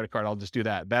 I've got a credit card. I'll just do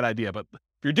that. Bad idea. But if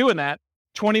you're doing that,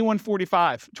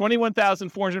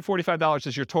 $21,445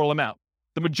 is your total amount.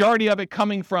 The majority of it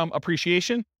coming from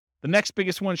appreciation. The next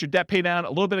biggest one is your debt pay down, a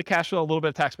little bit of cash flow, a little bit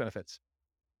of tax benefits.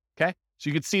 Okay. So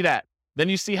you could see that. Then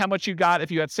you see how much you got. If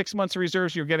you had 6 months of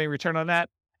reserves, you're getting a return on that.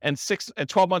 And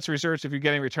 12 months of reserves, if you're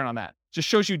getting a return on that. Just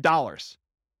shows you dollars.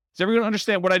 Does everyone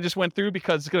understand what I just went through?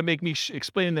 Because it's going to make me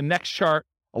explaining the next chart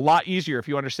a lot easier if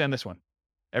you understand this one.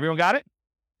 Everyone got it?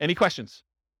 Any questions?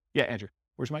 Yeah, Andrew.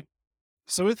 Where's Mike?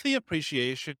 So with the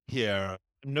appreciation here,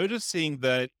 I'm noticing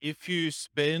that if you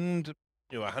spend,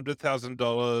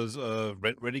 $100,000 of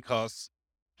rent-ready costs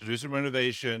to do some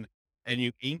renovation, and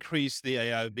you increase the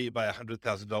AIV by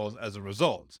 $100,000 as a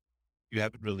result, you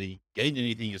haven't really gained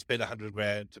anything. You spent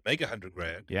 $100,000 to make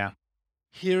 $100,000. Yeah.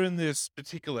 Here in this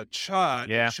particular chart,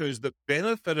 it shows the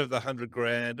benefit of the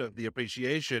 $100,000 of the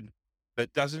appreciation,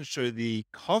 but doesn't show the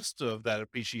cost of that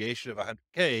appreciation of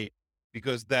 $100K,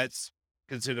 because that's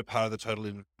considered part of the total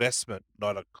investment,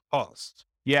 not a cost.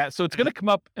 Yeah. So it's going to come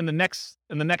up in the next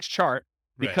chart,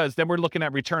 because then we're looking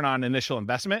at return on initial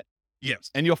investment. Yes.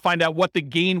 And you'll find out what the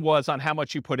gain was on how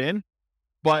much you put in.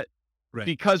 But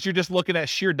because you're just looking at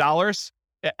sheer dollars,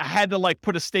 I had to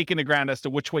put a stake in the ground as to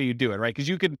which way you do it, right? Because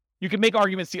you could make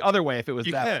arguments the other way if it was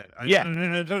that. Yeah.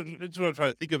 That's what I'm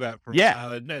trying to think about.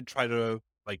 And try to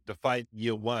define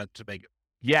year 1 to make it.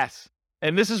 Yes.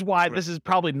 And this is why this is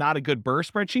probably not a good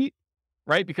BRRRR spreadsheet,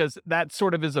 right? Because that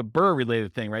sort of is a BRRRR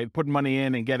related thing, right? Putting money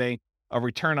in and getting a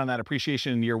return on that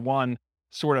appreciation in year 1,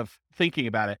 sort of thinking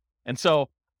about it. And so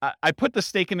I put the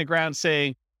stake in the ground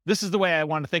saying, this is the way I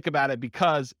want to think about it,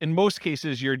 because in most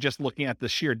cases, you're just looking at the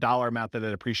sheer dollar amount that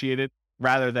it appreciated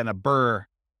rather than a BRRRR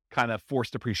kind of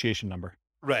forced appreciation number.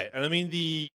 Right. And I mean,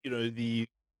 the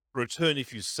return,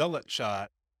 if you sell that chart,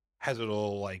 has it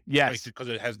all because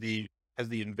it has the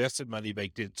invested money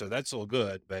baked in. So that's all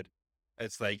good. But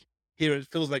it's here it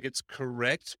feels like it's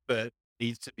correct, but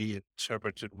needs to be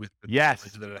interpreted with the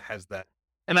knowledge that it has that.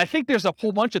 And I think there's a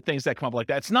whole bunch of things that come up like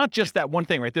that. It's not just that one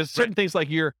thing, right? There's certain things like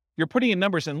you're putting in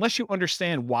numbers, unless you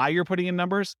understand why you're putting in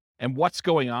numbers and what's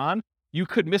going on, you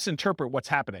could misinterpret what's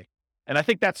happening. And I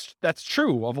think that's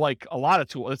true of a lot of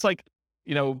tools. It's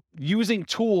using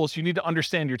tools, you need to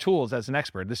understand your tools as an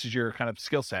expert. This is your kind of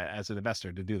skill set as an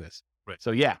investor to do this. Right.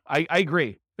 So yeah, I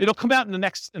agree. It'll come out in the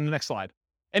next slide.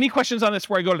 Any questions on this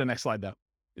before I go to the next slide, though?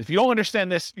 If you don't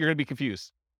understand this, you're going to be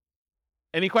confused.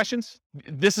 Any questions?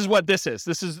 This is what this is.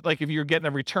 This is like if you're getting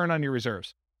a return on your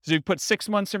reserves. So you put 6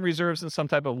 months in reserves in some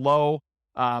type of low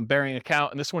bearing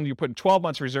account. And this one, you're putting 12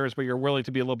 months reserves, but you're willing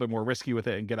to be a little bit more risky with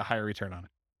it and get a higher return on it.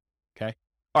 Okay.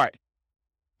 All right.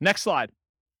 Next slide.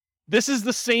 This is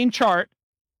the same chart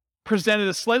presented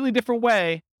a slightly different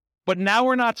way, but now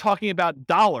we're not talking about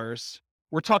dollars.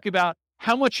 We're talking about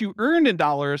how much you earned in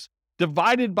dollars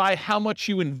divided by how much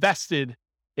you invested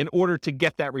in order to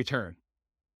get that return.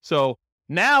 So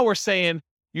now we're saying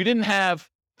you didn't have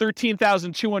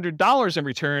 $13,200 in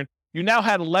return. You now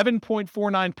had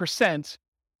 11.49%.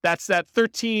 That's that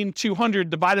 13,200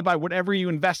 divided by whatever you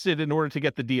invested in order to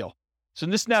get the deal. So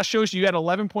this now shows you had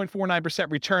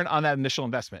 11.49% return on that initial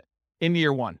investment in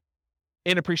year one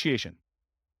in appreciation.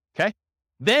 Okay.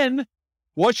 Then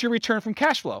what's your return from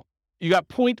cash flow? You got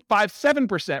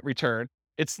 0.57% return.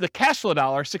 It's the cash flow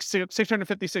dollar,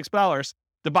 $656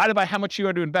 divided by how much you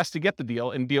had to invest to get the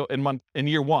deal in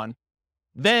year one.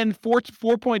 Then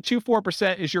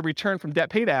 4.24% is your return from debt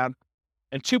paydown,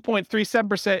 and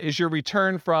 2.37% is your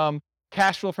return from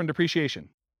cash flow from depreciation.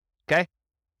 Okay.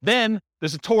 Then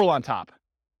there's a total on top.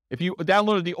 If you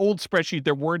downloaded the old spreadsheet,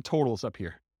 there weren't totals up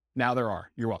here. Now there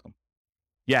are. You're welcome.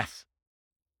 Yes.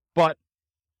 But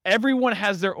everyone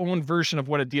has their own version of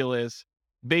what a deal is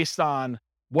based on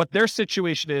what their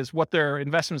situation is, what their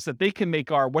investments that they can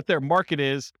make are, what their market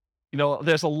is. You know,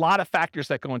 there's a lot of factors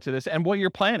that go into this and what your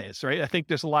plan is, right? I think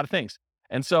there's a lot of things.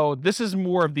 And so this is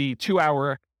more of the 2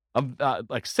 hour of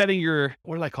like setting your,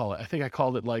 what did I call it? I think I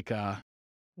called it like,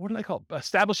 what did I call it?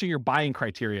 Establishing your buying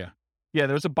criteria. Yeah,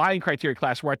 there was a buying criteria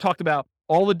class where I talked about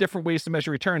all the different ways to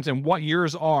measure returns and what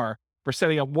yours are for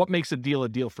setting up what makes a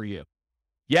deal for you.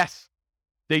 Yes,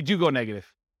 they do go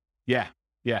negative. Yeah.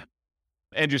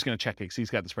 Andrew's going to check it because he's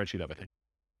got the spreadsheet up, I think.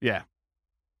 Yeah.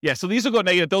 So these will go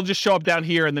negative. They'll just show up down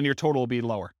here and then your total will be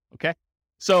lower. Okay.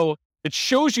 So it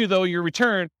shows you though your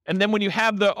return. And then when you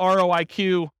have the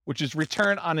ROIQ, which is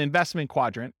return on investment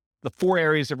quadrant, the 4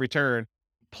 areas of return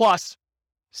plus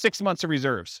 6 months of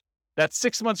reserves. That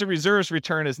 6 months of reserves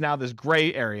return is now this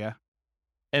gray area.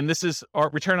 And this is our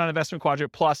return on investment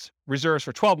quadrant plus reserves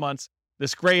for 12 months.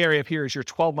 This gray area up here is your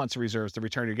 12 months of reserves, the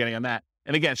return you're getting on that.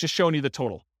 And again, it's just showing you the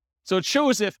total. So it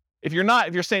shows if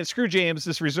you're saying, screw James,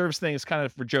 this reserves thing is kind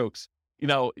of for jokes. You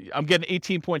know, I'm getting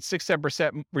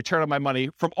 18.67% return on my money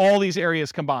from all these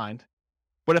areas combined.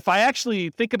 But if I actually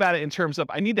think about it in terms of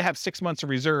I need to have 6 months of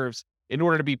reserves in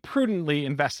order to be prudently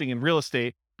investing in real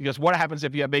estate, because what happens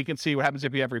if you have vacancy? What happens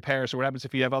if you have repairs? Or what happens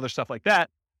if you have other stuff like that?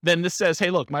 Then this says, hey,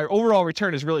 look, my overall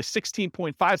return is really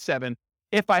 16.57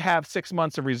 if I have 6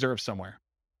 months of reserves somewhere,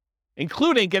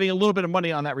 including getting a little bit of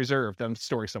money on that reserve that I'm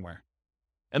storing somewhere.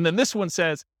 And then this one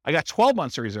says, I got 12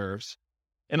 months of reserves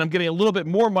and I'm getting a little bit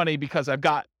more money because I've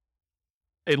got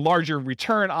a larger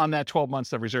return on that 12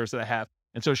 months of reserves that I have.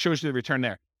 And so it shows you the return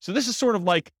there. So this is sort of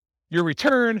like your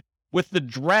return with the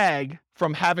drag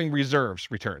from having reserves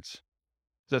returns.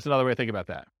 So that's another way to think about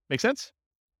that. Make sense?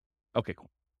 Okay, cool.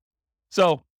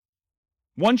 So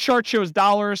one chart shows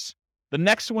dollars. The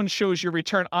next one shows your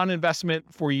return on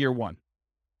investment for year one.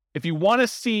 If you want to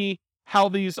see how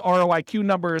these ROIQ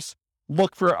numbers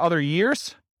look for other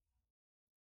years,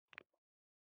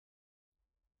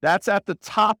 that's at the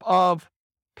top of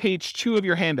page 2 of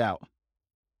your handout.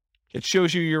 It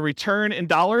shows you your return in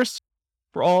dollars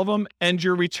for all of them and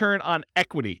your return on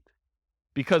equity.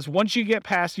 Because once you get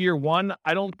past year one,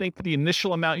 I don't think the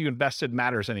initial amount you invested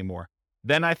matters anymore.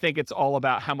 Then I think it's all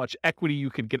about how much equity you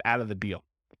could get out of the deal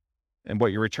and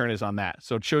what your return is on that.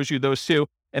 So it shows you those two,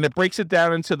 and it breaks it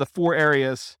down into the 4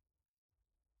 areas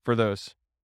for those.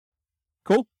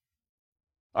 Cool?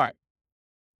 All right.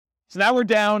 So now we're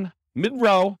down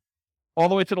mid-row all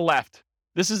the way to the left.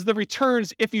 This is the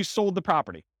returns if you sold the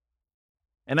property.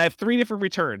 And I have 3 different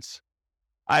returns.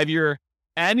 I have your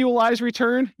annualized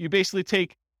return. You basically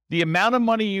take the amount of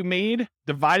money you made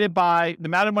divided by the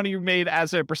amount of money you made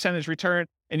as a percentage return,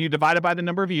 and you divide it by the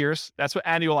number of years. That's what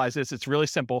annualized is. It's really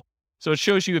simple. So it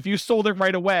shows you if you sold it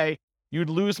right away, you'd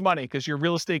lose money because your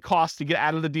real estate cost to get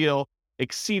out of the deal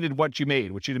exceeded what you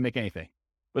made, which you didn't make anything.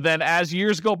 But then as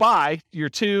years go by, year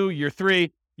 2, year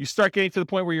 3, you start getting to the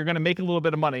point where you're going to make a little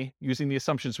bit of money using the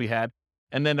assumptions we had.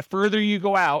 And then the further you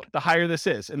go out, the higher this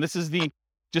is. And this is the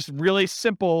just really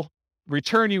simple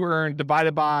return you earn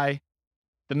divided by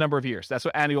the number of years. That's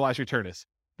what annualized return is.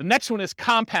 The next one is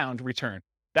compound return.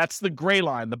 That's the gray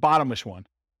line, the bottomish one.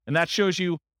 And that shows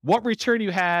you what return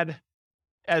you had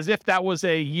as if that was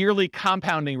a yearly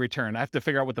compounding return. I have to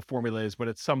figure out what the formula is, but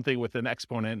it's something with an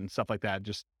exponent and stuff like that.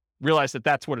 Just realize that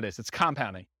that's what it is. It's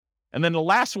compounding. And then the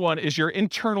last one is your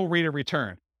internal rate of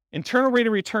return. Internal rate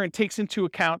of return takes into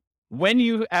account when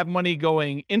you have money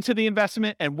going into the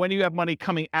investment and when you have money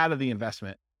coming out of the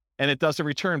investment. And it does a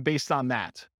return based on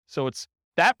that. So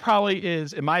that probably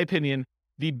is, in my opinion,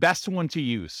 the best one to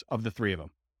use of the three of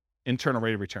them, internal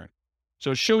rate of return.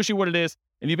 So it shows you what it is.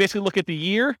 And you basically look at the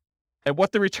year and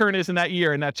what the return is in that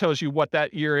year. And that tells you what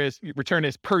that return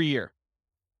is per year.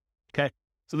 Okay.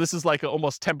 So this is like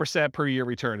almost 10% per year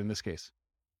return in this case.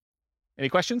 Any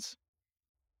questions?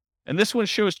 And this one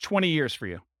shows 20 years for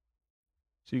you.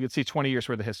 So you can see 20 years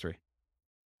worth of history.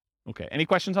 Okay. Any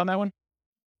questions on that one?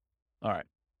 All right.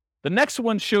 The next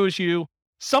one shows you,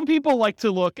 some people like to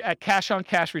look at cash on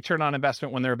cash return on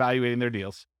investment when they're evaluating their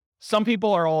deals. Some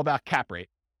people are all about cap rate.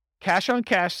 Cash on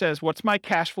cash says, what's my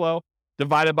cash flow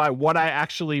divided by what I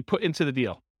actually put into the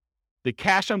deal? The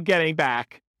cash I'm getting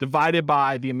back divided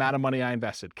by the amount of money I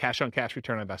invested. Cash on cash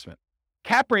return on investment.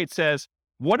 Cap rate says,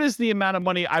 what is the amount of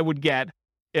money I would get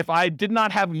if I did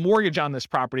not have a mortgage on this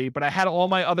property, but I had all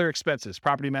my other expenses,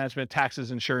 property management, taxes,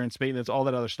 insurance, maintenance, all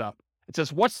that other stuff. It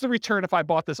says, what's the return if I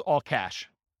bought this all cash?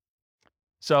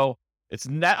 So it's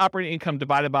net operating income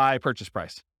divided by purchase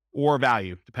price or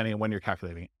value, depending on when you're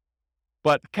calculating it.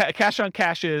 But cash on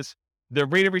cash is the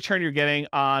rate of return you're getting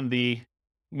on the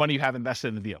money you have invested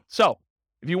in the deal. So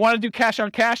if you want to do cash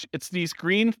on cash, it's these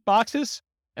green boxes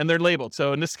and they're labeled.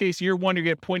 So in this case, year one, you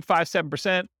get 0.57%,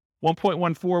 1.14,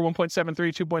 1.73,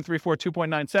 2.34,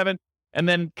 2.97. And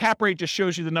then cap rate just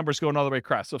shows you the numbers going all the way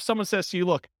across. So if someone says to you,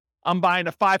 look, I'm buying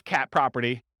a 5 cap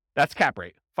property, that's cap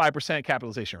rate, 5%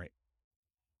 capitalization rate.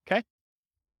 Okay.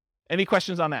 Any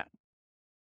questions on that?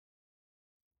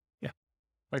 Yeah.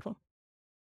 Michael?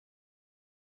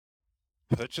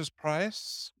 Purchase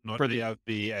price, not for the ARV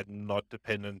and not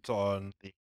dependent on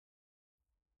the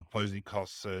closing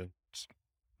costs and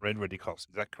rent ready costs.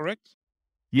 Is that correct?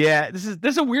 Yeah, this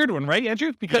is a weird one, right,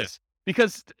 Andrew? Because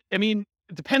I mean,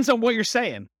 it depends on what you're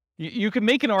saying. You can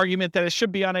make an argument that it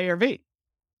should be on ARV,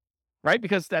 right?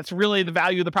 Because that's really the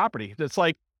value of the property. It's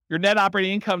like your net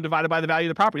operating income divided by the value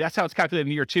of the property. That's how it's calculated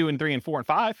in year 2 and 3 and 4 and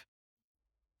 5.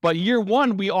 But year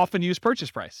 1, we often use purchase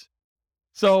price.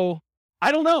 So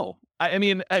I don't know. I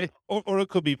mean, or it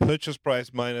could be purchase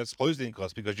price minus closing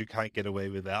costs because you can't get away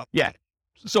without. Yeah.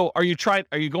 So are you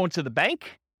going to the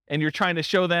bank and you're trying to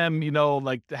show them,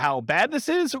 like how bad this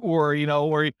is, or,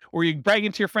 or you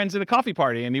bragging to your friends at a coffee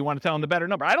party and you want to tell them the better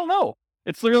number? I don't know.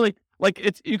 It's literally like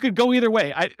you could go either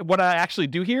way. What I actually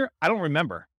do here, I don't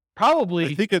remember. Probably.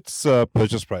 I think it's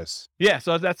purchase price. Yeah.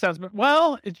 So that sounds,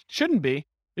 well, it shouldn't be.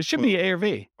 It should be ARV.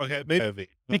 Okay, maybe ARV.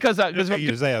 Because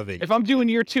if I'm doing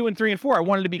year 2 and 3 and 4, I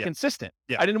wanted to be consistent.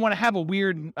 Yeah. I didn't want to have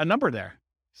a number there.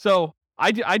 So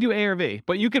I do ARV,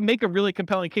 but you can make a really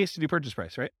compelling case to do purchase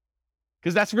price, right?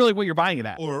 Because that's really what you're buying it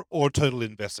at. Or total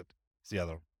invested is the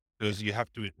other, because you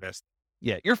have to invest.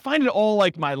 Yeah, you're finding all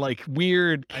like my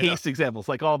weird case examples,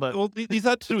 like all the. Well, these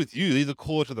are to do with you. These are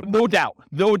core to the. No doubt.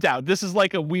 This is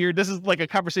like a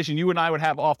conversation you and I would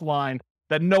have offline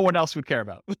that no one else would care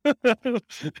about.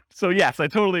 So yes, I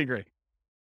totally agree.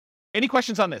 Any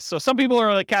questions on this? So some people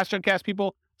are like cash on cash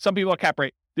people. Some people are cap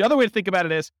rate. The other way to think about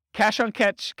it is cash on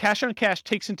cash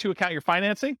takes into account your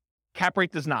financing. Cap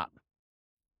rate does not.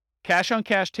 Cash on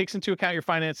cash takes into account your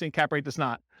financing. Cap rate does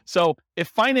not. So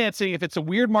if it's a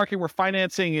weird market where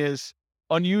financing is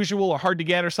unusual or hard to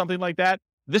get or something like that,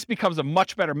 this becomes a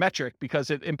much better metric because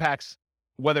it impacts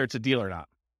whether it's a deal or not.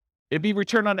 It'd be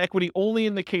return on equity only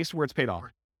in the case where it's paid off.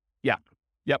 Yeah.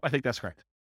 Yep. I think that's correct.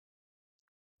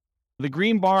 The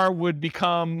green bar would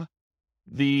become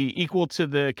the equal to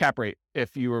the cap rate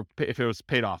if it was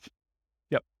paid off.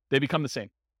 Yep. They become the same.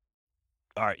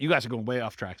 All right. You guys are going way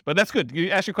off tracks, but that's good. You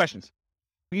ask your questions.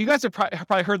 You guys have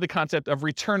probably heard the concept of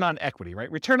return on equity,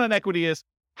 right? Return on equity is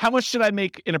how much should I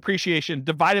make in appreciation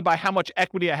divided by how much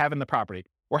equity I have in the property,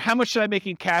 or how much should I make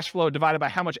in cash flow divided by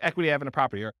how much equity I have in the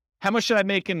property, or how much should I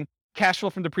make in cash flow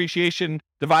from depreciation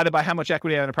divided by how much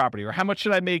equity I have in the property, or how much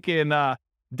should I make in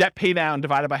debt pay down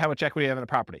divided by how much equity I have in the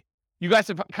property. You guys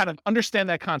have kind of understand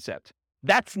that concept.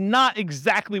 That's not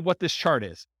exactly what this chart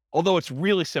is, although it's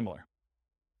really similar.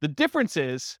 The difference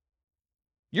is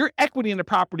your equity in the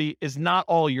property is not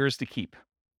all yours to keep.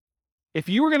 If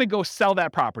you were going to go sell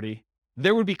that property,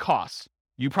 there would be costs.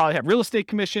 You probably have real estate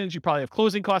commissions. You probably have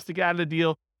closing costs to get out of the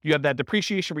deal. You have that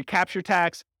depreciation recapture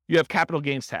tax. You have capital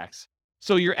gains tax.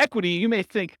 So your equity, you may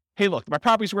think, hey, look, my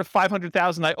property's worth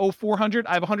 $500,000. I owe $400,000.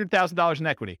 I have $100,000 in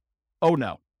equity. Oh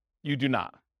no, you do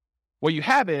not. What you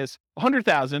have is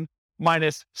 $100,000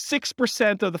 minus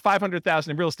 6% of the $500,000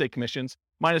 in real estate commissions,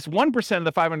 minus 1% of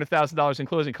the $500,000 in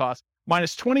closing costs,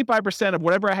 minus 25% of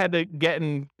whatever I had to get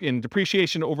in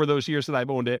depreciation over those years that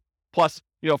I've owned it, plus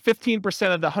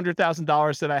 15% of the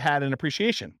 $100,000 that I had in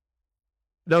appreciation.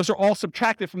 Those are all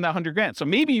subtracted from that 100 grand. So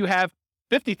maybe you have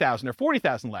 50,000 or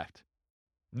 40,000 left.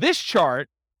 This chart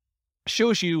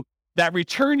shows you that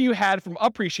return you had from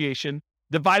appreciation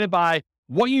divided by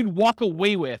what you'd walk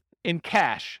away with in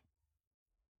cash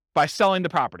by selling the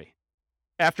property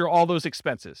after all those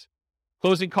expenses,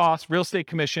 closing costs, real estate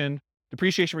commission,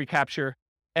 depreciation recapture,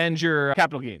 and your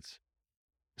capital gains.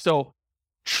 So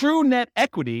true net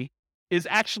equity is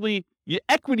actually the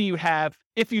equity you have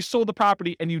if you sold the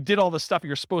property and you did all the stuff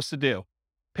you're supposed to do,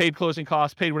 paid closing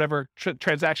costs, paid whatever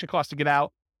transaction costs to get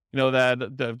out,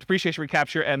 the depreciation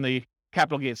recapture and the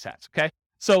capital gains tax. Okay.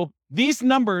 So these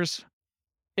numbers,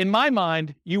 in my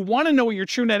mind, you want to know what your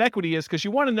true net equity is because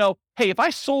you want to know, hey, if I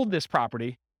sold this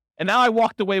property and now I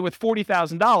walked away with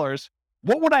 $40,000,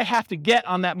 what would I have to get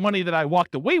on that money that I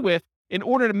walked away with in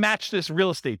order to match this real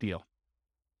estate deal?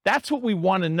 That's what we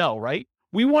want to know, right?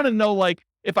 We want to know, like,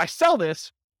 if I sell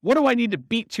this, what do I need to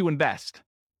beat to invest?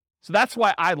 So that's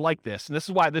why I like this. And this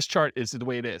is why this chart is the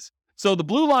way it is. So the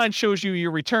blue line shows you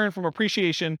your return from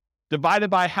appreciation divided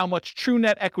by how much true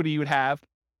net equity you would have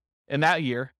in that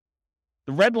year.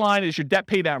 The red line is your debt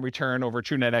pay down return over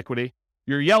true net equity.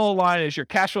 Your yellow line is your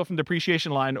cash flow from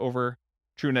depreciation line over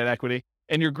true net equity.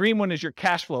 And your green one is your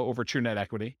cash flow over true net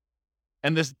equity.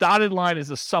 And this dotted line is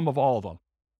the sum of all of them.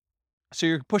 So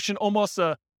you're pushing almost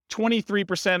a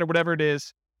 23% or whatever it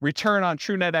is return on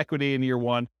true net equity in year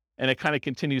one, and it kind of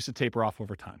continues to taper off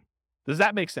over time. Does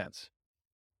that make sense?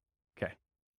 Okay.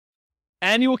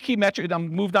 Annual key metric. I'm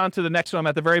moved on to the next one. I'm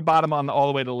at the very bottom all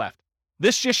the way to the left.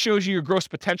 This just shows you your gross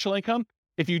potential income.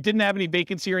 If you didn't have any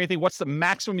vacancy or anything, what's the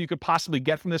maximum you could possibly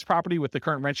get from this property with the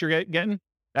current rent you're getting?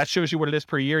 That shows you what it is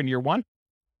per year in year one.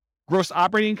 Gross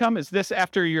operating income is this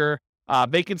after your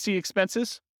vacancy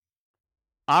expenses.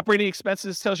 Operating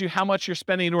expenses tells you how much you're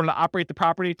spending in order to operate the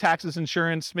property, taxes,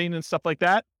 insurance, maintenance, stuff like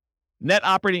that. Net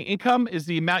operating income is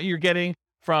the amount you're getting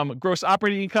from gross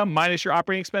operating income minus your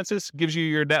operating expenses, gives you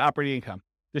your net operating income.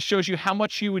 This shows you how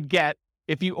much you would get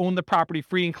if you own the property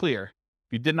free and clear,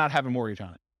 if you did not have a mortgage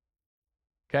on it.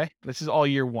 Okay, this is all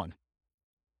year one.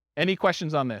 Any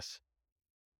questions on this?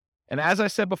 And as I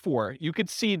said before, you could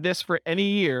see this for any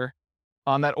year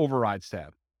on that overrides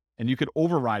tab, and you could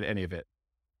override any of it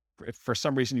if for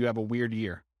some reason you have a weird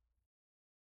year.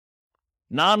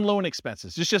 Non-loan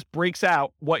expenses. This just breaks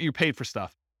out what you paid for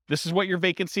stuff. This is what your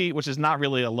vacancy, which is not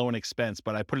really a loan expense,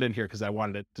 but I put it in here because I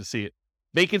wanted to see it.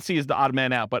 Vacancy is the odd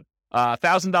man out, but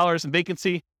 $1,000 in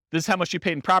vacancy. This is how much you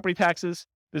paid in property taxes.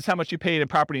 This is how much you paid in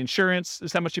property insurance. This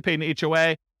is how much you paid in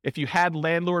HOA. If you had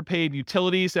landlord paid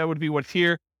utilities, that would be what's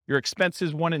here. Your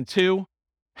expenses 1 and 2.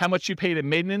 How much you paid in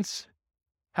maintenance.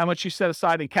 How much you set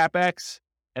aside in CapEx.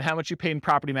 And how much you paid in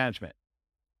property management.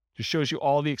 Just shows you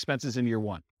all the expenses in year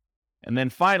one. And then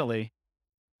finally,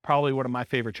 probably one of my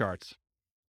favorite charts.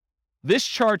 This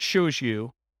chart shows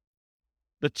you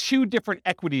the two different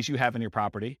equities you have in your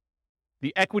property.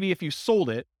 The equity if you sold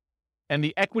it, and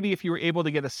the equity if you were able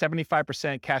to get a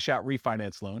 75% cash out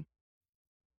refinance loan.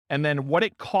 And then what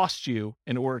it costs you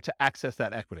in order to access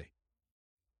that equity.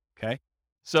 Okay.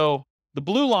 So the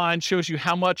blue line shows you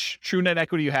how much true net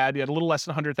equity you had. You had a little less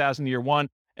than 100,000 in year one,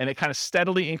 and it kind of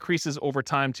steadily increases over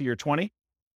time to year 20.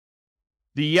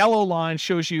 The yellow line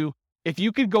shows you if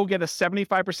you could go get a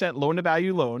 75% loan to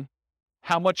value loan,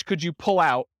 how much could you pull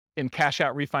out in cash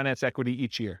out refinance equity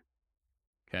each year?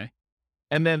 Okay.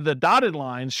 And then the dotted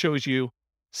line shows you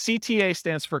CTA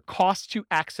stands for cost to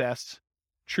access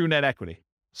true net equity.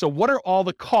 So what are all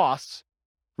the costs,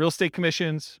 real estate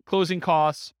commissions, closing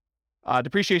costs,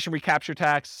 depreciation recapture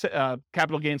tax,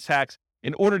 capital gains tax,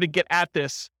 in order to get at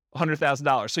this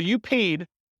 $100,000. So you paid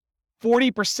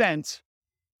 40%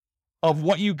 of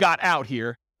what you got out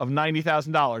here of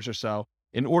 $90,000 or so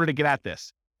in order to get at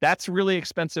this. That's really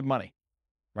expensive money,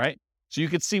 right? So you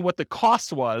could see what the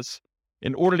cost was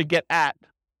in order to get at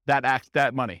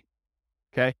that money,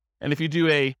 okay? And if you do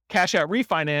a cash out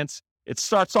refinance, it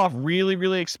starts off really,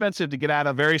 really expensive to get out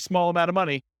a very small amount of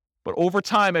money. But over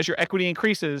time, as your equity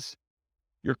increases,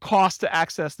 your cost to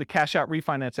access the cash out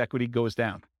refinance equity goes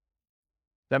down.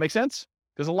 That make sense?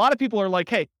 Because a lot of people are like,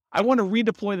 hey, I want to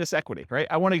redeploy this equity, right?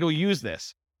 I want to go use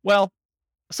this. Well,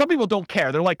 some people don't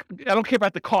care. They're like, I don't care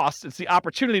about the cost. It's the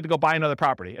opportunity to go buy another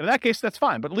property. And in that case, that's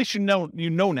fine. But at least you know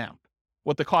now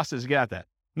what the cost is to get at that.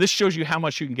 And this shows you how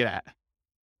much you can get at.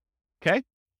 Okay?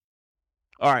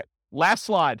 All right. Last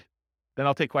slide. Then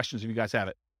I'll take questions if you guys have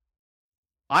it.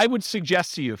 I would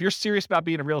suggest to you, if you're serious about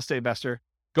being a real estate investor,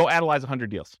 go analyze 100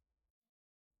 deals.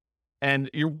 And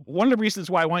one of the reasons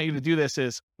why I want you to do this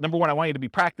is, number one, I want you to be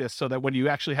practiced so that when you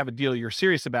actually have a deal you're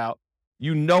serious about,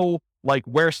 you know, like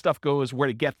where stuff goes, where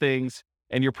to get things,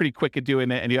 and you're pretty quick at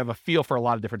doing it, and you have a feel for a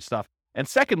lot of different stuff. And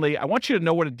secondly, I want you to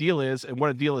know what a deal is and what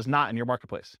a deal is not in your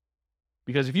marketplace.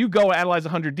 Because if you go analyze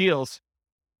 100 deals,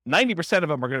 90% of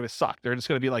them are going to suck. They're just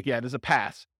going to be like, yeah, it is a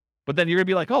pass. But then you're going to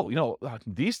be like, oh,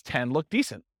 these 10 look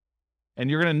decent. And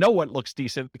you're going to know what looks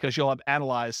decent because you'll have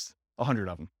analyzed 100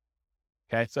 of them.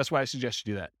 Okay, so that's why I suggest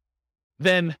you do that.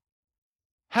 Then,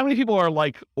 how many people are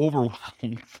like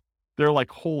overwhelmed? They're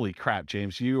like, holy crap,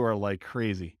 James, you are like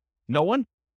crazy. No one?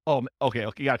 Oh, okay,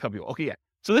 you got a couple people. Okay, yeah.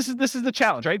 So this is the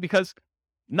challenge, right? Because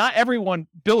not everyone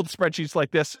builds spreadsheets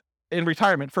like this in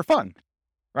retirement for fun,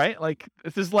 right? Like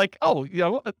this is like, oh,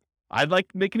 I'd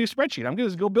like make a new spreadsheet. I'm going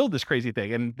to go build this crazy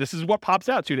thing, and this is what pops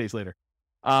out 2 days later.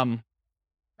 And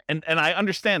I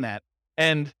understand that.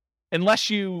 And unless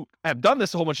you have done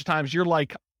this a whole bunch of times, you're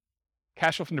like,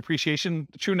 cash flow from depreciation,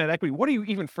 true net equity. What are you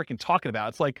even freaking talking about?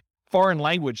 It's like foreign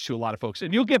language to a lot of folks,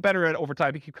 and you'll get better at it over time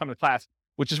if you keep coming to class,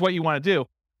 which is what you want to do.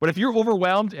 But if you're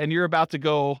overwhelmed and you're about to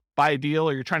go buy a deal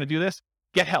or you're trying to do this,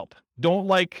 get help. Don't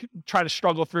like try to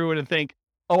struggle through it and think,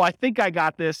 oh, I think I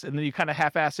got this. And then you kind of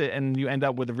half-ass it and you end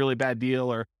up with a really bad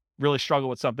deal or really struggle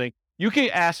with something. You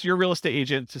can ask your real estate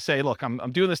agent to say, look,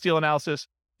 I'm doing this deal analysis.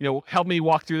 Help me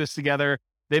walk through this together.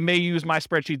 They may use my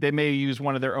spreadsheet. They may use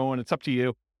one of their own. It's up to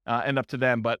you and up to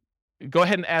them. But go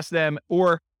ahead and ask them,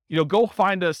 or go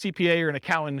find a CPA or an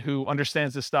accountant who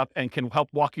understands this stuff and can help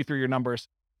walk you through your numbers.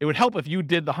 It would help if you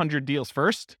did the 100 deals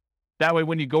first. That way,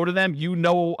 when you go to them, you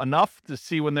know enough to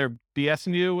see when they're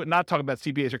BSing you. Not talking about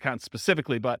CPAs or accountants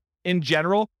specifically, but in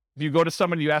general, if you go to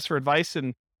someone, you ask for advice,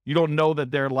 and you don't know that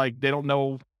they don't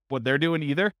know what they're doing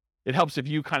either. It helps if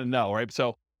you kind of know, right?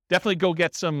 So definitely go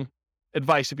get some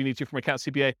advice if you need to from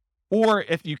accountant CPA. Or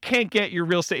if you can't get your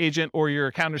real estate agent or your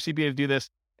accountant or CPA to do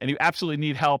this, and you absolutely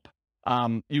need help,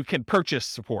 you can purchase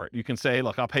support. You can say,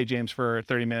 look, I'll pay James for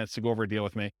 30 minutes to go over a deal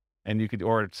with me. And you could,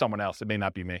 or someone else. It may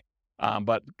not be me,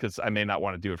 but because I may not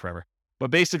want to do it forever. But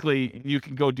basically, you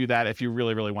can go do that if you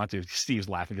really, really want to. Steve's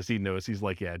laughing because he knows. He's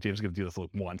like, yeah, James is going to do this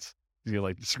once. He's going to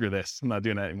like, screw this. I'm not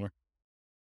doing that anymore.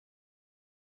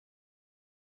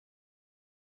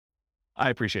 I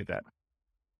appreciate that.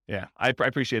 Yeah, I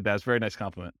appreciate that. It's a very nice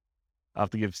compliment. I'll have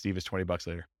to give Steve his $20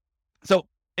 later. So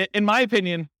in my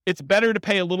opinion, it's better to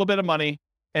pay a little bit of money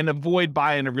and avoid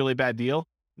buying a really bad deal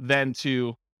than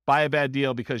to buy a bad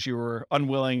deal because you were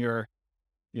unwilling or,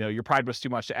 your pride was too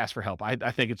much to ask for help. I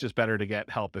think it's just better to get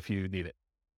help if you need it.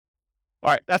 All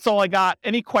right. That's all I got.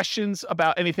 Any questions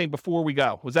about anything before we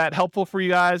go? Was that helpful for you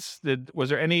guys? Was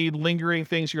there any lingering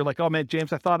things you're like, oh man,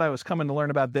 James, I thought I was coming to learn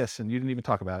about this and you didn't even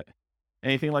talk about it.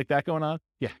 Anything like that going on?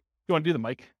 Yeah. You want to do the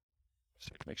mic?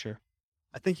 Just to make sure.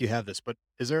 I think you have this, but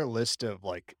is there a list of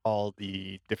like all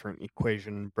the different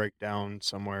equation breakdown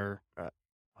somewhere?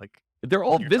 They're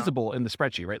all visible in the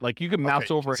spreadsheet, right? Like you can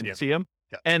mouse over and see them.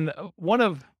 Yeah. And one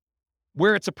of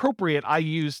where it's appropriate, I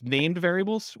use named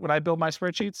variables when I build my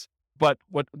spreadsheets. But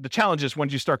what the challenge is,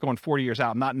 once you start going 40 years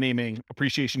out, I'm not naming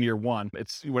appreciation year 1.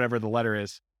 It's whatever the letter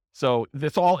is. So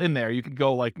it's all in there. You can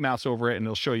go like mouse over it and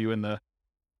it'll show you in the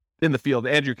field.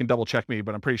 Andrew can double check me,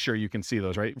 but I'm pretty sure you can see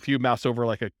those, right? If you mouse over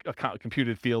like a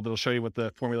computed field, it'll show you what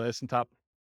the formula is on top.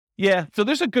 Yeah. So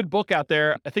there's a good book out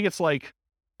there. I think it's like,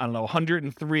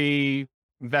 103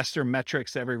 investor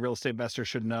metrics every real estate investor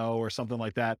should know or something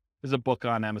like that. There's a book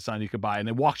on Amazon you could buy, and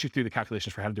it walks you through the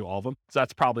calculations for how to do all of them. So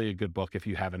that's probably a good book if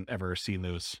you haven't ever seen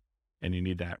those and you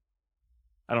need that.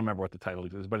 I don't remember what the title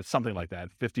is, but it's something like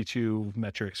that. 52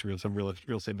 metrics some real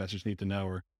estate investors need to know,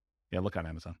 or look on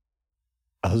Amazon.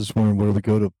 I was just wondering, where do we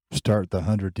go to start the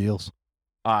 100 deals?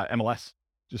 MLS.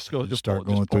 Just start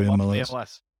going through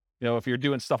MLS. If you're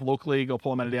doing stuff locally, go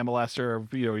pull them out of the MLS, or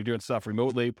you're doing stuff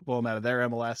remotely, pull them out of their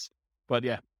MLS. But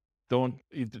yeah, don't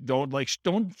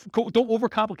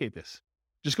overcomplicate this.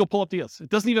 Just go pull up deals. It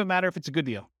doesn't even matter if it's a good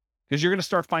deal, because you're going to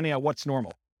start finding out what's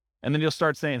normal, and then you'll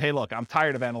start saying, "Hey, look, I'm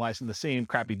tired of analyzing the same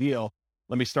crappy deal.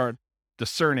 Let me start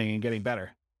discerning and getting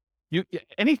better."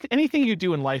 Anything you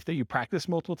do in life that you practice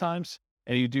multiple times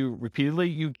and you do repeatedly,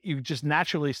 you just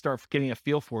naturally start getting a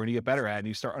feel for it, and you get better at it, and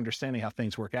you start understanding how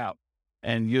things work out.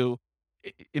 And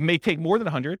it may take more than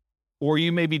 100, or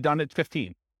you may be done at 15.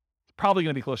 It's probably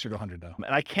going to be closer to 100 though.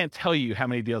 And I can't tell you how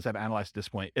many deals I've analyzed at this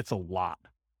point. It's a lot.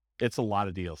 It's a lot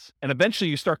of deals. And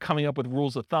eventually you start coming up with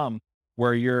rules of thumb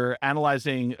where you're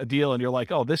analyzing a deal and you're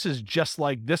like, oh, this is just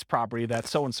like this property that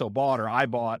so-and-so bought or I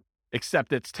bought,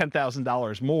 except it's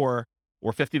 $10,000 more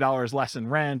or $50 less in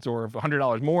rent or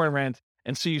 $100 more in rent.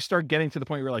 And so you start getting to the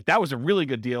point where you're like, that was a really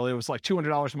good deal. It was like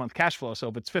 $200 a month cash flow. So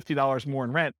if it's $50 more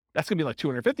in rent, that's going to be like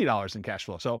 $250 in cash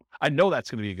flow. So I know that's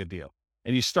going to be a good deal.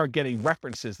 And you start getting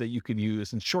references that you can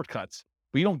use and shortcuts,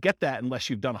 but you don't get that unless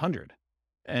you've done 100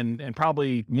 and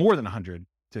probably more than 100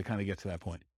 to kind of get to that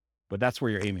point. But that's where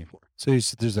you're aiming for. So you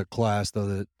said there's a class though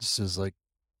that says like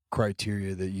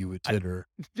criteria that you would consider.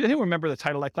 Do you remember the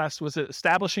title of that class? Was it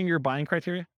Establishing Your Buying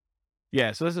Criteria?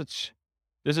 Yeah. So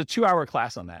there's a 2-hour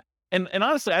class on that. And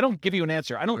honestly, I don't give you an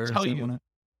answer. I don't tell you.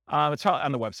 It's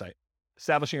on the website,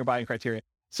 Establishing Your Buying Criteria.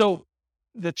 So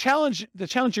the challenge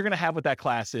you're going to have with that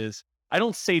class is, I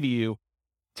don't say to you,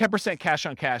 10% cash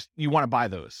on cash, you want to buy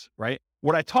those, right?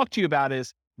 What I talk to you about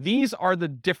is, these are the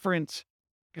different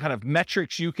kind of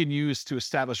metrics you can use to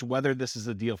establish whether this is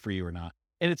a deal for you or not.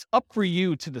 And it's up for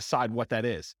you to decide what that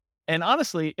is. And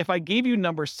honestly, if I gave you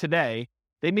numbers today,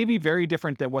 they may be very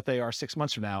different than what they are 6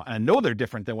 months from now. And I know they're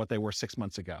different than what they were 6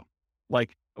 months ago.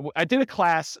 Like, I did a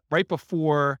class right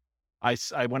before I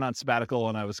went on sabbatical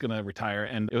and I was going to retire,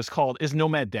 and it was called, Is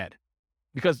Nomad Dead?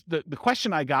 Because the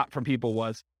question I got from people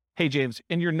was, hey, James,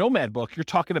 in your Nomad book, you're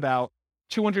talking about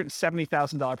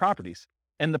 $270,000 properties.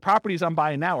 And the properties I'm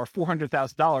buying now are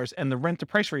 $400,000, and the rent to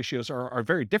price ratios are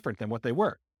very different than what they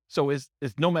were. So is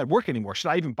Nomad work anymore? Should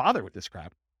I even bother with this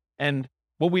crap? And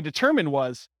what we determined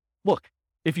was, look,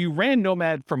 if you ran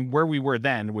Nomad from where we were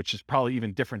then, which is probably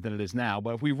even different than it is now,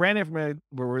 but if we ran it from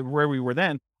where we were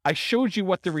then, I showed you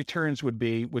what the returns would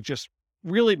be with just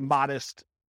really modest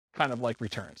kind of like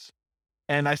returns.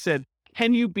 And I said,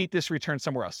 can you beat this return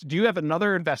somewhere else? Do you have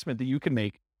another investment that you can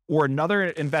make, or another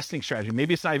investing strategy?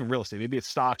 Maybe it's not even real estate, maybe it's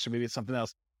stocks, or maybe it's something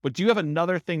else, but do you have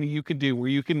another thing that you can do where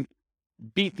you can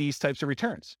beat these types of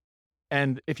returns?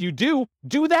 And if you do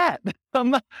that. I'm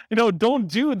not, don't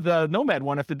do the Nomad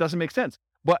one if it doesn't make sense.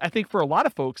 But I think for a lot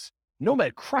of folks,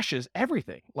 Nomad crushes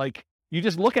everything. Like, you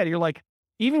just look at it, you're like,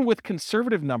 even with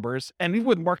conservative numbers, and even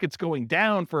with markets going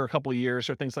down for a couple of years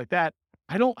or things like that,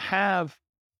 I don't have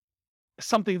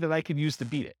something that I could use to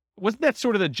beat it. Wasn't that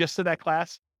sort of the gist of that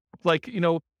class? Like,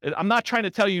 I'm not trying to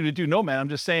tell you to do Nomad. I'm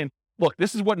just saying, look,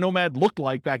 this is what Nomad looked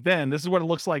like back then. This is what it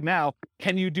looks like now.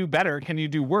 Can you do better? Can you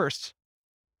do worse?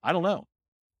 I don't know.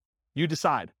 You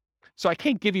decide. So I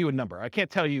can't give you a number. I can't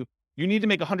tell you, you need to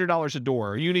make $100 a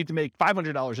door, or you need to make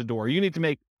 $500 a door, or you need to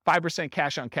make 5%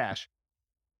 cash on cash,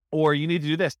 or you need to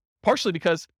do this. Partially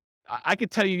because I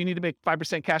could tell you need to make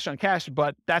 5% cash on cash,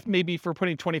 but that may be for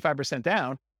putting 25%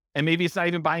 down, and maybe it's not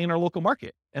even buying in our local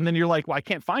market. And then you're like, well, I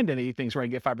can't find any things where I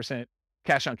can get 5%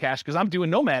 cash on cash because I'm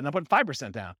doing Nomad and I'm putting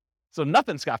 5% down. So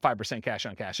nothing's got 5% cash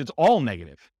on cash. It's all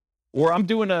negative. Or I'm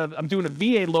doing a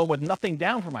VA loan with nothing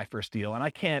down for my first deal,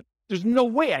 and there's no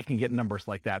way I can get numbers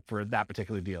like that for that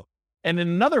particular deal. And in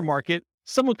another market,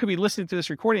 someone could be listening to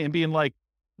this recording and being like,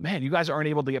 man, you guys aren't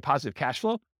able to get positive cash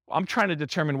flow. I'm trying to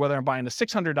determine whether I'm buying a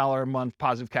 $600 a month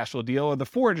positive cash flow deal or the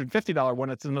 $450 one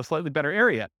that's in a slightly better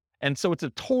area. And so it's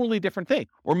a totally different thing.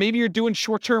 Or maybe you're doing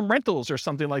short-term rentals or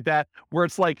something like that, where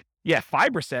it's like,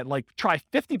 5%, like try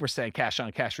 50% cash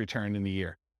on cash return in the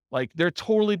year. Like, they're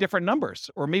totally different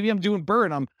numbers. Or maybe I'm doing Burr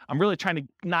and I'm really trying to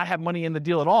not have money in the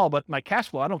deal at all, but my cash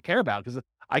flow I don't care about because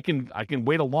I can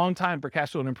wait a long time for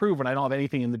cash flow to improve when I don't have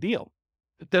anything in the deal.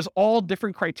 There's all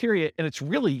different criteria, and it's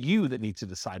really you that needs to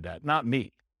decide that, not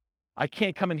me. I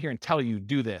can't come in here and tell you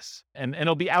do this, and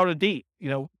it'll be out of date,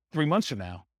 3 months from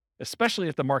now, especially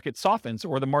if the market softens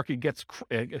or the market gets,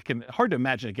 hard to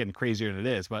imagine it getting crazier than it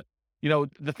is, but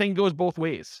the thing goes both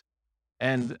ways.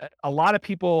 And a lot of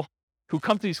people who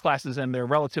come to these classes and they're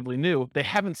relatively new, they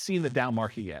haven't seen the down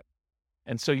market yet.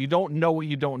 And so you don't know what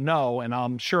you don't know. And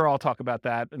I'm sure I'll talk about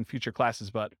that in future classes,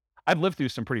 but I've lived through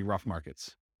some pretty rough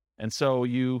markets. And so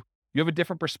you have a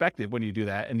different perspective when you do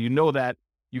that. And you know that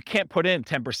you can't put in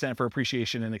 10% for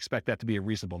appreciation and expect that to be a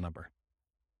reasonable number.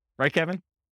 Right, Kevin?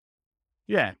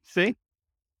 Yeah, see?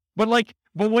 But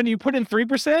when you put in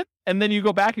 3% and then you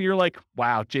go back and you're like,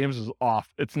 wow, James was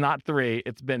off. It's not 3,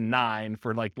 it's been 9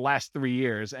 for like the last 3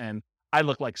 years. And I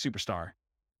look like superstar.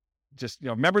 Just,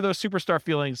 remember those superstar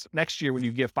feelings next year when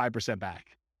you give 5%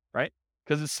 back, right?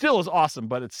 Because it still is awesome,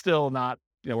 but it's still not,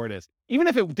 where it is. Even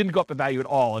if it didn't go up in value at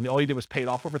all and all you did was pay it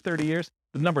off over 30 years,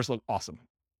 the numbers look awesome.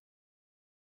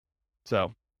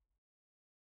 So,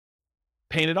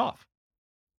 paying it off.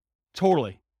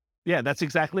 Totally. Yeah, that's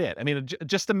exactly it. I mean,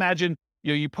 just imagine,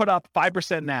 you put up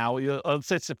 5% now, let's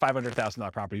say it's a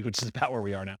 $500,000 property, which is about where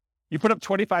we are now. You put up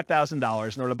 $25,000 in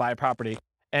order to buy a property.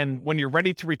 And when you're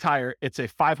ready to retire, it's a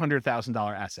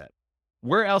 $500,000 asset.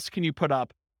 Where else can you put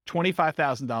up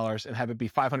 $25,000 and have it be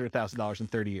 $500,000 in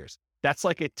 30 years? That's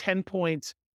like a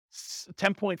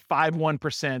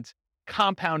 10.51%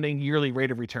 compounding yearly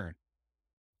rate of return.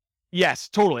 Yes,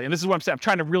 totally. And this is what I'm saying. I'm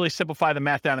trying to really simplify the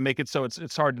math down and make it so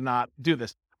it's hard to not do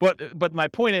this. But my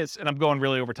point is, and I'm going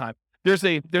really over time, there's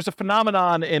a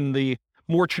phenomenon in the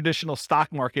more traditional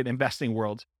stock market investing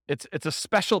world. It's a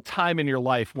special time in your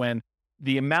life when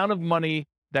the amount of money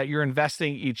that you're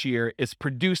investing each year is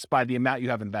produced by the amount you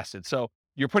have invested. So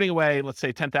you're putting away, let's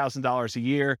say, $10,000 a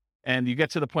year, and you get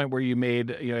to the point where you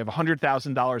have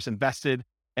 $100,000 invested,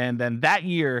 and then that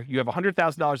year you have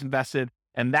 $100,000 invested,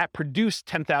 and that produced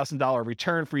 $10,000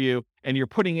 return for you, and you're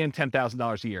putting in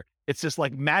 $10,000 a year. It's this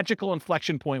like magical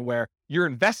inflection point where your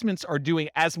investments are doing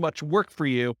as much work for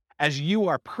you as you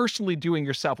are personally doing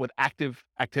yourself with active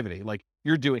activity, like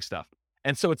you're doing stuff.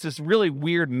 And so it's this really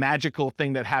weird, magical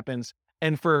thing that happens.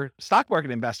 And for stock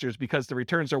market investors, because the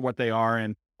returns are what they are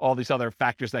and all these other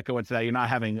factors that go into that, you're not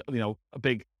having, a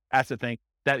big asset thing,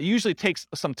 that usually takes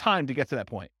some time to get to that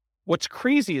point. What's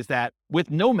crazy is that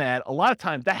with Nomad, a lot of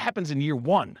times that happens in year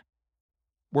one,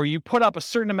 where you put up a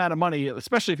certain amount of money,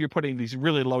 especially if you're putting these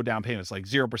really low down payments, like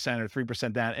 0% or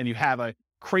 3% down, and you have a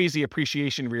crazy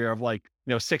appreciation year of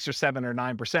 6 or 7 or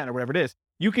 9% or whatever it is.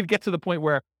 You could get to the point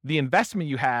where the investment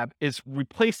you have is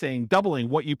doubling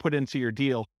what you put into your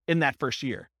deal in that first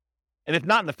year. And if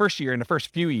not in the first year, in the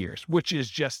first few years, which is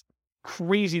just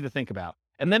crazy to think about.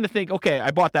 And then to think, okay,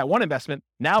 I bought that one investment.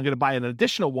 Now I'm going to buy an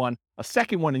additional one, a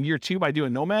second one in year 2 by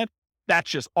doing Nomad. That's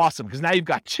just awesome because now you've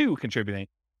got 2 contributing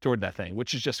toward that thing,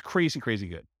 which is just crazy, crazy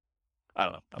good. I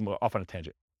don't know. I'm off on a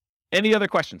tangent. Any other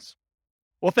questions?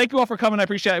 Well, thank you all for coming. I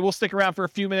appreciate it. We'll stick around for a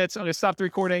few minutes. I'm going to stop the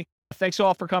recording. Thanks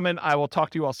all for coming. I will talk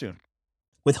to you all soon.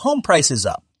 With home prices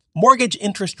up, mortgage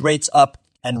interest rates up,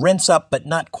 and rents up, but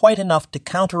not quite enough to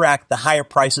counteract the higher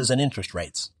prices and interest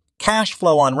rates, cash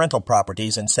flow on rental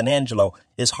properties in San Angelo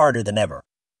is harder than ever.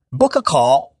 Book a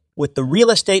call with the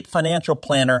Real Estate Financial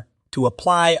Planner to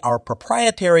apply our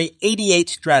proprietary 88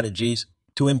 strategies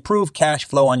to improve cash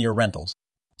flow on your rentals.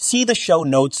 See the show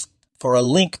notes for a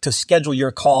link to schedule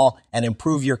your call and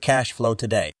improve your cash flow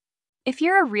today. If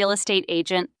you're a real estate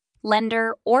agent,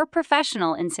 lender, or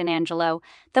professional in San Angelo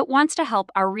that wants to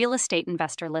help our real estate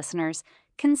investor listeners,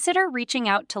 consider reaching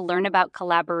out to learn about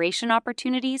collaboration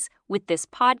opportunities with this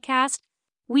podcast.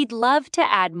 We'd love to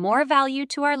add more value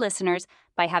to our listeners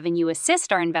by having you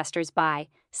assist our investors buy,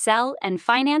 sell, and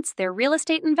finance their real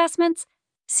estate investments.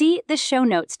 See the show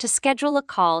notes to schedule a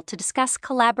call to discuss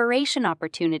collaboration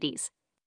opportunities.